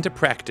theory into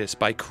practice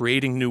by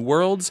creating new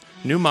worlds,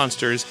 new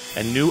monsters,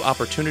 and new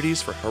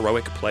opportunities for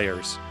heroic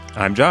players.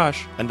 I'm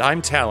Josh. And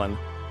I'm Talon.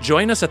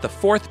 Join us at the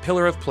 4th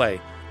Pillar of Play,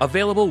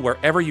 available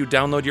wherever you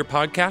download your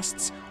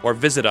podcasts, or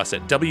visit us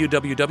at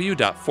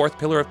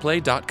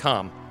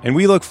www.4thpillarofplay.com. And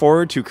we look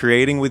forward to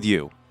creating with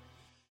you.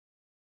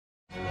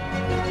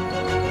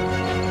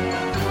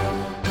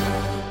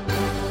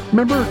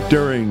 Remember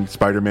during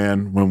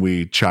Spider-Man when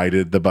we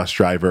chided the bus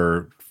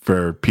driver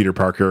for Peter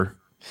Parker?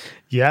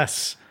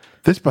 Yes.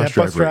 This bus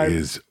driver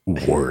is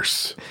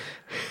worse.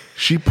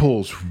 She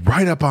pulls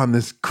right up on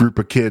this group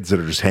of kids that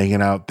are just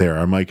hanging out there.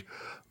 I'm like,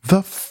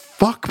 the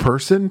fuck,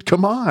 person?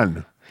 Come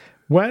on.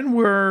 When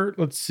were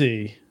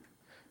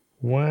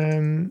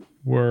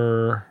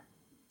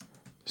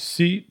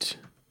seat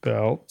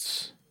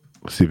belts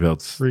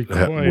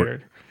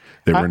required?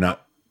 They were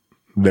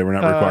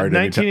not required.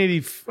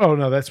 1980. Oh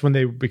no, that's when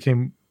they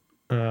became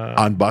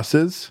on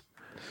buses.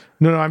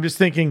 No, I'm just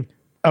thinking.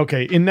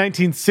 Okay, in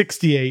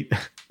 1968,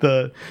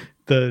 the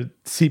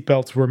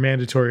seatbelts were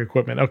mandatory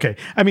equipment. Okay,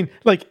 I mean,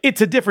 like, it's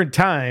a different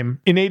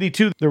time. In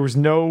 82, there was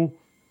no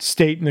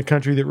state in the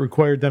country that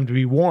required them to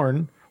be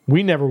worn.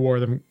 We never wore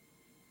them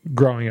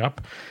growing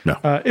up. No,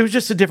 it was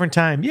just a different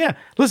time. Yeah,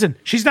 listen,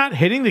 she's not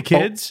hitting the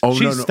kids.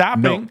 She's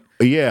stopping.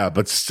 No. Yeah,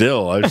 but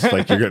still, I was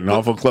like, you're getting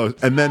awful close.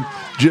 And then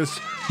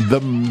just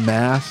the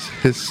mass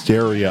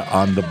hysteria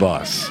on the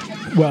bus.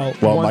 Well,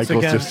 while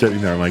Michael's just sitting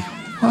there, I'm like,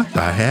 what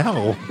the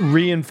hell?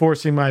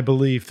 Reinforcing my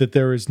belief that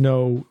there is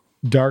no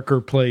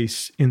darker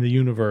place in the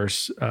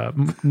universe,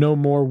 no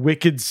more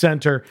wicked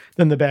center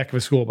than the back of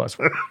a school bus.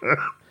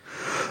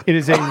 It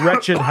is a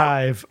wretched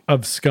hive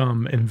of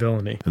scum and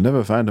villainy. You'll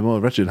never find a more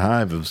wretched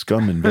hive of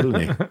scum and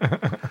villainy.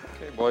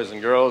 Okay, boys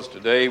and girls,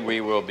 today we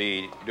will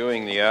be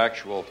doing the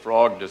actual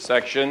frog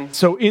dissection.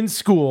 So in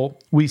school,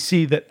 we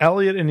see that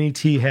Elliot and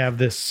E.T. have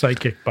this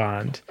psychic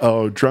bond.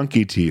 Oh, drunk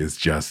E.T. is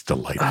just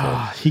delightful.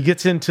 He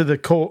gets into the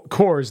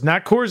Coors,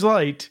 not Coors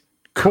Light,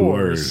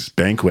 Coors.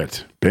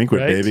 Banquet, right?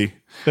 Baby.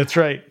 That's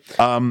right.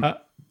 Do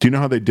you know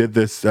how they did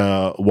this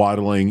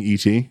waddling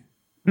E.T.?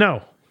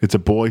 No. It's a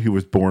boy who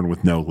was born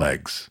with no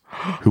legs,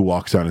 who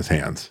walks on his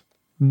hands.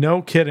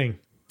 No kidding.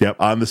 Yep.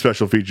 On the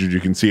special features, you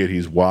can see it.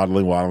 He's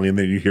waddling, and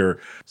then you hear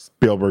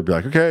Spielberg be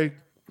like, okay, a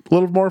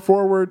little more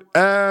forward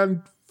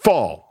and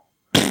fall.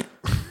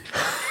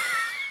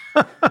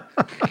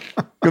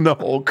 And the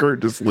whole crew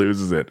just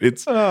loses it.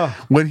 It's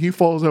when he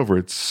falls over,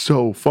 it's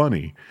so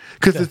funny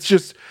because it's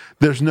just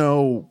there's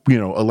no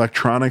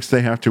electronics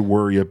they have to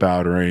worry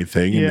about or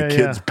anything, and the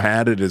kid's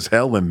padded as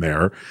hell in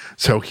there,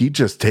 so he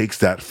just takes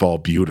that fall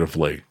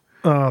beautifully.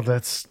 Oh,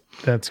 that's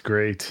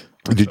great.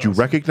 Did you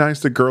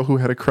recognize the girl who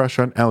had a crush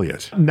on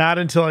Elliot? Not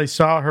until I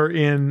saw her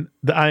in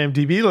the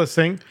IMDb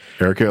listing.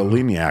 Erica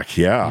Eleniak,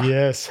 yeah.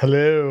 Yes,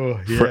 hello.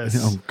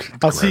 Yes.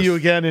 I'll see you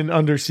again in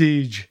Under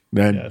Siege.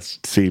 And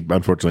see,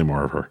 unfortunately,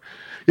 more of her.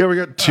 Yeah, we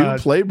got 2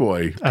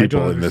 Playboy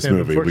people in this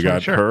movie. We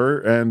got her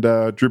and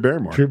Drew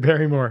Barrymore. Drew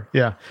Barrymore,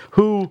 yeah.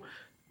 Who,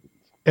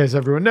 as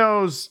everyone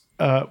knows,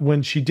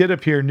 when she did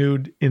appear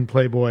nude in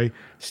Playboy,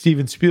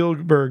 Steven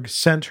Spielberg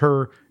sent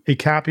her a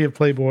copy of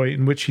Playboy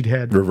in which he'd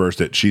had... Reversed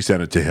it. She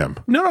sent it to him.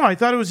 No, I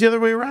thought it was the other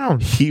way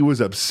around. He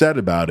was upset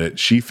about it.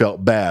 She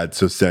felt bad,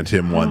 so sent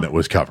him one that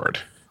was covered.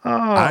 Oh.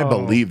 I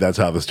believe that's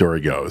how the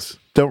story goes.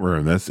 Don't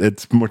ruin this.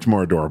 It's much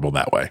more adorable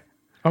that way.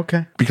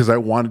 Okay. Because I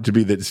want it to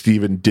be that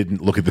Steven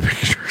didn't look at the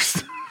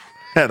pictures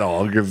at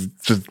all. Because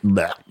it's just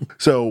that.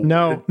 So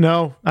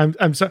no.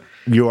 I'm sorry.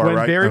 You are when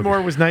right. When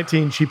Barrymore was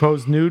 19, she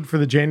posed nude for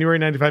the January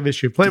 95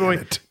 issue of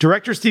Playboy.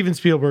 Director Steven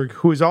Spielberg,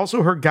 who is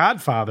also her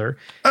godfather,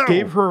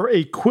 gave her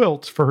a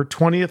quilt for her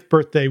 20th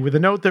birthday with a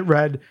note that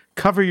read,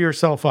 "Cover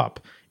yourself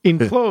up."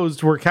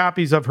 Enclosed were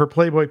copies of her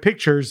Playboy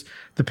pictures.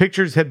 The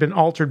pictures had been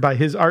altered by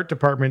his art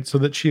department so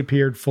that she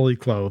appeared fully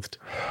clothed.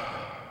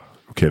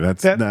 Okay,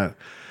 that's kind of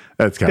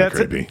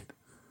creepy.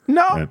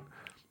 No,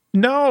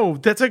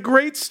 that's a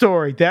great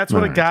story. That's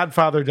what a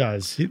godfather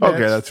does. Okay,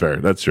 that's fair.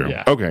 That's true.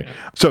 Yeah. Okay.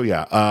 So,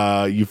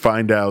 you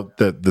find out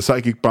that the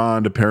psychic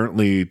bond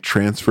apparently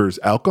transfers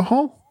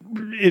alcohol?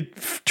 It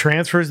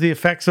transfers the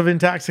effects of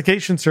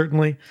intoxication,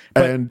 certainly.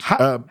 But and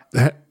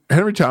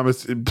Henry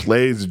Thomas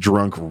plays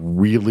drunk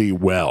really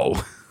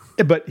well.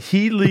 But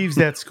he leaves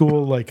that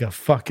school like a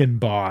fucking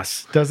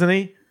boss, doesn't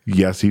he?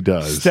 Yes, he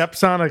does.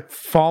 Steps on a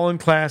fallen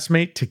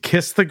classmate to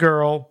kiss the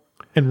girl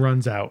and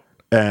runs out.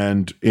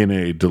 And in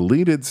a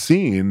deleted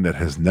scene that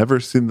has never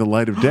seen the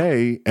light of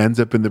day, ends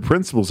up in the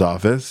principal's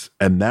office,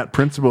 and that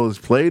principal is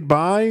played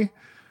by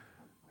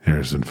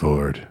Harrison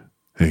Ford.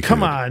 Hey, Come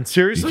kid, on,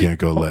 seriously? You can't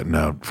go letting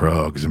out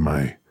frogs in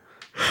my...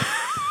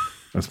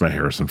 That's my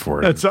Harrison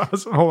Ford. That's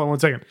awesome. Hold on one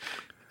second.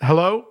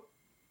 Hello?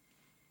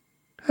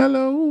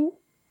 Hello?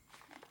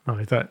 Oh,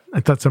 I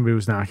thought somebody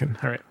was knocking.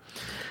 All right.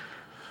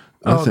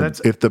 Listen,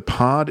 if the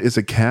pod is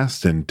a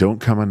casting, don't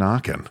come a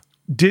knocking.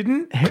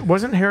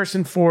 Wasn't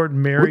Harrison Ford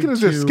married We're going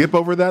to just skip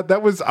over that?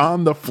 That was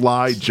on the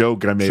fly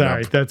joke I made up.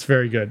 Sorry, that's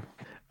very good.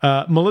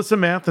 Melissa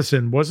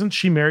Matheson, wasn't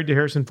she married to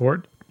Harrison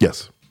Ford?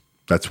 Yes.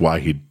 That's why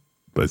he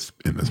was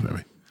in this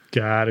movie.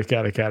 Got it.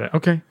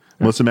 Okay.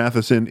 Melissa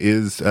Matheson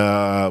was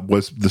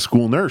the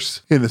school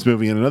nurse in this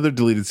movie in another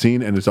deleted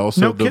scene, and is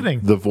also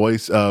the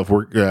voice of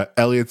where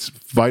Elliot's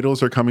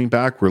vitals are coming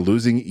back. We're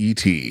losing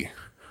E.T.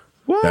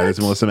 What? That is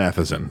Melissa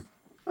Matheson.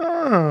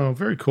 Oh,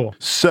 very cool.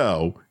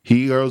 So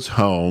he goes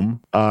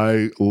home.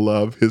 I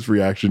love his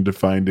reaction to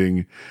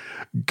finding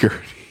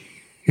Gertie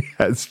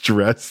has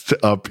dressed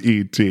up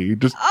E.T.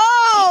 Just,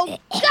 oh,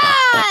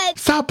 God!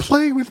 Stop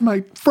playing with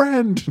my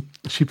friend.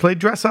 She played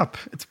dress up.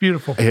 It's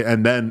beautiful.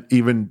 And then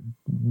even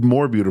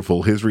more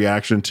beautiful, his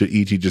reaction to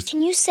E.T. just...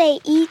 Can you say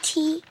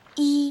E.T.,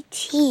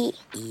 E.T.?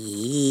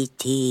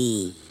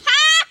 E.T.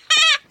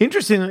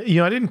 Interesting.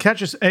 I didn't catch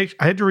this. I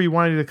had to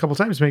rewind it a couple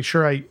times to make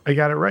sure I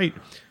got it right.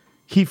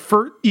 E.T.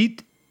 first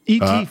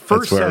that's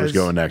where says... I was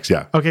going next,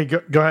 yeah. Okay,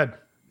 go ahead.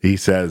 He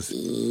says...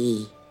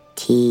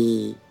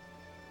 E.T.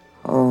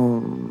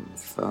 home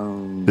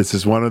phone. This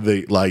is one of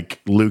the,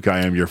 Luke, I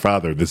am your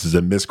father. This is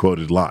a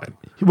misquoted line.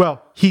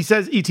 Well, he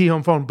says E.T.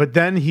 home phone, but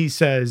then he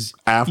says...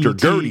 After E.T.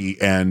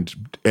 Gertie and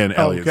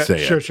Elliot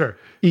say it. Sure.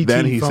 E.T.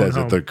 Then he says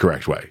home. it the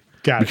correct way.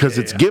 Got it. Because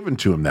it's given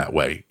to him that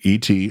way.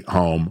 E.T.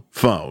 home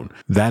phone.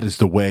 That is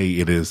the way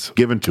it is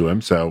given to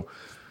him. So...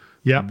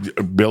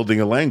 Yep. Building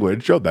a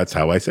language. Oh, that's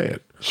how I say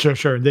it.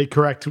 Sure. They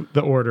correct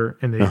the order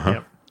and they,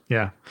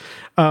 yeah.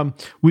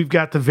 We've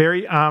got the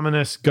very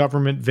ominous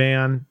government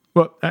van.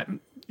 Well,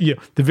 the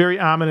very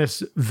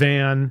ominous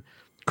van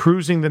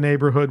cruising the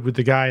neighborhood with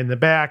the guy in the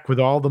back with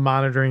all the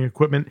monitoring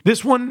equipment.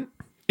 This one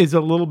is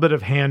a little bit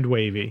of hand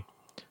wavy.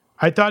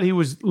 I thought he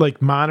was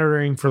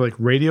monitoring for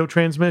radio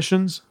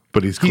transmissions,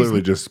 but he's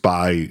clearly just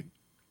spy.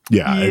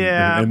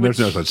 Yeah, and there's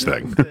no such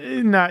thing.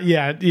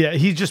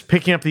 He's just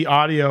picking up the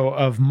audio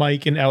of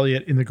Mike and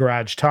Elliot in the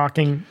garage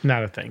talking.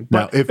 Not a thing.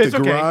 Now, if the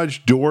garage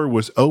door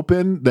was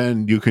open,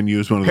 then you can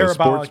use one of those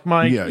parabolic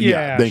mic.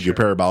 Yeah. Thank you,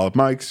 parabolic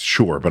mics.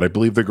 Sure, but I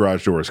believe the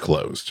garage door is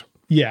closed.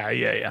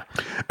 Yeah.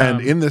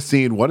 And in this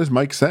scene, what does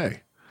Mike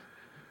say?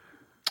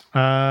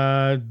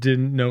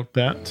 Didn't note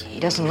that. He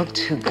doesn't look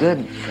too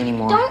good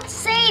anymore. Don't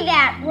say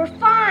that. We're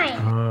fine.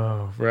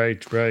 Oh,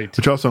 right.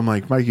 Which also, I'm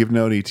like, Mike, you've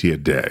known E.T. a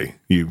day.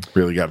 You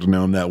really got to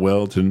know him that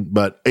well.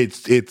 But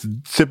it's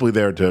simply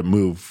there to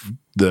move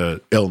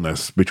the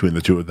illness between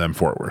the two of them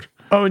forward.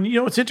 Oh, and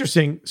it's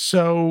interesting.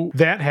 So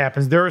that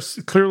happens. They're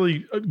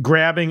clearly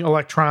grabbing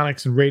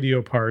electronics and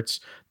radio parts.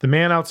 The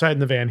man outside in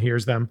the van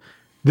hears them.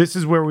 This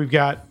is where we've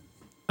got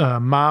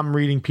Mom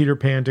reading Peter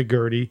Pan to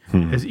Gertie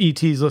as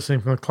E.T.'s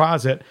listening from the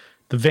closet.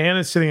 The van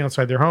is sitting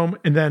outside their home,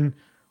 and then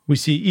we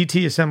see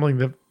E.T. assembling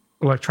the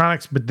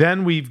electronics. But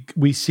then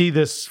we see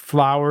this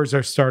flowers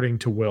are starting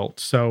to wilt.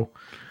 So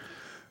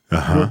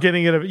we're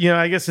getting it.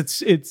 I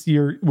guess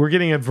we're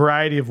getting a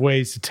variety of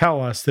ways to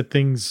tell us that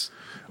things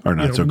are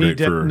not so great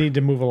need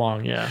to move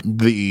along. Yeah,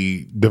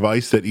 the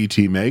device that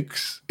E.T.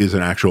 makes is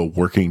an actual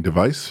working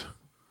device.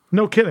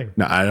 No kidding.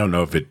 Now I don't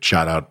know if it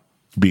shot out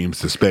beams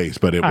to space,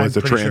 but it was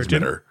a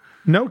transmitter.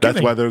 No kidding.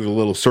 That's why there are the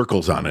little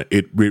circles on it.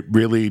 It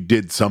really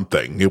did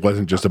something. It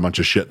wasn't just a bunch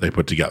of shit they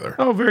put together.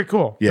 Oh, very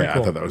cool. Yeah, very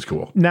cool. I thought that was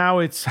cool. Now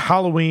it's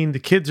Halloween. The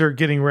kids are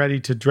getting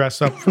ready to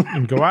dress up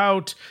and go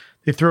out.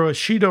 They throw a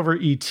sheet over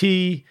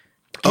E.T.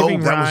 That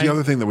was the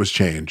other thing that was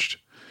changed.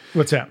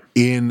 What's that?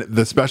 In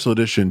the special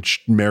edition,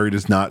 Mary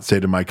does not say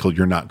to Michael,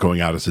 "You're not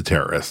going out as a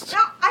terrorist." No,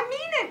 I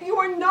mean it. You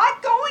are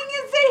not going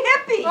as a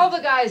hippie. All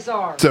the guys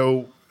are.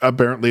 So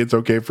apparently it's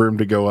okay for him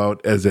to go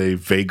out as a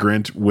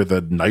vagrant with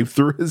a knife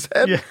through his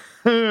head.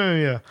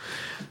 Yeah.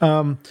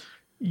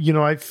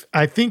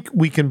 I think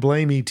we can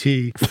blame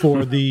E.T.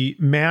 for the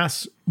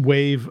mass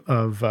wave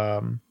of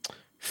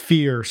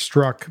fear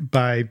struck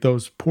by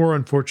those poor,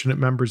 unfortunate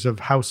members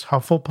of House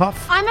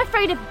Hufflepuff. I'm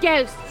afraid of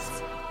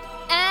ghosts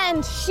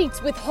and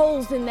sheets with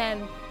holes in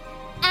them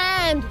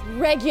and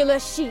regular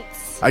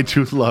sheets. I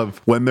do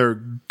love when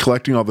they're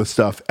collecting all this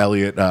stuff.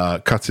 Elliot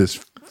cuts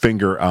his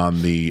finger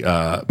on the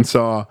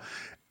saw,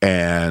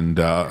 and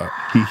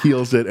he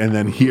heals it, and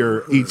then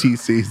here E.T.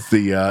 sees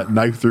the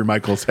knife through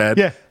Michael's head.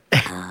 Yeah.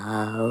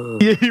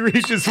 Yeah, he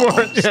reaches for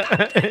it.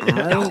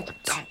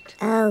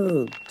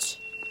 Ouch.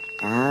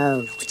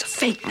 It's a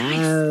fake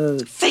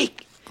knife.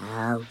 Fake.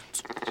 Ouch.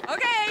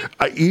 Okay,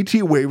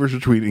 E.T. wavers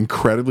between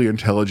incredibly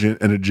intelligent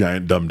and a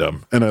giant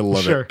dum-dum, and I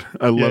love it.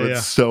 I love it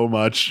so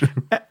much.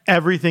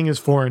 Everything is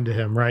foreign to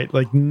him, right?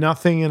 Like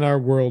nothing in our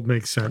world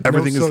makes sense.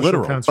 Everything is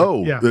literal.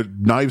 The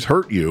knives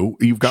hurt you.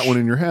 You've got one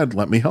in your head.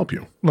 Let me help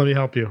you. Let me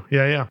help you.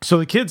 Yeah. So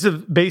the kids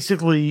have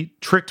basically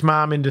tricked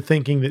Mom into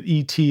thinking that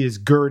E.T. is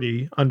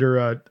Gertie under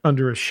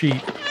a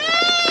sheet.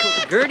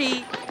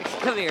 Gertie,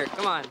 come here.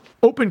 Come on.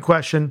 Open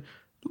question.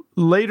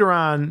 Later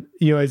on,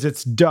 as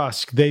it's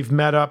dusk, they've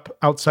met up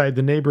outside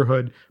the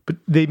neighborhood, but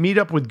they meet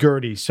up with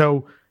Gertie.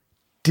 So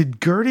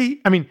did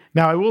Gertie...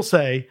 now I will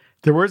say,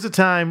 there was a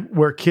time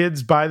where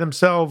kids by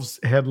themselves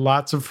had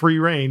lots of free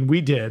reign. We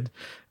did.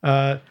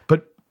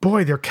 But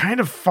boy, they're kind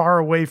of far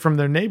away from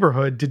their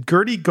neighborhood. Did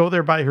Gertie go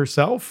there by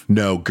herself?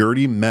 No,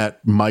 Gertie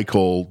met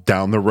Michael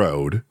down the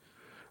road.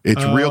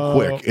 It's real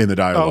quick in the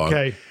dialogue.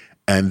 Okay.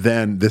 And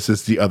then this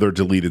is the other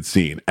deleted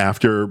scene.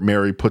 After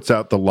Mary puts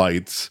out the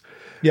lights...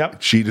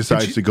 Yep. She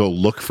decides to go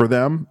look for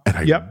them, and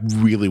I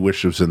really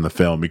wish it was in the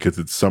film because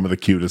it's some of the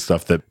cutest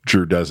stuff that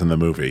Drew does in the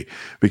movie.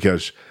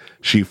 Because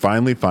she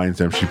finally finds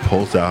them, she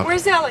pulls out.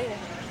 Where's Elliot?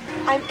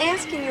 I'm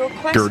asking you a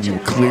question. Gertie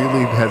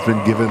clearly has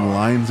been given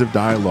lines of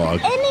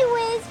dialogue.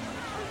 Anyways,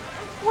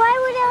 why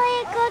would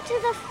Elliot go to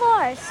the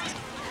forest?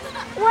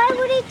 Why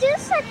would he do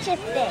such a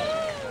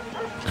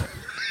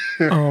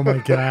thing? Oh my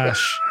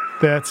gosh,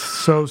 that's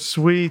so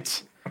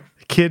sweet.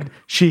 Kid,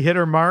 she hit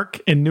her mark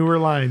and knew her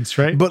lines,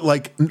 right? But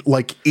like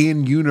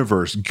in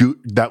universe,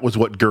 that was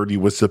what Gertie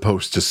was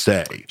supposed to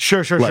say.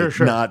 Sure.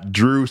 Not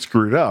Drew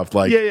screwed up.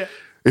 Like,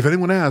 if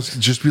anyone asks,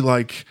 just be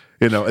like,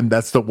 and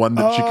that's the one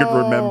that she could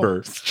remember.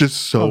 It's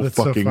just so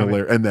fucking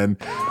hilarious. And then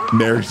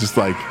Mary's just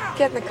like,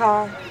 get in the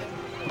car.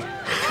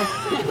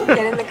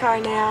 Get in the car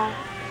now.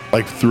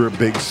 Like through a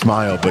big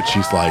smile, but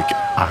she's like,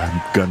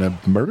 I'm gonna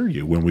murder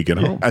you when we get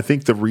home. I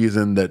think the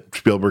reason that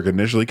Spielberg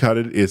initially cut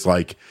it is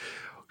like,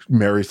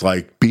 Mary's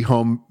like, be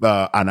home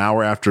an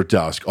hour after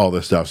dusk, all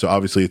this stuff. So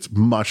obviously it's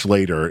much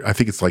later. I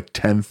think it's like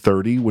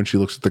 10:30 when she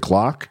looks at the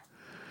clock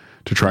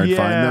to try and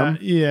find them.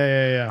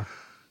 Yeah.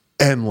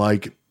 And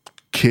like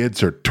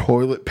kids are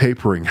toilet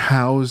papering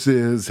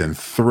houses and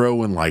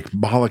throwing like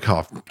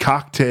Molotov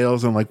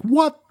cocktails. And like,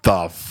 what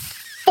the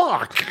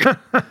fuck?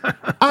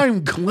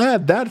 I'm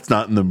glad that's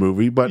not in the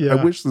movie, but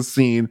I wish the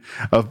scene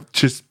of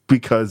just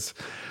because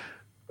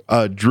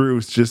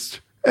Drew's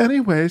just...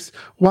 Anyways,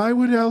 why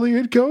would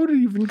Elliot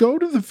even go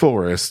to the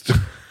forest?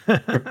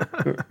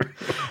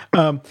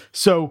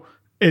 So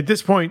at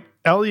this point,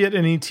 Elliot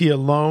and E.T.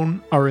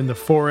 alone are in the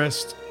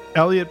forest.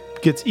 Elliot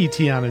gets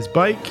E.T. on his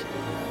bike,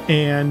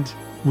 and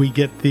we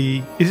get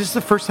is this the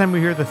first time we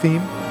hear the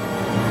theme?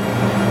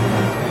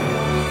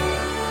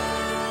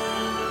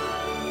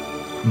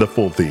 The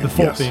full theme. The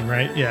full theme,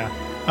 right? Yeah.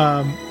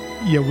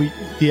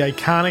 The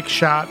iconic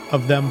shot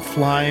of them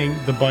flying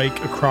the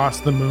bike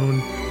across the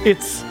moon.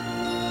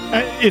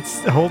 It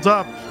holds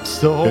up.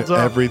 Still holds up.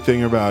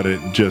 Everything about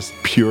it, just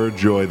pure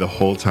joy the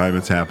whole time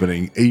it's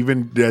happening.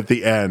 Even at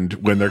the end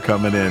when they're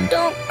coming in.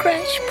 Don't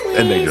crash, please.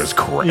 And they just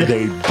crash.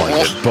 They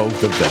bite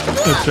both of them.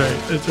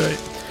 That's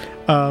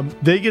right.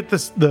 They get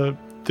the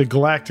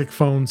galactic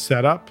phone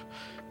set up.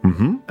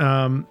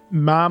 Mm-hmm.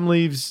 Mom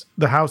leaves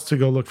the house to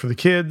go look for the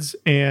kids,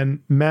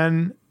 and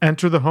men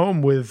enter the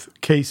home with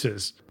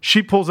cases.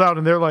 She pulls out,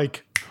 and they're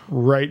like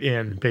right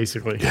in,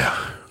 basically. Yeah.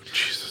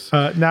 Jesus.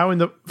 Now in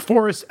the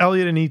forest,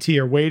 Elliot and E.T.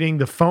 are waiting.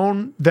 The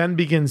phone then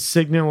begins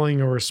signaling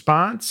a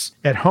response.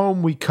 At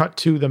home, we cut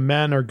to the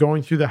men are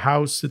going through the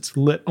house. It's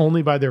lit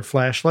only by their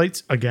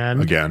flashlights.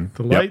 Again.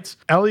 The lights.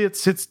 Yep. Elliot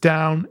sits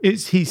down.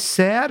 Is he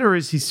sad or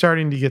is he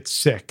starting to get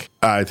sick?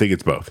 I think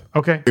it's both.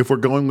 Okay. If we're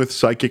going with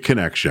psychic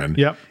connection,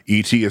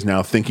 E.T. is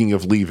now thinking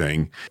of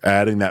leaving,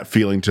 adding that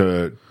feeling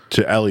to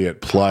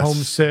Elliot, plus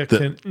homesick,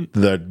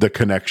 the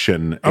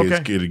connection is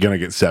going to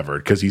get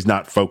severed because he's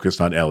not focused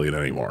on Elliot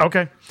anymore.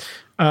 Okay.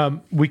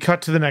 We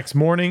cut to the next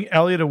morning.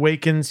 Elliot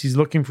awakens. He's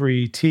looking for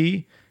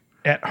E.T.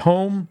 At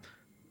home,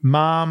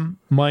 Mom,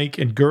 Mike,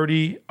 and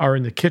Gertie are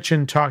in the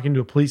kitchen talking to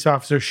a police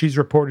officer. She's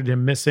reported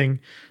him missing.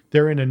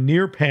 They're in a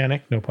near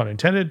panic, no pun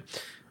intended.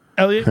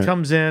 Elliot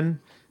comes in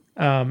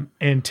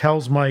and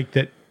tells Mike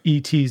that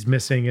E.T.'s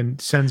missing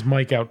and sends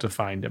Mike out to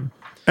find him.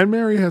 And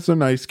Mary has a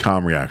nice,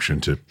 calm reaction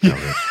to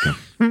Elliot.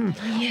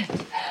 Elliot!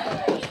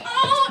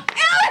 Oh,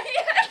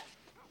 Elliot!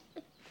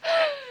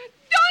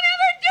 Don't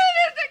ever do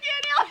this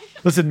again, Elliot!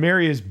 Listen,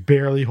 Mary is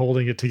barely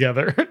holding it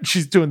together.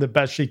 She's doing the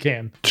best she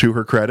can. To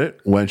her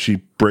credit, when she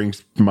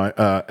brings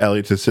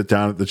Elliot to sit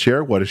down at the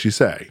chair, what does she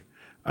say?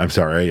 I'm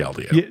sorry, I yelled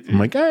at you. I'm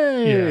like,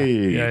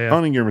 hey,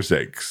 owning your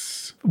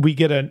mistakes. We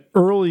get an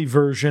early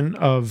version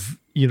of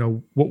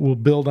what we'll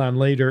build on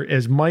later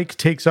as Mike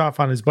takes off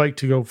on his bike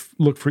to go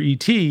look for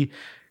E.T.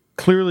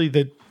 Clearly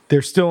that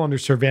they're still under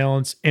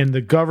surveillance and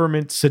the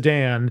government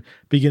sedan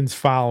begins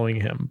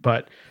following him,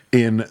 but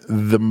in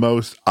the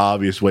most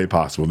obvious way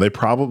possible. They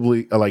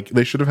probably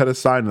they should have had a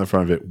sign in the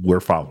front of it. We're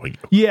following you.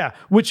 Yeah.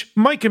 Which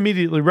Mike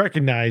immediately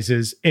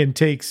recognizes and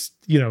takes,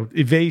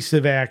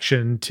 evasive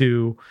action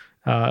to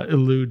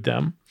elude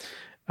them.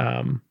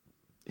 How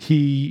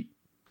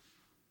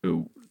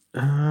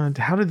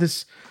did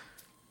this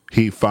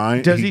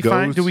Does he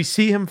find? Do we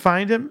see him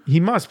find him? He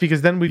must,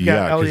 because then we've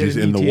got Elliot he's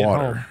in and the E.T. at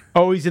water. home.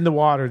 Oh, he's in the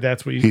water.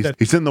 That's what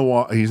he's in the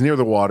water. He's near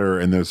the water,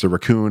 and there's a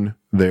raccoon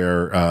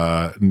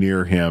there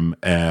near him,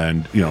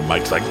 and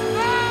Mike's like,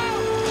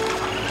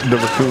 the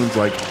raccoon's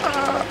like,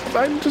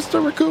 I'm just a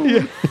raccoon.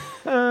 Yeah.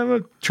 I'm a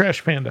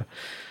trash panda.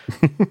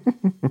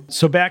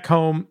 So back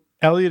home,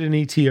 Elliot and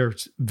E.T. are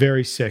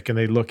very sick, and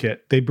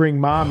they bring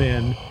Mom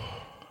in.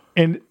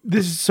 And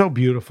this is so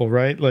beautiful,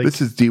 right? Like, this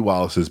is Dee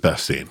Wallace's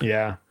best scene.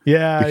 Yeah.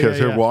 Because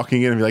they're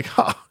walking in and be like,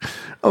 oh,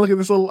 look at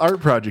this little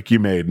art project you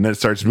made. And then it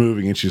starts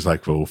moving and she's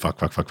like, oh,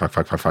 fuck.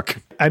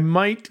 I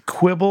might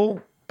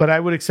quibble, but I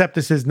would accept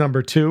this as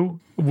number 2.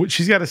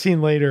 She's got a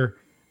scene later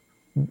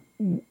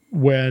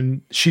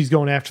when she's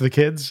going after the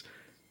kids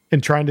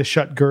and trying to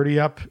shut Gertie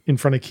up in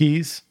front of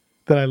Keys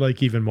that I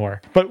like even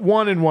more. But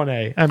 1 and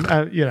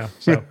 1A,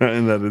 so.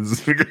 And that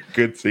is a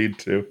good scene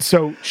too.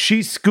 So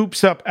she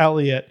scoops up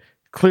Elliot.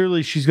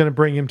 Clearly, she's going to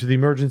bring him to the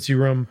emergency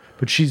room,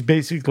 but she's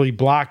basically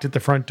blocked at the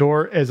front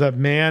door as a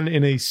man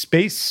in a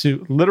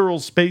spacesuit, literal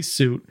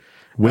spacesuit.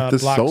 With the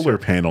solar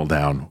panel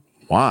down.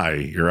 Why?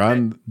 You're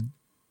on...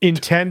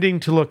 Intending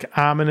to look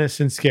ominous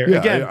and scary. Yeah,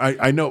 Again,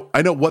 I know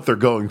what they're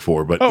going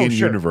for, but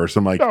universe,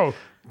 I'm like,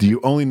 do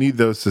you only need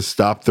those to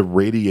stop the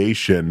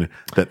radiation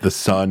that the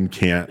sun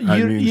can't?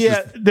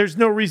 There's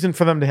no reason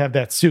for them to have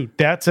that suit.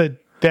 That's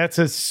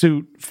a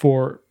suit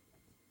for...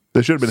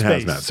 They should have been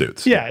space. hazmat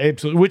suits. Yeah,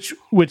 absolutely.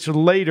 Which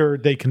later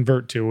they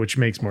convert to, which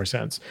makes more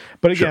sense.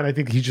 But again, I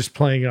think he's just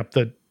playing up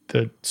the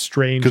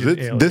strange.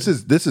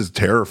 Because this is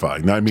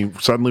terrifying. I mean,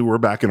 suddenly we're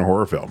back in a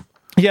horror film.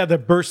 Yeah,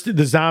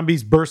 the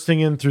zombies bursting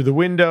in through the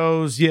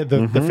windows. Yeah,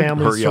 the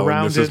family's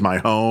surrounded. This is my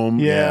home.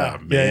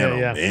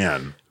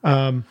 Man.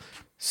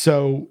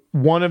 So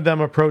one of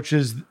them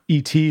approaches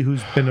E.T.,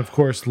 who's been, of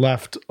course,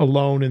 left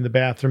alone in the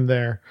bathroom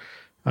there.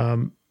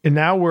 And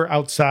now we're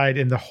outside,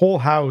 and the whole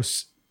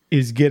house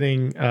is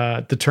getting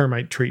the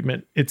termite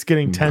treatment. It's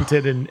getting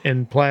tented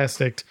and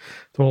plasticked,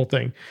 the whole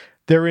thing.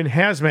 They're in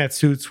hazmat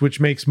suits,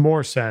 which makes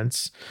more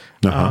sense.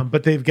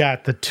 But they've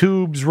got the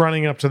tubes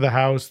running up to the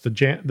house,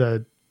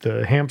 the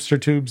hamster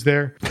tubes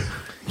there.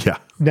 Yeah.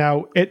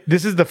 Now,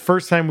 this is the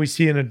first time we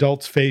see an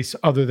adult's face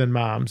other than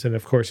Mom's. And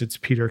of course, it's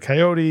Peter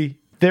Coyote.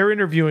 They're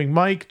interviewing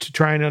Mike to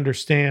try and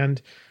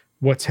understand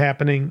what's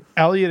happening.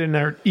 Elliot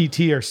and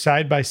E.T. are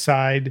side by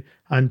side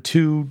on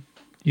two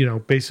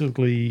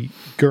basically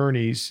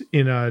gurneys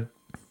in a,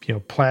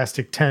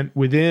 plastic tent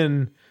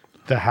within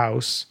the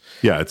house.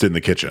 Yeah, it's in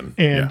the kitchen.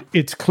 And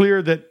it's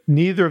clear that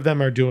neither of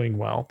them are doing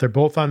well. They're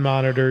both on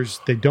monitors.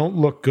 They don't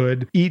look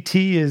good.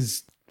 E.T.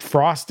 is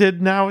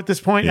frosted now at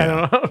this point. I don't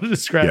know how to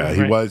describe it.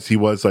 Yeah, he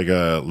was like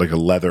a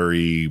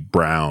leathery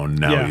brown.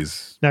 Now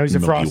he's a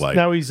frost. White.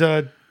 Now he's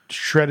a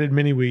shredded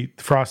mini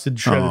wheat, frosted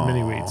shredded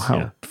mini wheats.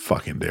 How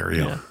fucking dare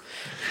you?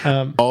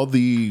 All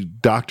the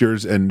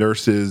doctors and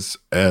nurses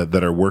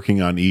that are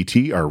working on ET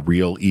are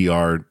real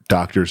ER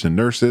doctors and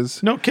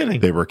nurses. No kidding.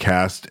 They were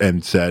cast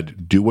and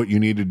said, do what you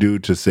need to do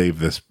to save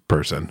this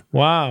person.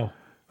 Wow.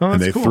 Oh, and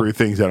they threw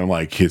things at him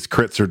like his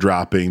crits are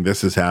dropping.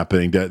 This is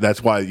happening.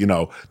 That's why,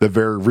 the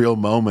very real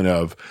moment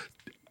of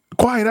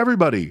quiet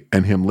everybody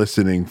and him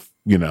listening,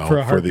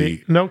 for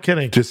the no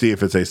kidding to see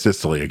if it's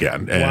asystole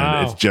again.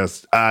 And it's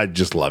just, I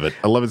just love it.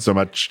 I love it so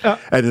much.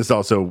 And it's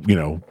also,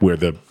 where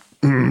the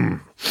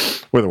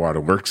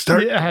waterworks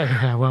start.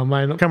 Yeah, well,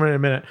 mine coming in a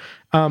minute.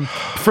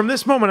 From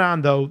this moment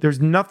on, though,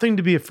 there's nothing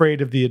to be afraid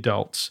of the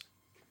adults,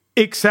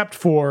 except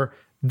for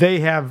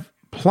they have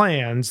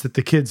plans that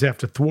the kids have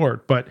to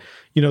thwart. But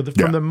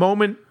from the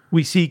moment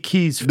we see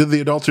Keys,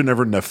 the adults are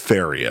never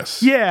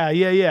nefarious. Yeah,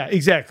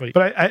 exactly.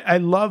 But I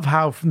love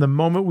how from the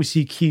moment we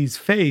see Keys'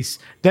 face,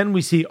 then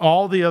we see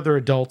all the other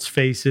adults'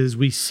 faces.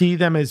 We see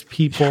them as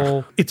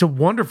people. It's a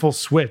wonderful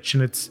switch,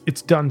 and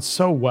it's done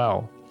so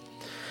well.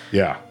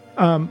 Yeah.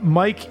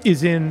 Mike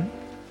is in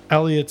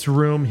Elliot's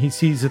room. He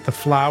sees that the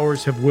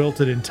flowers have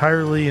wilted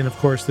entirely, and of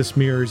course this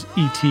mirrors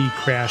E.T.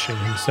 crashing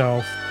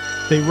himself.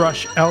 They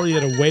rush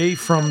Elliot away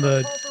from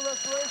the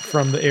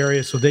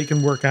area so they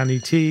can work on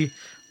E.T.,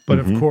 but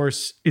of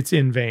course it's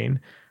in vain.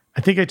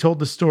 I think I told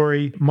the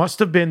story. Must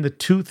have been the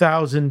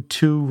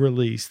 2002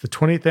 release, the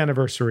 20th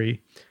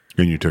anniversary.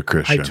 And you took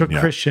Christian. I took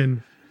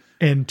Christian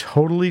and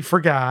totally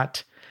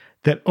forgot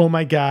that, oh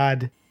my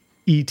God,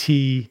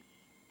 E.T.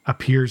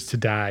 appears to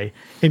die.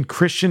 And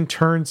Christian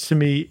turns to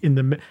me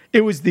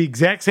it was the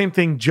exact same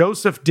thing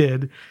Joseph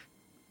did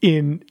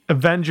in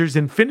Avengers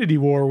Infinity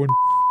War when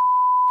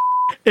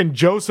and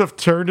Joseph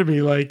turned to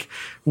me like,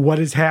 what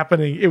is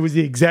happening? It was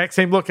the exact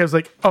same look. I was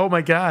like, oh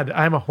my God,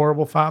 I'm a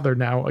horrible father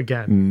now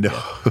again.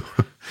 No.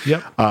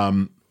 Yep.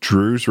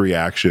 Drew's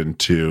reaction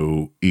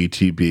to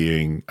E.T.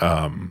 being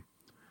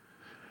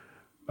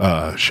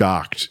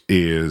shocked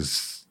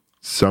is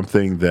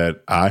something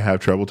that I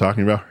have trouble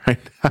talking about right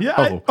now.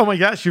 Yeah. Oh my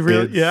gosh, you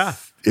really?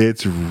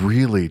 It's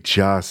really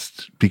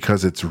just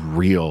because it's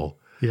real.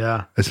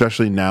 Yeah.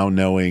 Especially now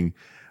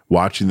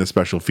watching the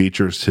special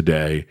features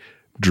today,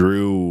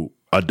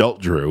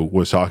 adult Drew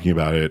was talking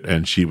about it,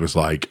 and she was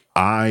like,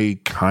 I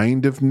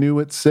kind of knew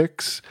at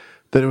 6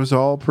 that it was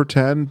all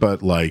pretend,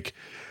 but like,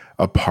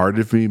 a part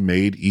of me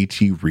made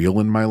E.T. real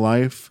in my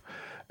life.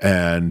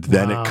 And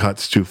then it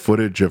cuts to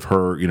footage of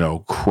her,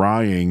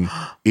 crying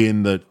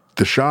in the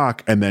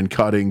shock, and then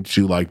cutting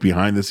to like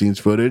behind the scenes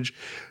footage,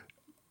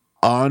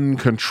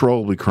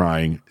 uncontrollably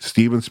crying.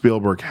 Steven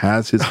Spielberg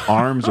has his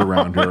arms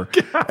around her,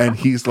 and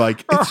he's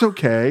like, "It's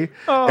okay."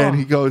 And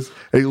he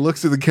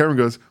looks at the camera and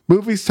goes,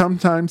 "Movies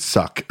sometimes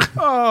suck."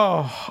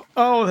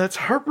 That's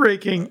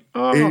heartbreaking.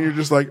 And you're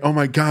just like, "Oh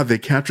my God, they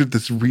captured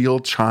this real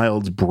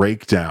child's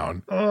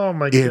breakdown." Oh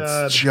my God.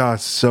 It's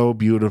just so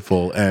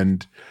beautiful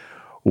and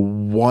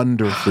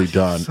wonderfully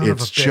done.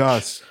 It's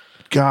just,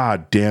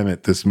 God damn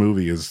it, this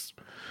movie is.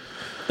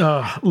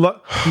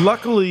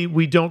 Luckily,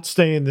 we don't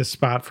stay in this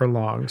spot for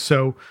long.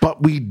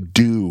 But we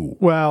do.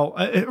 Well,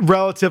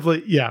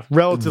 relatively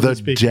The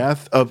speaking.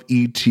 death of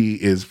E.T.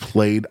 is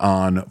played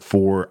on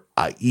for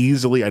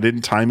easily, I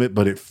didn't time it,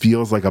 but it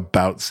feels like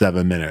about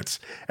 7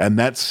 minutes. And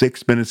that's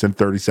 6 minutes and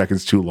 30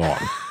 seconds too long.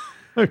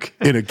 Okay.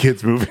 In a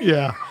kid's movie.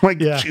 Yeah.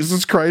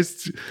 Jesus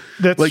Christ.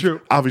 That's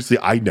true. Obviously,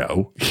 I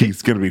know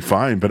he's going to be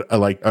fine, but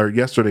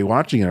yesterday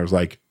watching it, I was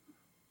like,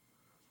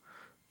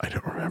 I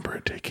don't remember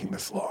it taking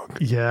this long.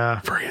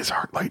 Yeah. For his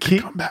heart light to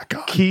come back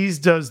on. Keyes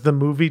does the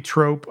movie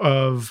trope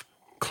of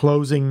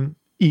closing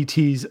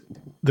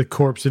the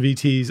corpse of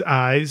E.T.'s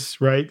eyes,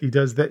 right? He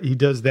does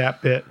that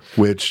bit.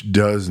 Which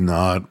does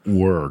not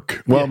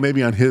work. Well,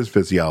 maybe on his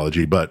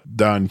physiology, but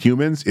on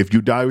humans, if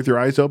you die with your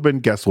eyes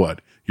open, guess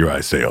what? Your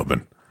eyes stay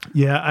open.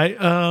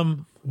 Yeah,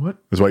 what?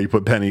 That's why you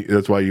put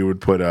that's why you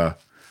would put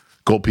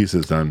gold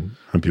pieces on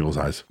people's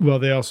eyes. Well,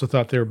 they also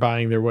thought they were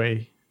buying their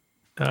way.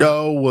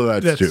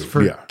 That's too.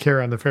 For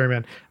Kara on the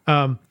Ferryman.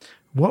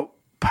 What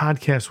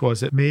podcast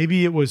was it?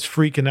 Maybe it was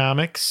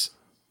Freakonomics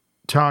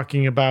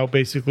talking about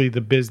basically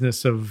the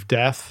business of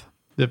death,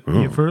 the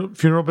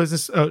funeral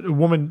business. A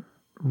woman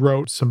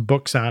wrote some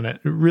books on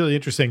it. Really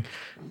interesting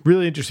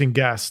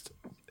guest.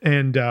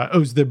 And it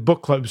was the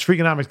book club. It was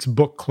Freakonomics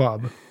book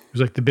club. It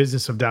was like the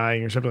business of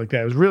dying or something like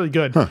that. It was really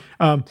good.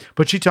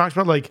 But she talks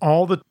about like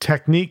all the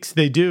techniques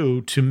they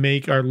do to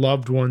make our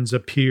loved ones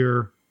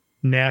appear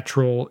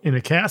natural in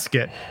a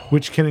casket,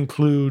 which can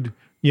include,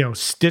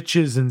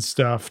 stitches and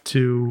stuff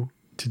to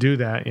do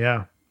that.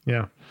 Yeah.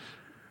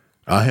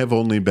 I have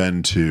only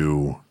been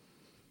to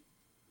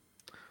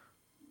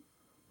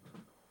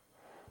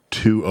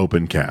 2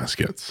 open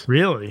caskets.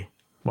 Really?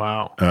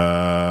 Wow.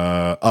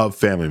 Of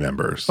family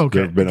members. Okay.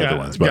 There have been other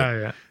ones,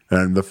 but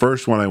and the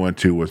first one I went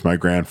to was my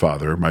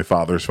grandfather, my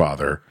father's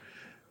father,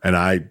 and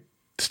I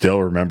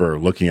still remember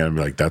looking at him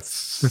like,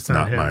 that's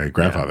not my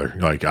grandfather.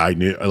 Yeah. Like I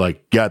knew,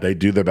 they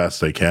do the best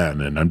they can,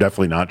 and I'm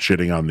definitely not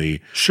shitting on the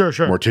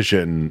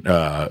mortician.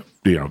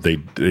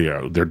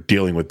 They're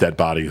dealing with dead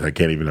bodies I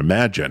can't even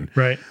imagine.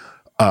 Right.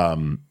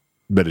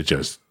 But it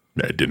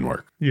didn't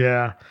work.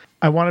 Yeah.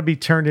 I want to be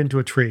turned into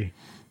a tree.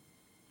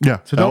 Yeah.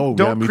 So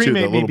don't me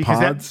cremate too. me because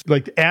that's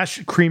like ash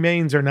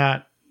cremains are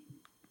not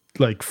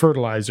like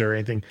fertilizer or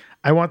anything.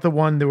 I want the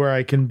one where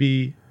I can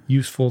be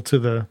useful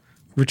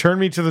return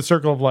me to the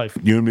circle of life.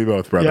 You and me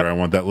both, brother. Yep. I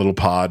want that little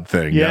pod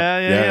thing.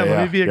 Yeah.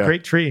 Let me be a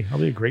great tree. I'll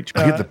be a great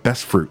tree. I get the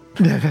best fruit.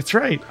 Yeah, that's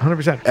right.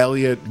 100%.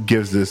 Elliot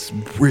gives this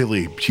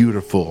really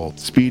beautiful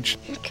speech.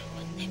 Look at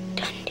what they've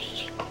done to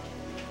you.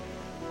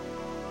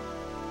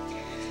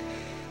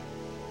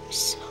 I'm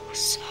so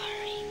sorry.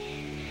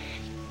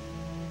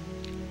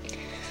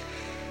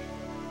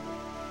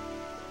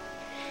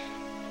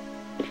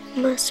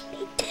 You must be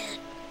dead.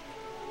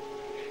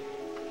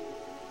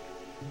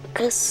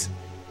 Because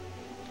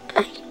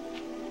I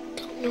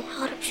don't know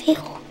how to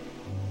feel.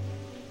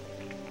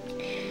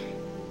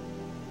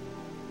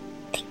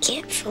 I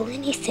can't feel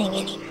anything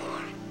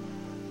anymore.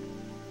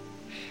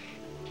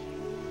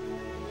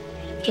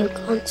 Have you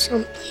gone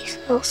someplace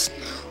else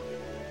now?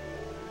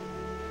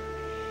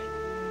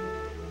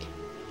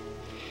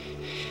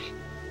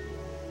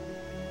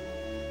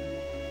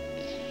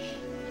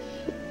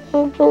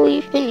 I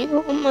believe in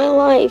you all my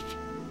life.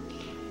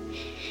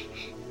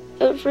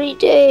 Every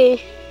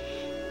day.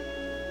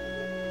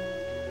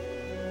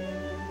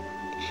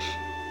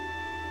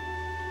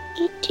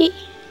 E.T.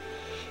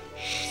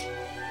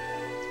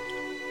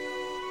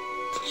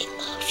 I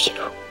love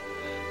you.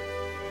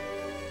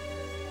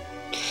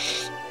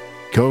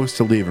 Goes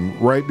to leave,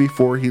 and right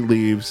before he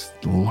leaves,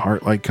 the little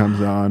heart light comes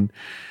on,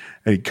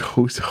 and he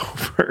goes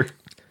over,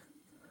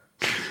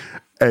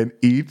 and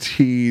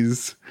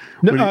E.T.'s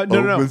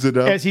opens it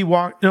up. As he's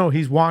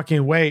walking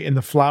away, and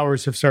the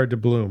flowers have started to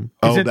bloom.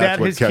 Isn't that's that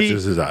what his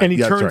catches key? his eye. And he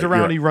That's turns right,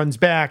 around, you're he runs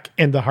back,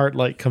 and the heart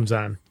light comes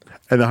on.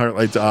 And the heart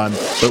light's on,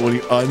 but when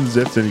he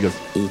unzips it, he goes,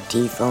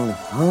 E.T. phone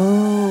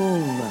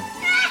home.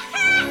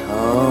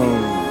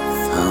 Home.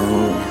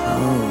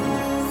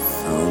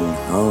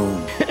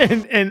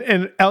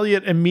 And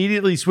Elliot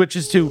immediately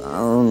switches to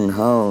phone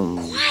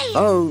home.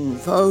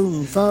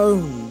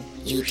 Phone.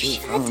 E.T.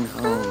 phone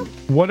home.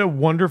 What a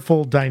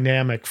wonderful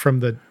dynamic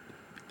from the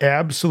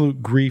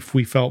absolute grief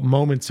we felt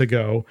moments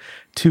ago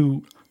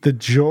to the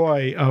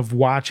joy of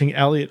watching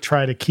Elliot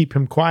try to keep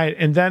him quiet.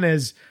 And then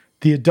as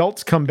the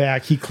adults come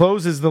back, he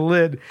closes the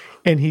lid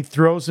and he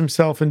throws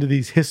himself into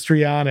these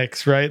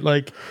histrionics, right?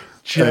 Like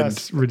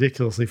just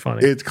ridiculously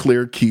funny. It's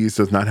clear Keys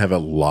does not have a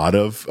lot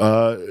of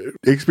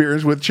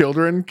experience with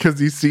children because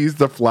he sees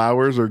the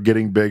flowers are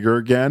getting bigger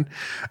again.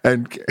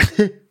 And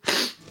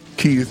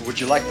Keys, would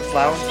you like the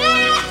flowers?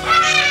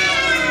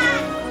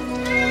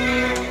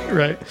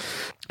 Right.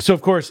 So,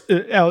 of course,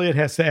 Elliot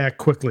has to act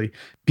quickly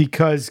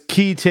because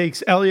Key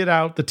takes Elliot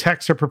out. The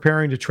techs are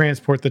preparing to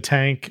transport the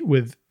tank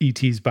with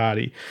E.T.'s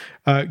body.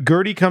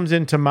 Gertie comes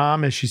into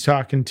Mom as she's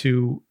talking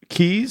to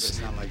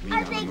Keys.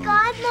 Are they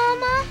gone,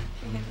 Mama?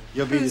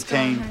 You'll be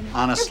detained,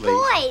 honestly,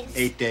 The boys.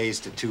 8 days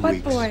to 2 What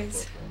weeks.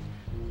 boys?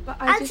 But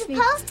I'm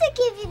supposed to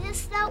give you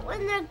this note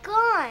when they're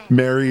gone.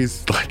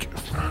 Mary's like,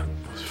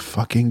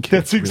 fucking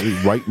kids really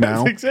right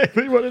now? That's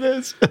exactly what it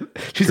is.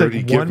 She's Gertie,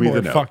 like, give one me more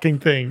the note. fucking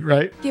thing,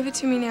 right? Give it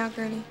to me now,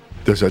 Gertie.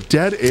 There's a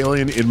dead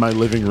alien in my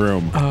living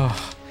room.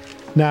 Oh,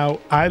 now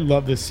I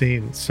love this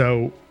scene.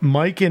 So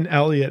Mike and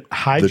Elliot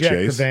hijack the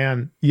chase?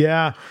 van.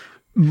 Yeah.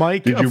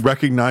 Mike. Did you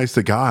recognize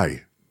the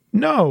guy?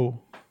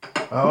 No.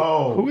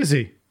 Oh. Who is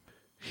he?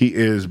 He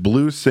is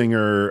blues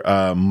singer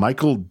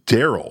Michael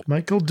Darrell.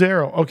 Michael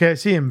Darrell. Okay, I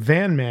see him.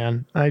 Van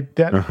Man.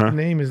 That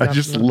name is. I not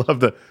just familiar. love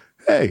the.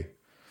 Hey,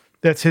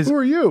 that's his. Who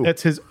are you?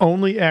 That's his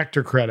only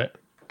actor credit.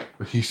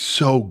 He's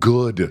so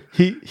good.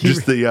 He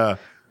just the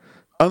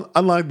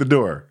unlock the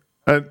door.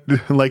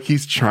 Like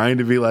he's trying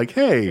to be like,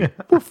 hey,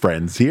 we're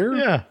friends here.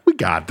 Yeah, we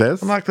got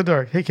this. Unlock the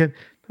door. Hey, kid.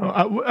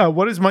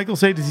 What does Michael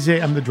say? Does he say,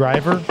 "I'm the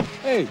driver"?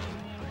 Hey,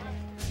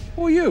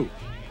 who are you?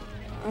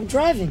 I'm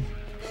driving.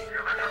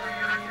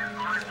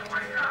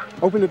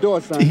 Open the door,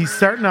 son. He's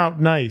starting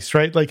out nice,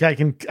 right? Like I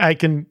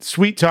can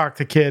sweet talk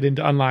the kid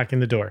into unlocking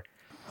the door.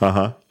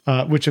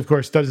 Which of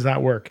course does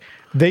not work.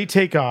 They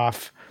take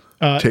off.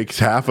 Takes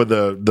half of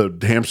the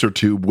hamster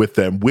tube with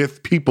them,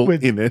 with people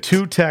in it.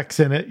 2 techs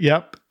in it.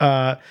 Yep.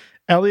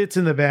 Elliot's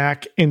in the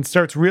back and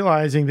starts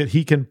realizing that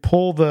he can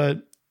pull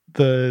the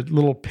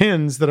little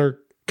pins that are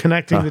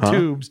connecting the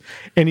tubes,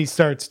 and he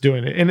starts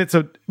doing it. And it's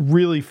a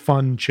really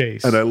fun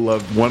chase. And I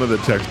love one of the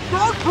techs.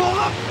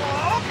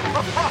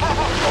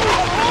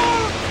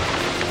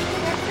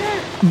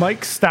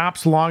 Mike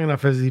stops long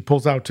enough as he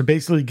pulls out to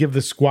basically give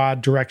the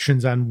squad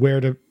directions on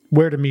where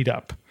to meet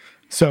up.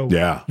 So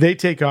they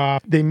take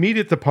off. They meet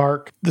at the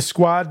park. The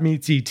squad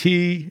meets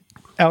E.T.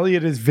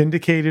 Elliot is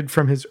vindicated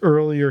from his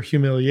earlier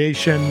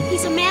humiliation.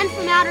 He's a man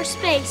from outer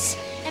space,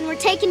 and we're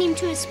taking him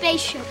to his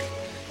spaceship.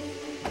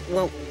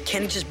 Well,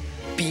 can he just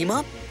beam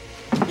up?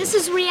 This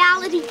is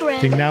reality,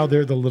 Greg. Now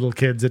they're the little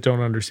kids that don't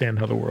understand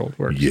how the world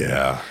works.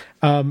 Yeah.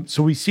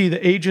 So we see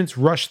the agents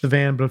rush the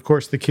van, but of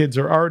course the kids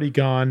are already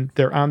gone.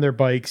 They're on their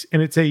bikes,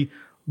 and it's a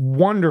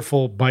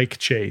wonderful bike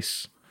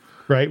chase,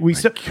 right? We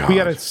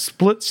got a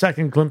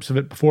split-second glimpse of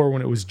it before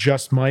when it was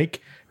just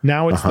Mike.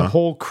 Now it's the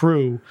whole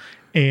crew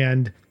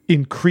and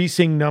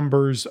increasing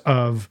numbers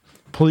of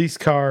police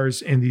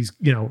cars and these,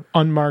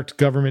 unmarked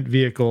government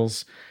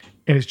vehicles,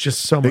 and it's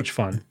just so much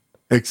fun.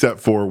 Except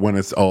for when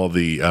it's all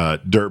the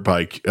dirt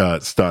bike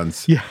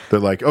stunts. Yeah. They're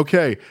like,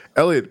 okay,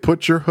 Elliot,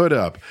 put your hood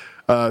up.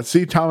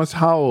 See Thomas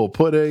Howell,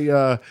 put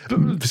a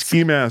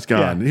ski mask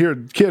on. Here,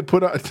 kid,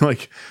 put on,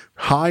 like,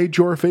 hide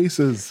your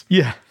faces.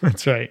 Yeah,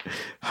 that's right.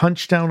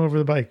 Hunch down over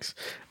the bikes.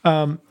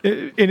 And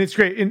it's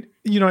great. And,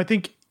 I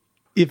think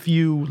if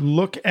you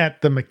look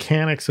at the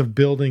mechanics of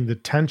building the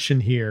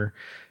tension here,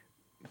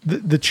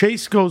 the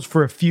chase goes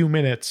for a few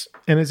minutes.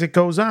 And as it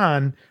goes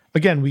on,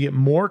 again, we get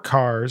more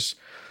cars.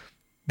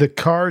 The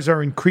cars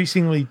are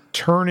increasingly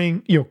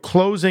turning,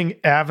 closing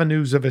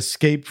avenues of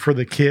escape for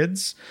the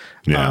kids,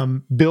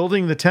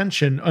 building the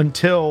tension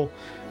until,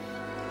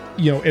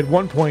 at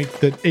one point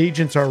the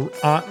agents are,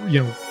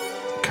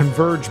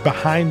 converge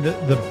behind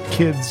the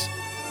kids.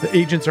 The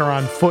agents are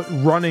on foot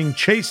running,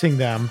 chasing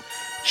them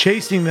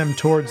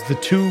towards the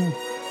 2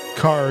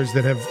 cars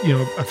that have,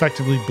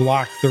 effectively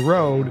blocked the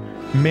road,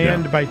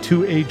 manned by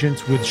 2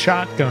 agents with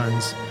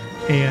shotguns.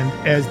 And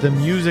as the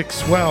music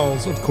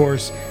swells, of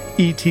course,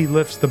 E.T.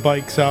 lifts the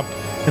bikes up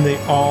and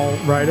they all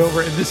ride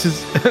over. And this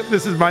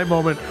is my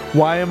moment.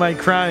 Why am I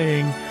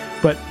crying?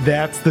 But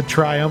that's the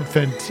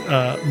triumphant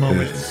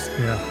moment.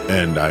 Yeah.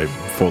 And I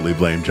fully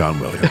blame John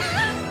Williams.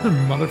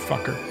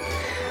 Motherfucker.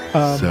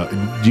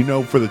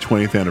 So, for the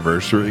 20th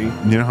anniversary,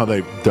 how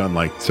they've done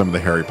like some of the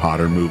Harry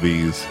Potter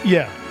movies?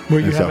 Yeah. Where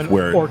you have an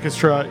where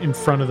orchestra in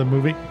front of the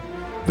movie?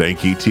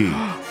 Thank E.T.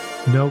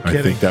 No kidding.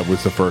 I think that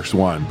was the first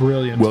one.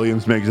 Brilliant.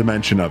 Williams makes a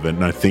mention of it,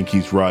 and I think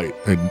he's right.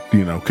 And,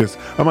 because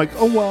I'm like,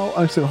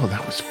 I said,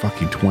 that was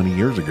fucking 20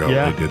 years ago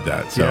they did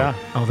that. So,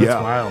 Oh,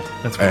 that's wild.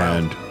 That's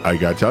wild. And I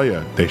got to tell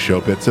you, they show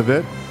bits of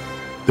it.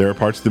 There are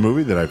parts of the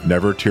movie that I've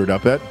never teared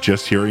up at.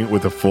 Just hearing it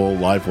with a full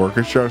live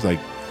orchestra, I was like,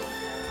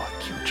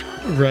 fuck you,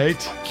 John.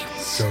 Right? Fuck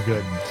you, so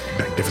good.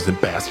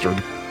 Magnificent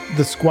bastard.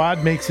 The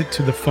squad makes it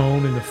to the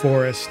phone in the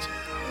forest.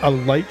 A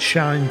light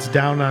shines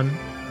down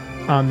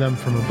on them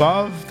from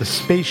above. The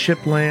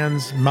spaceship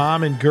lands.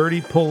 Mom and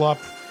Gertie pull up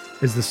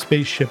as the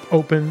spaceship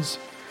opens,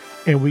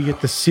 and we get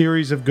the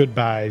series of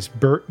goodbyes.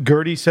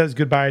 Gertie says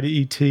goodbye to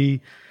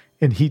E.T.,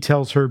 and he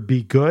tells her,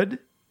 be good.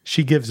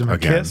 She gives him a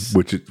kiss.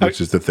 Which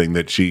is the thing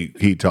that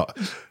he taught,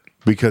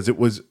 because it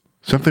was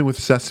Something with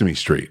Sesame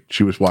Street.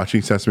 She was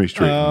watching Sesame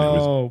Street, and it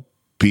was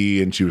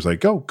B, and she was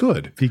like, "Oh,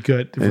 good, be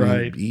good, and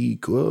right? Be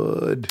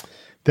good."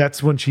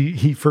 That's when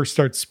he first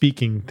starts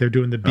speaking. They're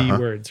doing the B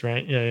words,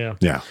 right? Yeah.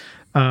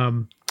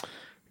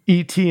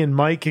 E.T. and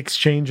Mike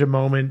exchange a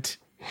moment.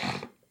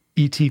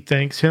 E.T.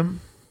 thanks him.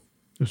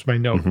 That's my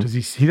note. Does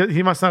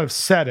he must not have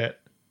said it.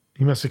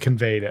 He must have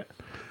conveyed it.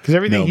 Because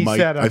everything he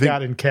said, I've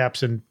got in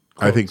caps and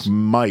quotes. I think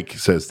Mike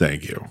says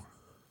thank you.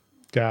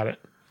 Got it.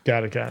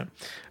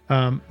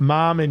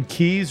 Mom and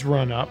Keys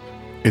run up.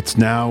 It's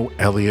now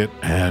Elliot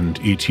and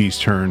E.T.'s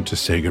turn to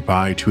say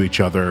goodbye to each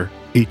other.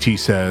 E.T.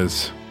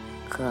 says,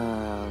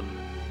 Come.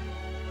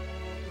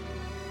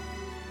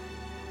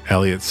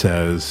 Elliot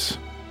says,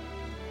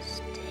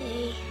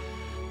 Stay.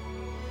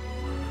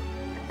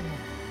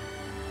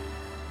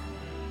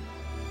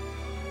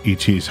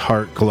 E.T.'s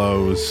heart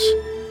glows.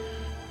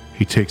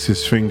 He takes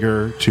his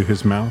finger to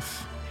his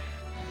mouth,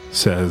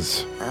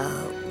 says,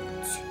 Ouch.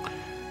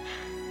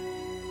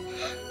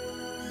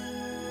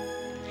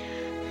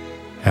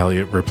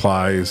 Elliot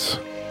replies,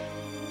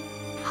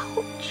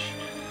 Ouch.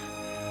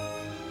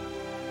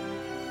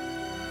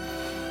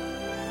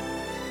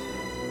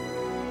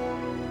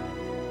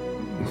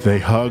 They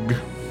hug.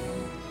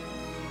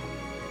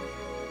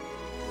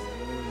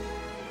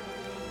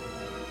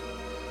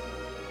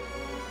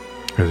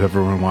 As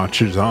everyone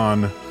watches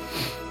on,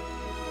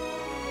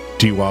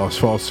 Dee Wallace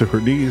falls to her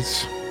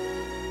knees.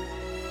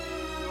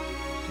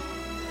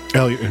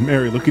 Elliot and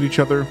Mary look at each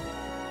other.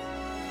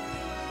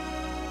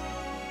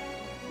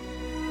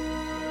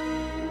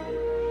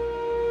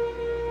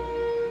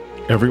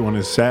 Everyone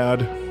is sad.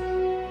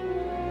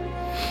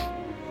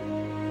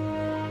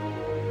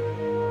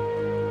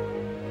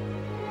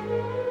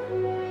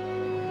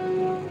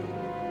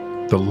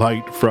 The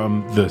light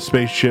from the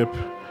spaceship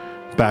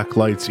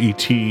backlights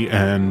E.T.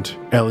 and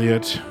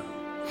Elliot.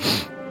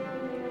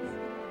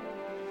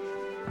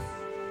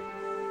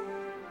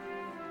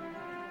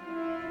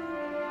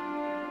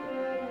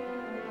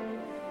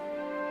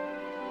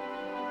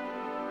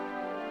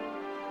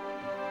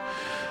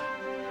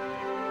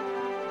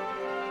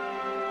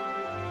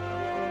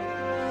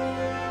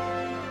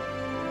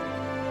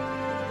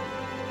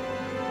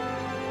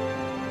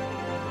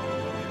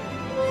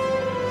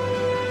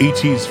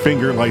 E.T.'s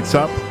finger lights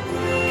up.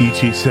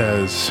 E.T.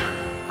 says,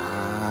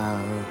 I'll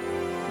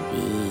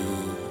be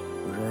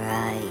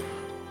right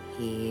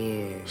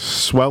here.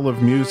 Swell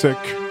of music.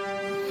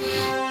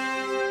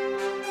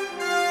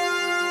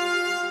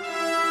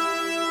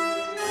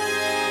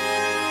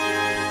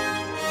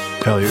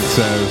 Elliot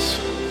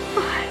says,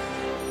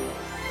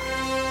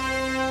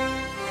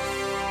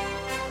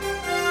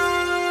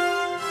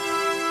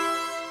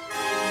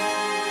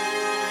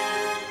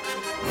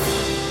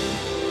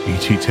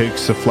 E.T.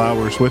 takes the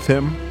flowers with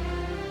him.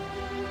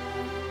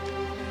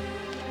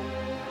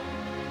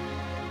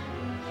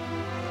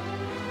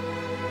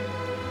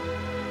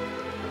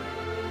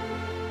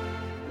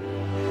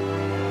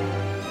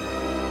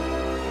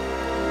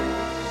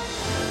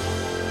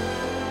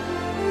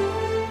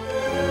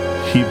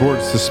 He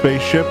boards the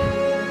spaceship.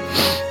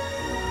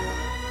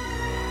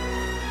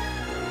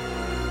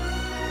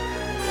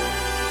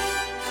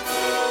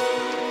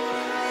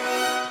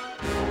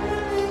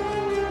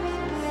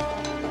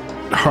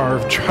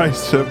 Harv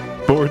tries to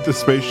board the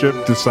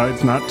spaceship,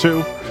 decides not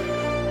to.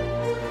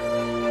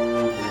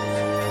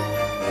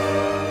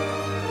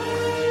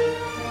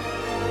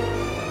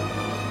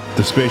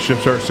 The spaceship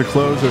starts to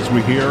close as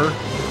we hear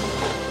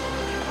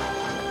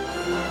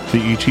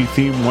the E.T.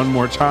 theme one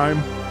more time.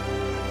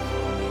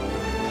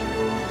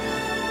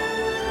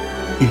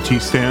 E.T.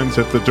 stands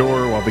at the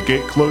door while the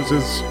gate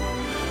closes,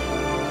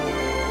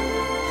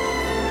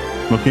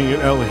 looking at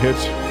Elliot.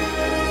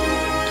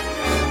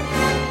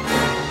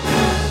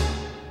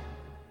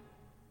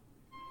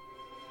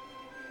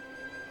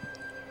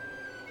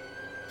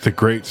 The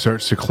grate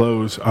starts to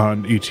close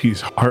on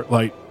E.T.'s heart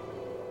light.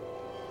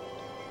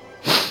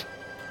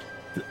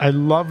 I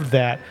love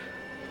that.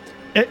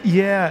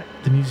 The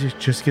music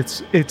just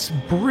it's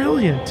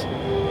brilliant.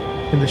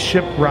 And the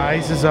ship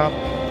rises up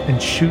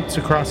and shoots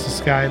across the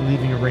sky,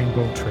 leaving a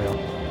rainbow trail.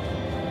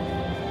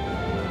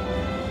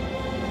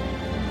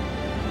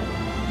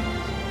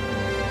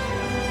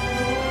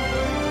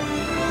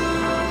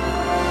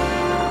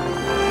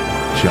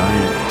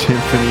 Giant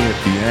timpani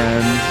at the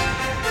end.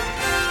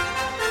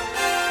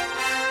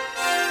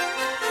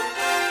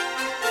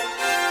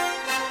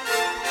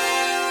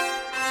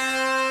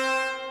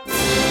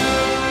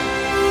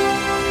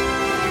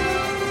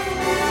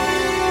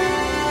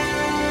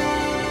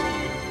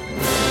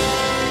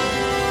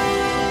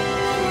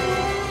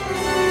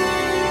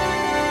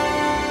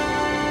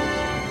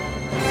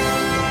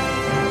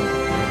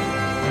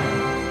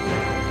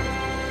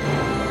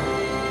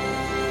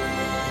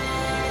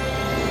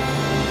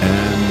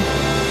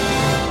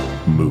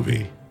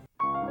 Movie.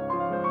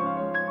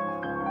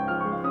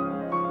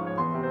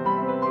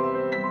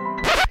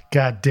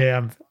 God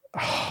damn.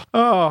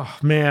 Oh,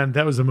 man,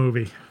 that was a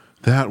movie.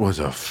 That was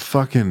a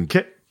fucking...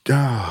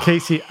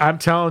 Casey, I'm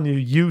telling you,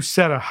 you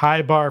set a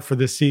high bar for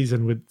this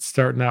season with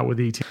starting out with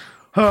E.T.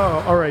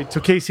 Oh, all right. So,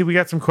 Casey, we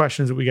got some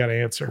questions that we got to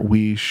answer.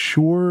 We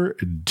sure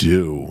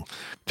do.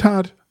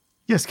 Todd.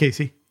 Yes,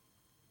 Casey.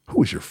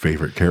 Who is your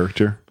favorite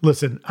character?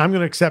 Listen, I'm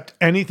going to accept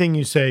anything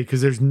you say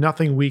because there's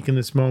nothing weak in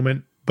this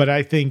moment. But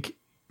I think,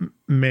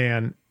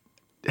 man,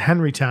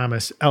 Henry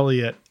Thomas,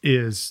 Elliot,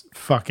 is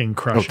fucking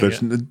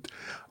crushing it.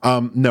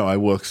 No, I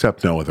will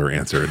accept no other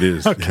answer. It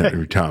is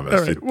Henry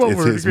Thomas. Right.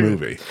 It's his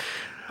movie.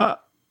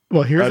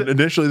 Well, here's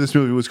initially this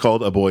movie was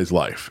called A Boy's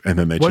Life, and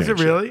then they changed it.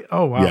 Was it really?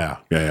 Oh, wow.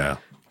 Yeah.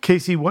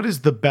 Casey, what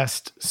is the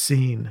best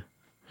scene?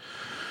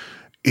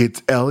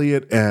 It's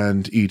Elliot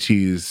and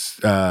E.T.'s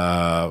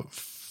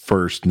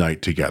first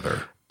night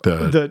together.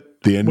 The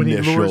initial. When he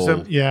lures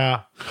them,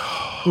 yeah.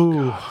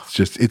 Ooh.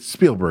 It's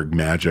Spielberg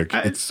magic.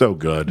 It's so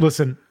good.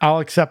 Listen, I'll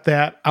accept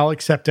that. I'll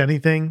accept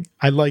anything.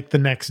 I like the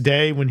next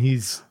day when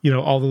he's,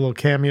 all the little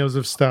cameos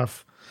of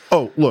stuff.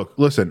 Oh, look,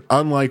 listen,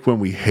 unlike when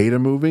we hate a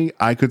movie,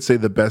 I could say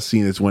the best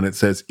scene is when it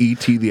says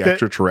E.T. the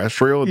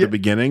Extra-Terrestrial at the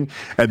beginning,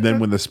 and then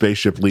when the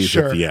spaceship leaves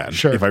at the end,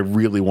 if I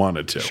really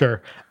wanted to.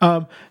 Sure.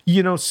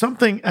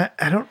 Something,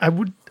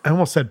 I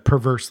almost said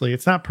perversely.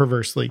 It's not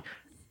perversely.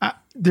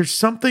 There's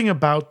something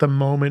about the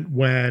moment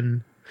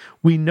when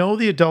we know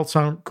the adults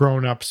aren't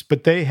grown-ups,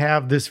 but they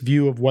have this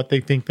view of what they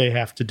think they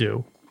have to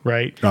do,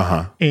 right?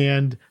 Uh-huh.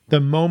 And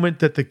the moment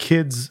that the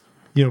kids,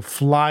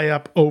 fly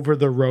up over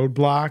the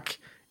roadblock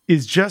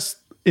is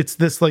it's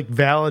this like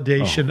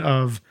validation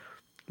of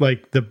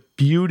like the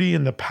beauty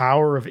and the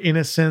power of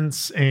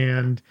innocence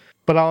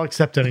but I'll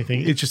accept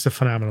anything. It's just a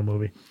phenomenal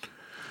movie.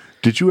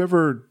 Did you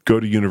ever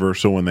go to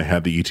Universal when they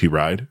had the E.T.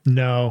 ride?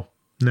 No,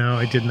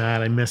 I did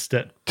not. I missed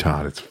it.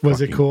 Todd, was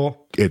it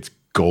cool? It's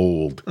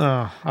gold.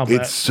 Oh, I'll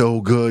bet. It's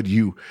so good.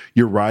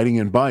 You're riding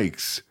in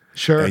bikes.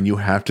 Sure. And you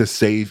have to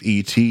save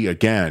E.T.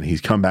 again. He's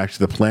come back to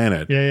the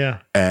planet. Yeah.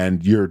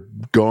 And you're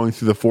going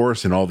through the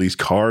forest and all these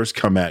cars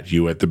come at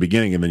you at the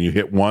beginning. And then you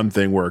hit one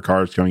thing where a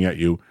car is coming at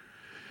you.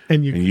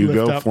 And you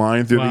go up.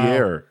 flying through Wow. the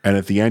air. And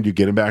at the end, you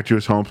get him back to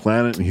his home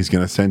planet and he's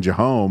going to send you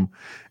home.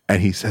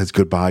 And he says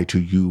goodbye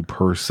to you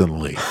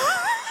personally.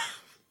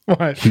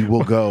 What? He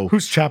will go.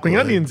 Who's chopping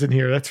onions in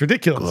here? That's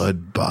ridiculous.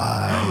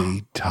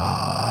 Goodbye,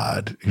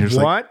 Todd. And you're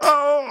just What? like,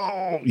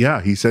 oh,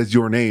 yeah. He says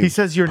your name. He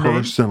says your name?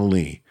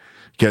 Personally.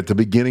 At the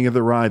beginning of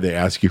the ride, they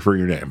ask you for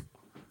your name.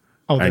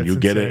 Oh, and you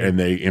get insane. it, and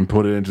they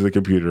input it into the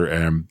computer,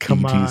 and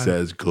Come E.T. on.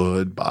 says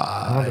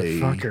goodbye.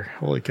 Motherfucker.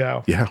 Holy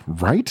cow. Yeah,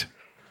 right?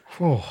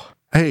 Oh.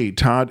 Hey,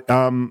 Todd,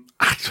 I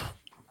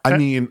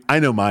mean, I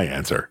know my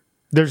answer.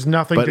 There's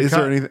nothing But to is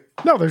cut. there anything?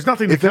 No, there's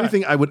nothing to If cut.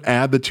 anything, I would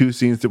add the two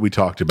scenes that we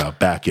talked about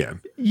back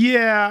in.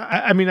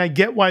 Yeah, I mean, I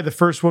get why the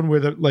first one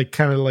where the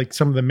kind of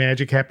some of the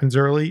magic happens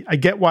early. I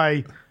get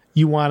why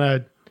you want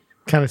to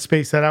kind of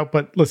space that out,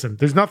 but listen,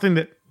 there's nothing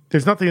in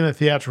the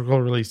theatrical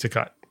release to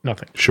cut.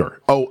 Nothing. Sure.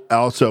 Oh,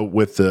 also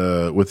with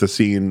the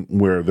scene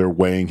where they're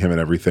weighing him and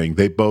everything,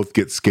 they both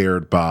get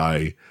scared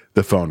by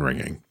the phone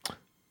ringing.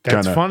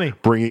 That's Kinda funny.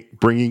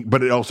 Bringing,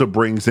 but it also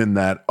brings in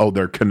that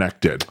they're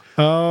connected.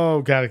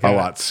 Oh, got it. A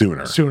lot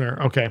sooner.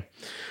 Okay.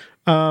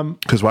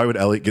 Because why would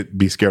Elliot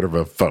be scared of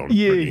a phone?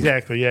 Yeah, ringing?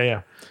 exactly.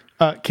 Yeah.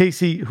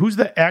 Casey, who's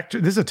the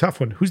actor? This is a tough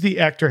one. Who's the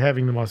actor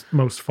having the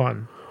most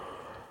fun?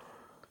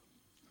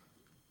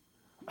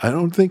 I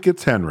don't think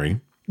it's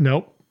Henry.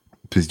 Nope.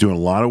 He's doing a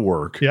lot of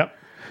work. Yep.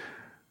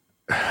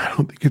 I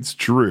don't think it's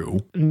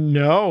Drew.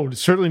 No,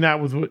 certainly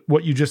not with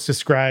what you just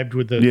described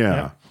with the. Yeah.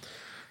 Yep.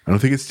 I don't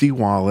think it's Steve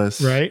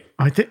Wallace. Right.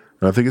 I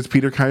don't think it's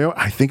Peter Coyote.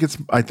 I think it's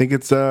Mike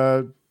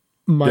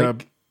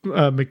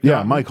McNaughton.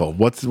 Yeah, Michael.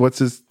 What's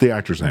the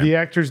actor's name? The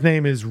actor's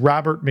name is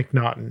Robert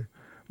McNaughton.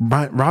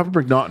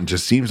 Robert McNaughton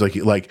just seems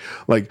like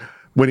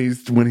when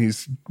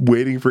he's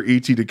waiting for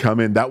E.T. to come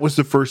in. That was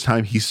the first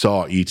time he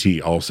saw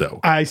E.T.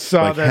 Also, I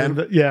saw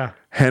that. Yeah,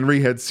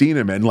 Henry had seen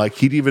him, and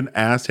he'd even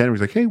asked Henry,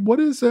 he's like, "Hey, what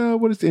is?"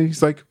 And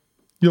he's like,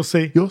 "You'll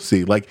see, you'll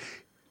see." Like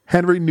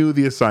Henry knew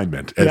the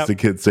assignment, as the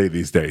kids say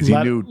these days. He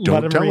knew.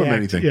 Don't tell him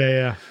anything.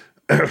 Yeah.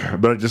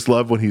 But I just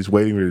love when he's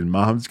waiting for his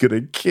mom's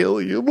gonna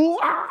kill you.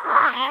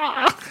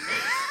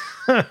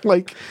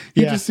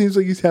 He just seems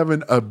like he's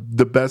having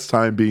the best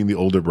time being the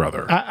older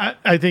brother.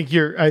 I think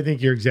you're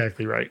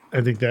exactly right.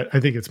 I think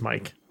it's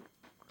Mike.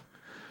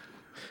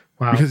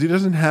 Wow. Because he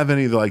doesn't have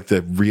any of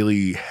the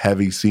really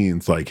heavy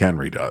scenes like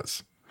Henry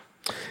does.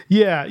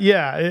 Yeah.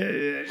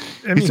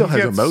 He still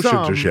has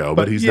emotion to show,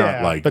 but he's he's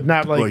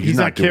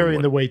not carrying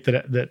doing the weight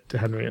that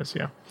Henry is.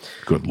 Yeah.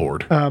 Good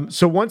Lord.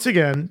 So once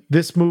again,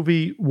 this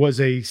movie was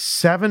a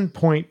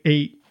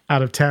 7.8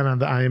 out of 10 on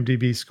the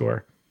IMDb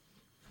score.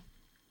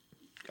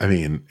 I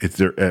mean, it's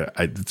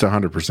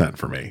 100%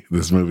 for me.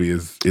 This movie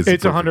is it's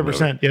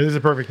 100%. Yeah, this is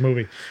a perfect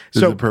movie.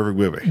 This is a perfect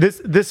movie.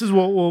 This is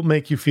what will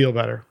make you feel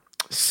better.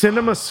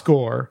 Cinema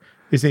Score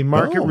is a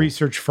market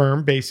research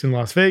firm based in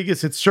Las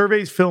Vegas. It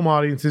surveys film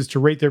audiences to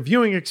rate their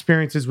viewing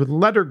experiences with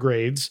letter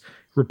grades,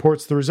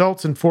 reports the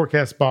results, and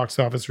forecasts box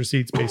office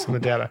receipts based on the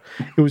data.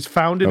 It was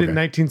founded in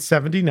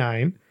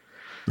 1979.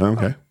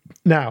 Okay.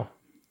 Now,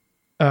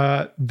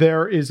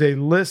 there is a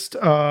list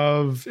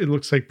of, it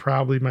looks like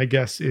probably, my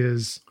guess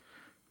is,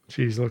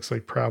 looks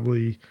like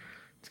probably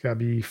It's got to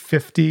be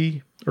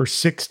 50 or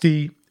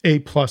 60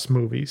 A+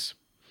 movies.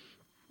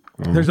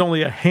 There's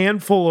only a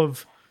handful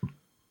of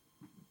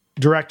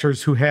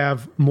directors who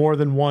have more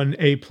than one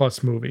A+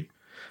 movie.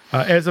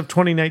 As of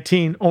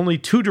 2019, only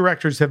 2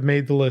 directors have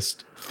made the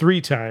list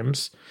 3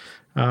 times,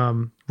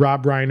 Rob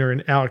Reiner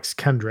and Alex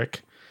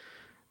Kendrick.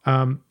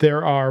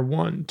 There are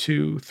 1,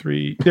 2,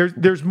 3.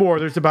 There's more.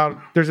 There's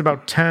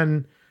about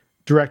 10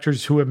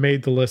 directors who have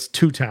made the list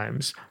 2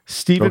 times.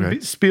 Steven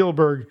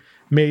Spielberg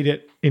made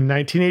it in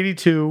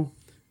 1982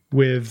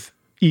 with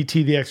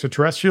E.T. the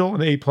Extra-Terrestrial,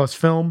 an A+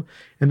 film,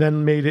 and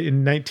then made it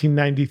in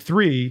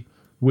 1993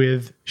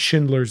 with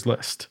Schindler's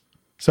List.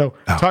 So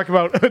talk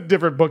about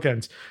different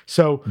bookends.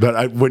 So,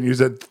 but when you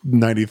said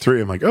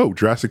 93, I'm like, oh,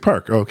 Jurassic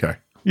Park. Okay.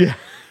 Yeah.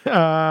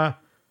 No.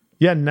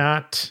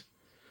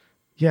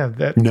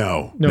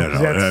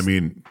 I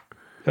mean,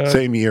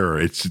 same year.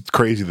 It's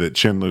crazy that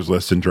Schindler's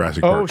List and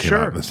Jurassic Park came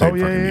out in the same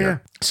fucking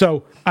year.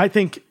 So I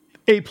think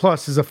A+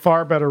 is a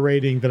far better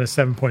rating than a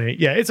 7.8.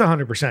 Yeah, it's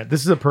 100%.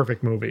 This is a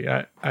perfect movie.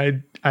 I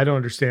don't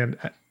understand.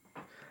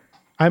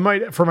 I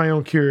might, for my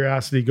own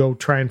curiosity, go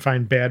try and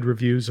find bad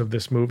reviews of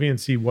this movie and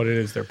see what it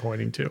is they're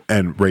pointing to.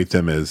 And rate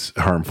them as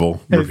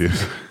harmful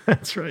reviews.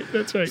 That's right.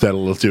 Is that a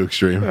little too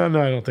extreme? No,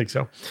 I don't think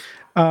so.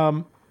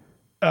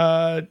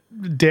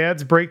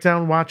 Dad's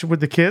breakdown, watch it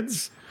with the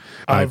kids.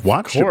 I've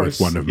watched it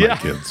with one of my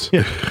kids.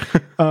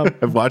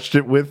 I've watched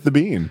it with the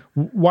Bean.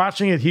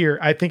 Watching it here,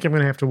 I think I'm going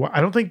to have to. I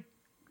don't think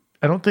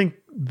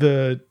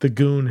the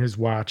Goon has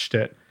watched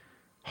it.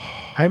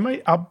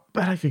 I'll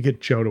bet I could get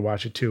Joe to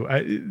watch it too.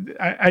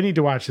 I need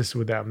to watch this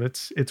with them.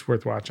 It's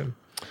worth watching.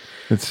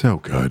 It's so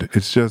good.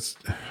 It's just,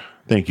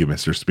 thank you,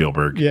 Mr.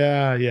 Spielberg.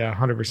 Yeah,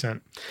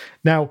 100%.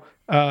 Now,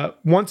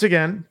 once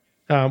again,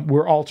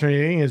 we're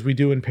alternating as we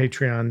do in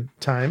Patreon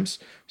times.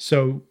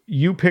 So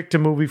you picked a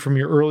movie from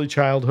your early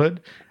childhood.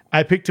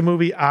 I picked a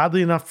movie,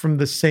 oddly enough, from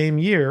the same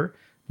year,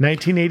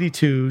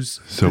 1982's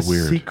The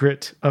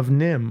Secret of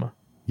NIMH.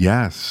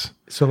 Yes.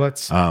 So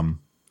let's... yeah.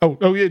 Do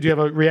you have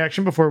a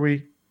reaction before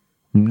we...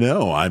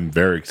 No, I'm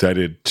very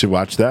excited to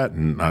watch that.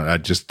 And I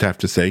just have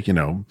to say,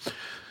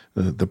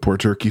 the poor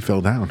turkey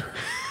fell down.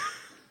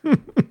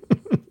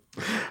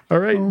 All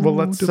right. Well,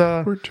 let's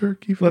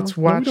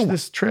watch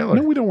this trailer.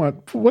 No, we don't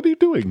want... What are you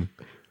doing?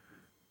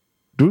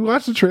 Do we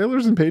watch the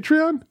trailers in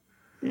Patreon?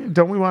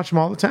 Don't we watch them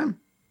all the time?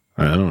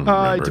 I don't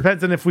remember. It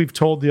depends on if we've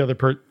told the other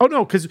person. Oh,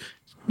 no, because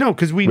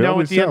we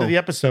know at the end of the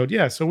episode.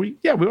 Yeah, so we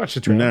watch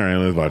the trailer. All right,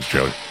 let's watch the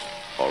trailer.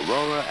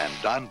 Aurora and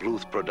Don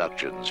Bluth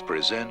Productions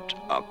present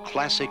a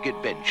classic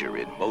adventure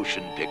in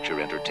motion picture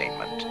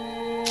entertainment.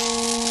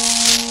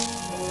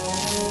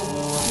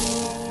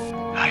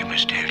 I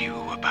must tell you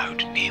about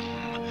NIMH.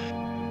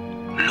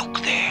 Look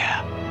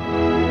there.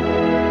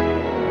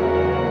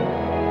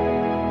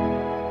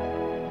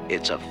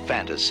 It's a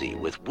fantasy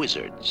with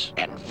wizards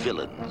and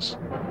villains.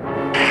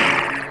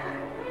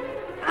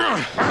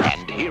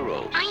 And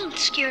heroes. I ain't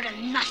scared of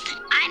nothing.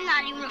 I'm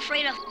not even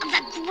afraid of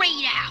the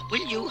Great Owl.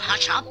 Will you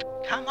hush up?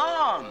 Come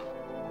on.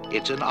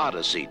 It's an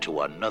odyssey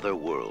to another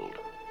world.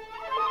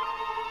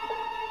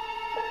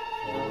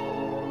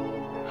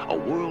 A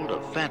world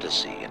of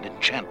fantasy and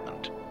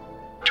enchantment.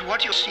 To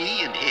what you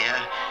see and hear,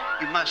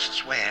 you must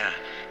swear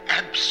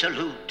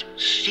absolute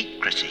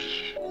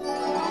secrecy.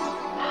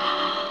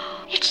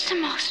 It's the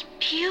most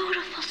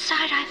beautiful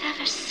sight I've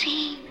ever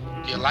seen.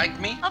 Do you like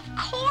me? Of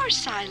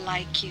course I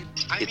like you.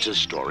 It's a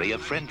story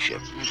of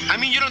friendship. I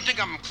mean, you don't think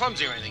I'm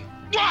clumsy or anything.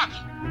 What?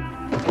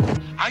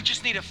 I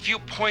just need a few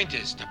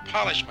pointers to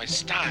polish my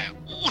style.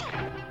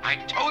 I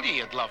told you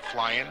you'd love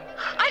flying.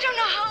 I don't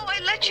know how I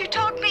let you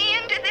talk me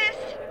into this.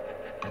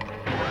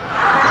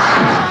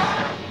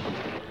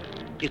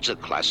 It's a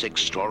classic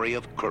story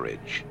of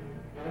courage.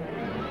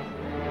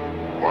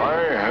 Why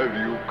have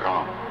you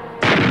come?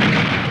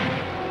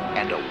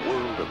 And a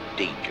world of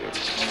danger.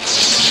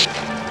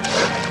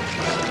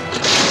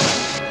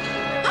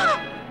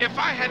 If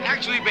I hadn't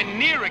actually been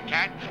near a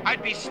cat,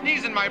 I'd be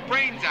sneezing my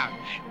brains out.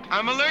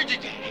 I'm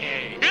allergic to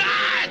hay.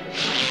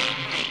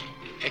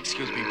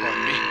 Excuse me,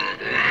 pardon me.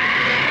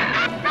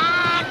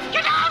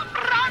 Get out!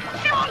 Run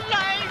for your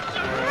lives!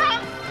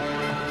 Run!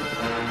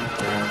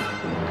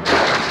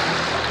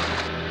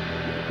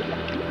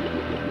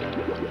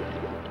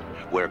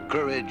 Where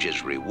courage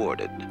is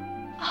rewarded.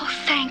 Oh,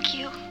 thank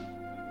you.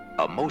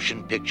 A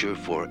motion picture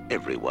for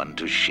everyone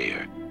to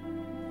share.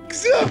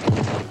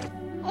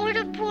 Oh,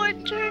 the poor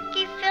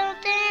turkey fell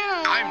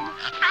down.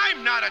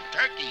 I'm not a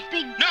turkey.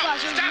 Big no,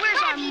 buzzard, stop.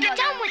 where's our mother? Get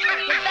down with her.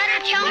 You better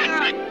tell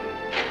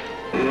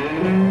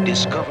her.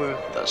 Discover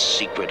the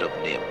secret of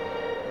NIMH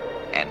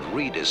and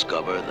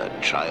rediscover the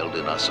child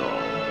in us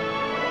all.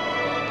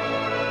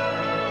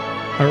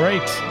 All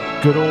right.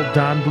 Good old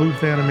Don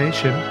Bluth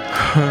animation.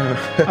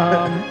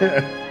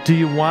 Do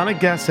you want to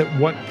guess at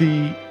what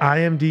the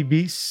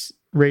IMDb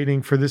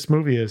rating for this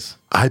movie is?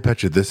 I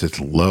bet you this is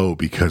low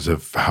because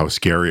of how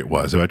scary it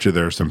was. I bet you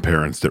there are some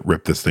parents that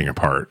ripped this thing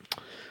apart.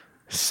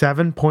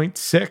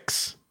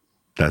 7.6.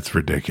 That's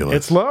ridiculous.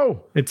 It's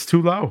low. It's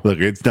too low. Look,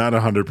 it's not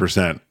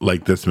 100%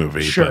 like this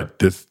movie, Sure. but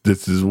this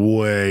is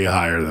way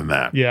higher than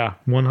that. Yeah,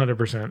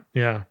 100%.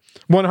 Yeah.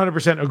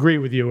 100% agree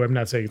with you. I'm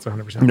not saying it's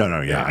 100%.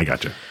 No, yeah, I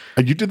got you.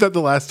 You did that the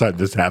last time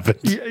this happened.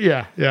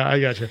 Yeah, I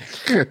got you.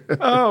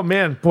 Oh,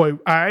 man. Boy,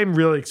 I'm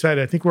really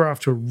excited. I think we're off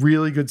to a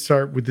really good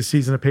start with the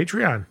season of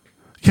Patreon.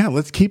 Yeah,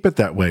 let's keep it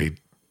that way,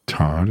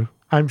 Todd.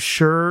 I'm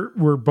sure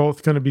we're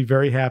both going to be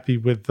very happy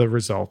with the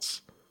results.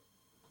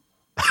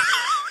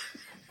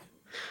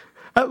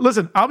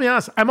 Listen, I'll be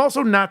honest. I'm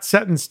also not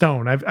set in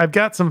stone. I've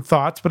got some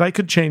thoughts, but I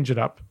could change it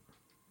up.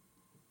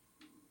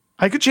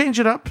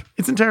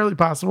 It's entirely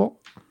possible.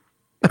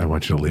 I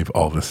want you to leave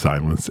all the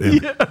silence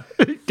in. Yeah,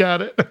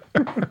 got it.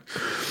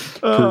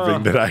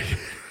 Proving that I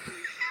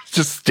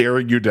just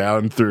staring you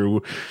down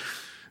through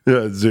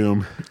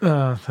Zoom.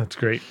 That's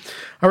great.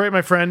 All right,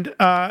 my friend.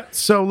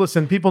 So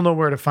listen, people know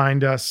where to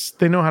find us.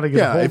 They know how to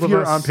get a hold of us. If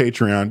you're on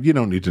Patreon, you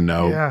don't need to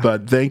know. Yeah.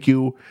 But thank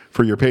you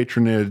for your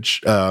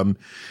patronage.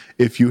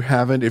 If you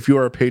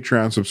are a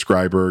Patreon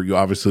subscriber, you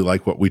obviously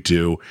like what we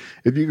do.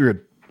 If you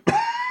could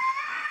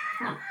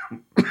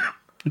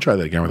try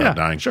that again without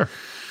dying. Sure.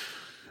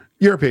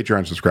 You're a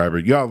Patreon subscriber.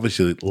 You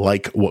obviously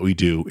like what we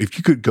do. If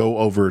you could go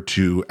over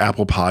to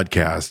Apple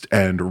Podcast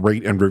and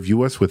rate and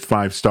review us with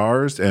 5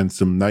 stars and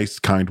some nice,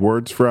 kind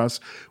words for us,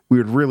 we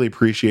would really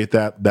appreciate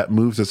that. That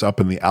moves us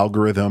up in the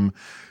algorithm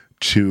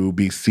to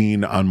be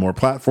seen on more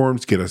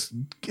platforms,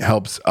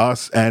 helps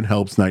us and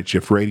helps Night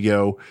Shift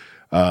Radio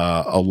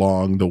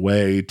along the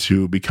way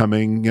to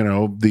becoming,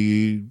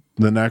 the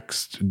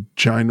next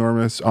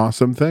ginormous,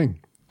 awesome thing.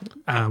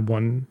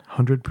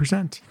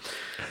 100%.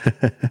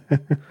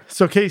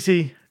 So,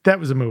 Casey, that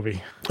was a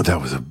movie.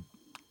 That was a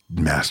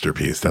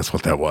masterpiece. That's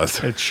what that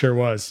was. It sure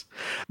was.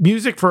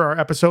 Music for our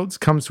episodes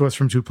comes to us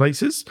from 2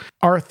 places.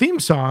 Our theme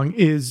song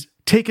is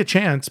Take a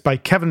Chance by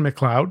Kevin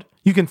MacLeod.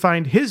 You can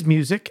find his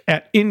music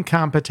at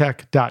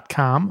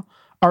incompetech.com.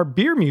 Our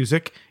beer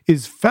music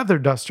is Feather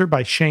Duster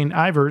by Shane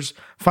Ivers.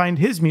 Find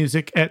his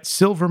music at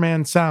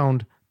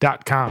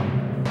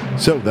silvermansound.com.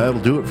 So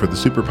that'll do it for the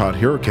Superpod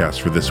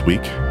HeroCast for this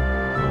week.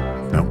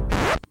 No.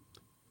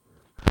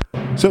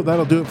 So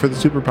that'll do it for the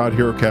Superpod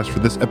HeroCast for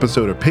this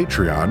episode of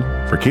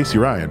Patreon. For Casey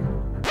Ryan.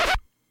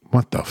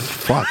 What the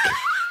fuck?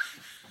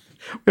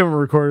 We haven't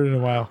recorded in a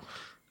while.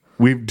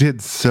 We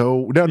did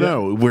so...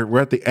 No, we're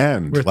at the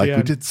end. We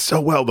did so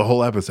well the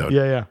whole episode.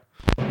 Yeah.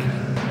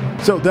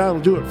 So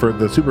that'll do it for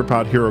the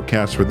Superpod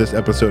HeroCast for this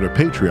episode of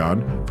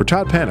Patreon. For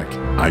Todd Panic,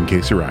 I'm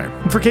Casey Ryan.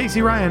 And for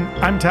Casey Ryan,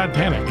 I'm Todd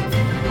Panic.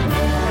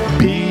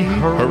 Be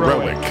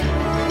heroic.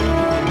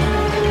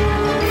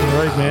 All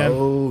right, man.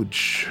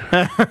 Ouch.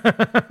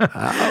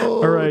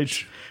 All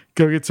right.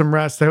 Go get some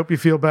rest. I hope you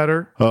feel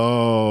better.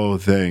 Oh,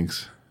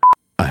 thanks.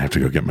 I have to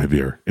go get my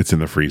beer. It's in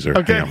the freezer.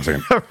 Okay. Hang on a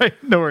second. All right.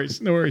 No worries.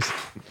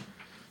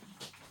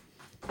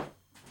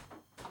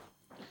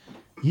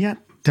 Yeah.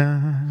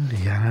 Da,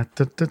 da,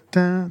 da,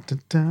 da,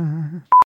 da.